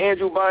young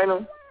Andrew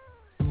Bynum.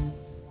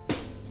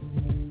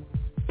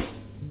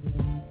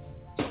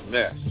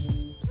 Mess.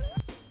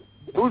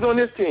 Who's on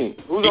this team?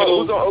 Who's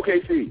on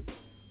OKC?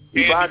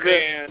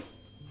 Ibaka.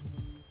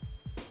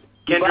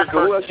 Kendrick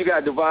Who else you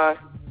got, Devon?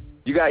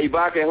 You got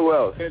Ibaka and who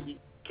else?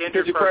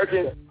 Kendrick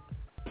Perkins.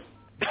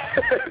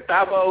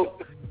 Thabo.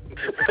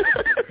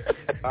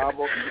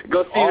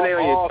 Go see your name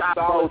on your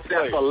Thabo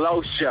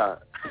Cephalosha.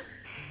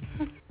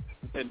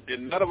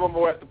 And none of them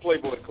were at the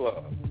Playboy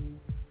Club.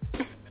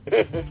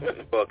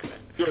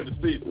 During the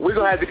season. We're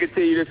going to have to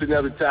continue this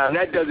another time.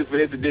 That does it for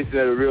this edition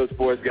of The Real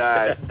Sports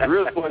Guys.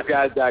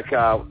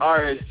 RealSportsGuys.com,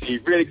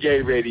 RSG,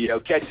 Renegade Radio.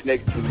 Catch you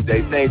next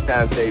Tuesday, same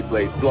time, same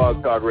place.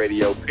 Blog Talk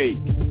Radio. Peace.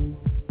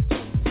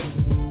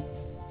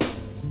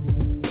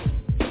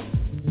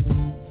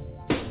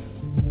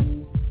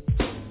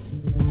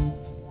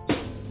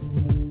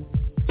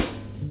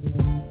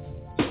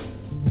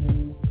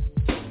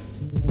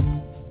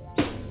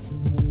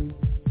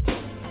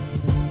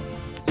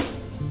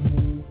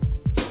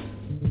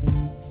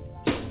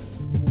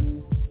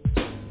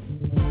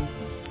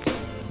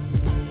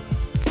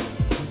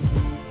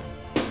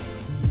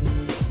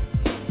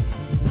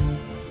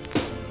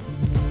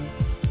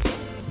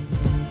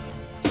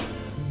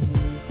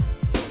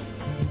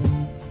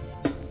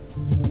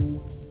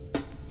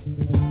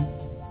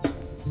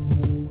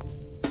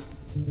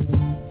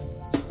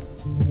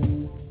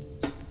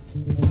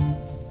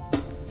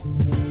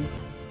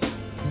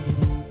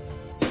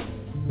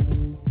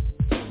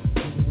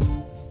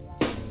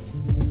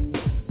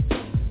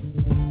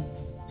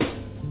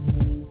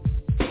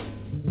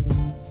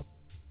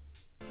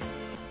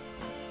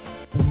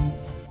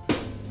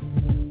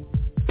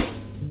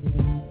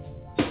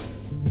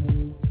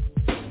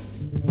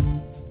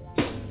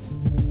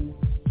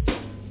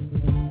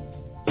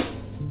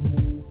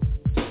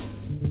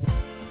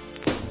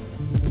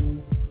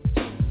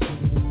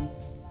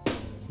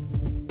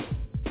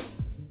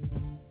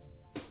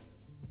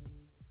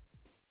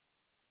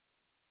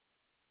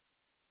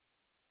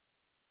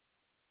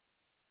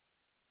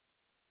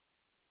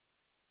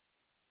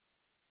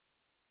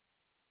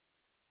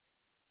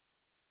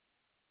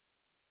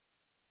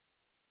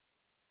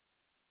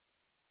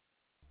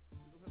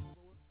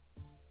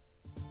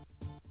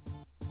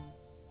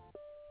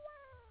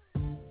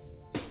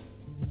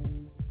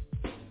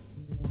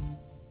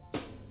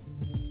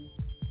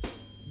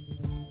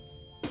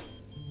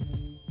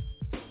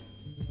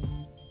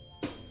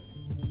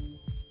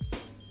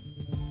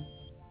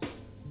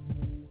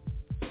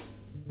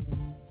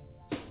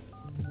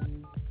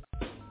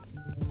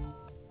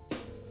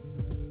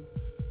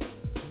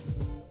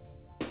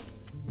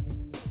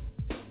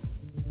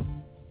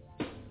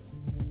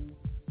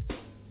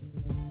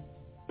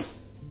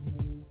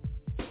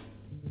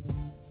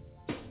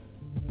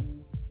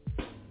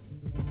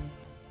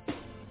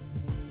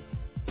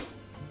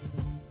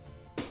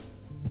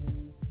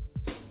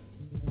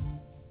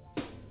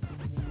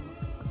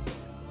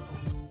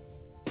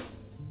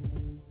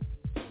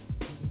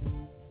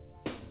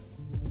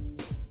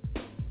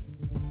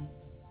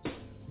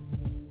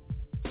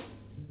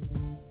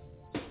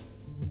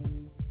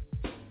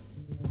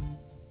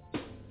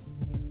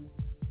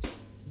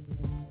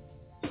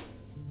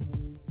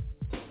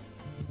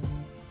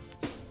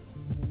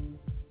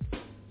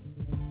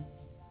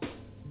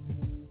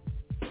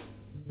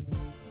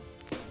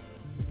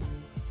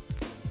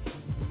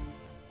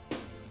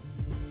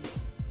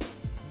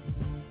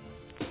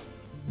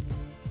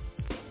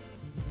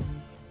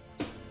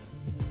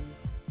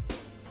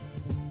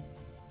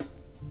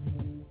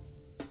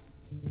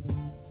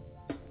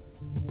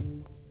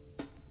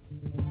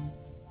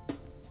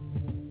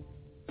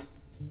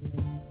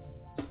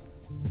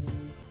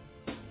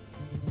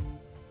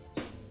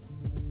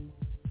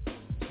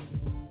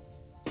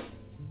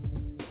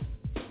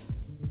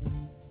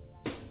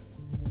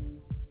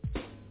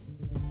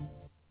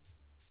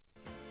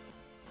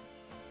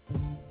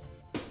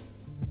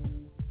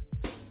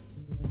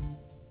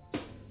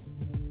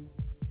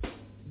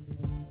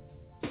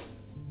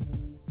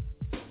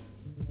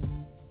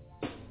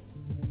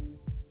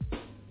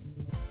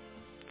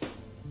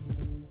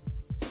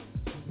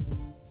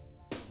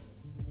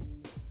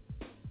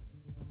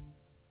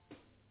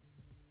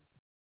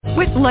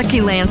 With Lucky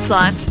Land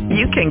Slots,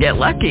 you can get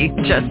lucky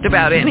just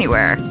about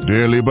anywhere.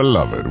 Dearly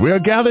beloved, we are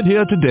gathered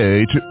here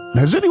today to...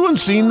 Has anyone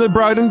seen the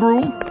bride and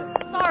groom?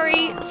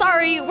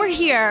 Sorry, we're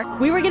here.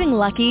 We were getting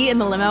lucky in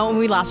the limo and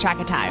we lost track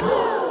of time.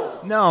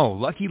 No,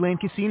 Lucky Land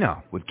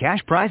Casino, with cash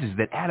prizes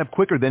that add up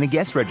quicker than a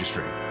guest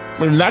registry.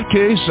 In that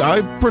case,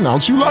 I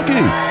pronounce you lucky.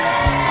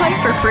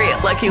 Play for free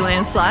at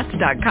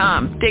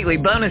LuckyLandSlots.com. Daily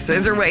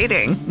bonuses are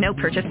waiting. No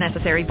purchase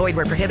necessary. Void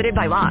where prohibited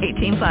by law.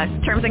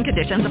 18+. Terms and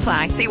conditions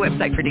apply. See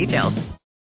website for details.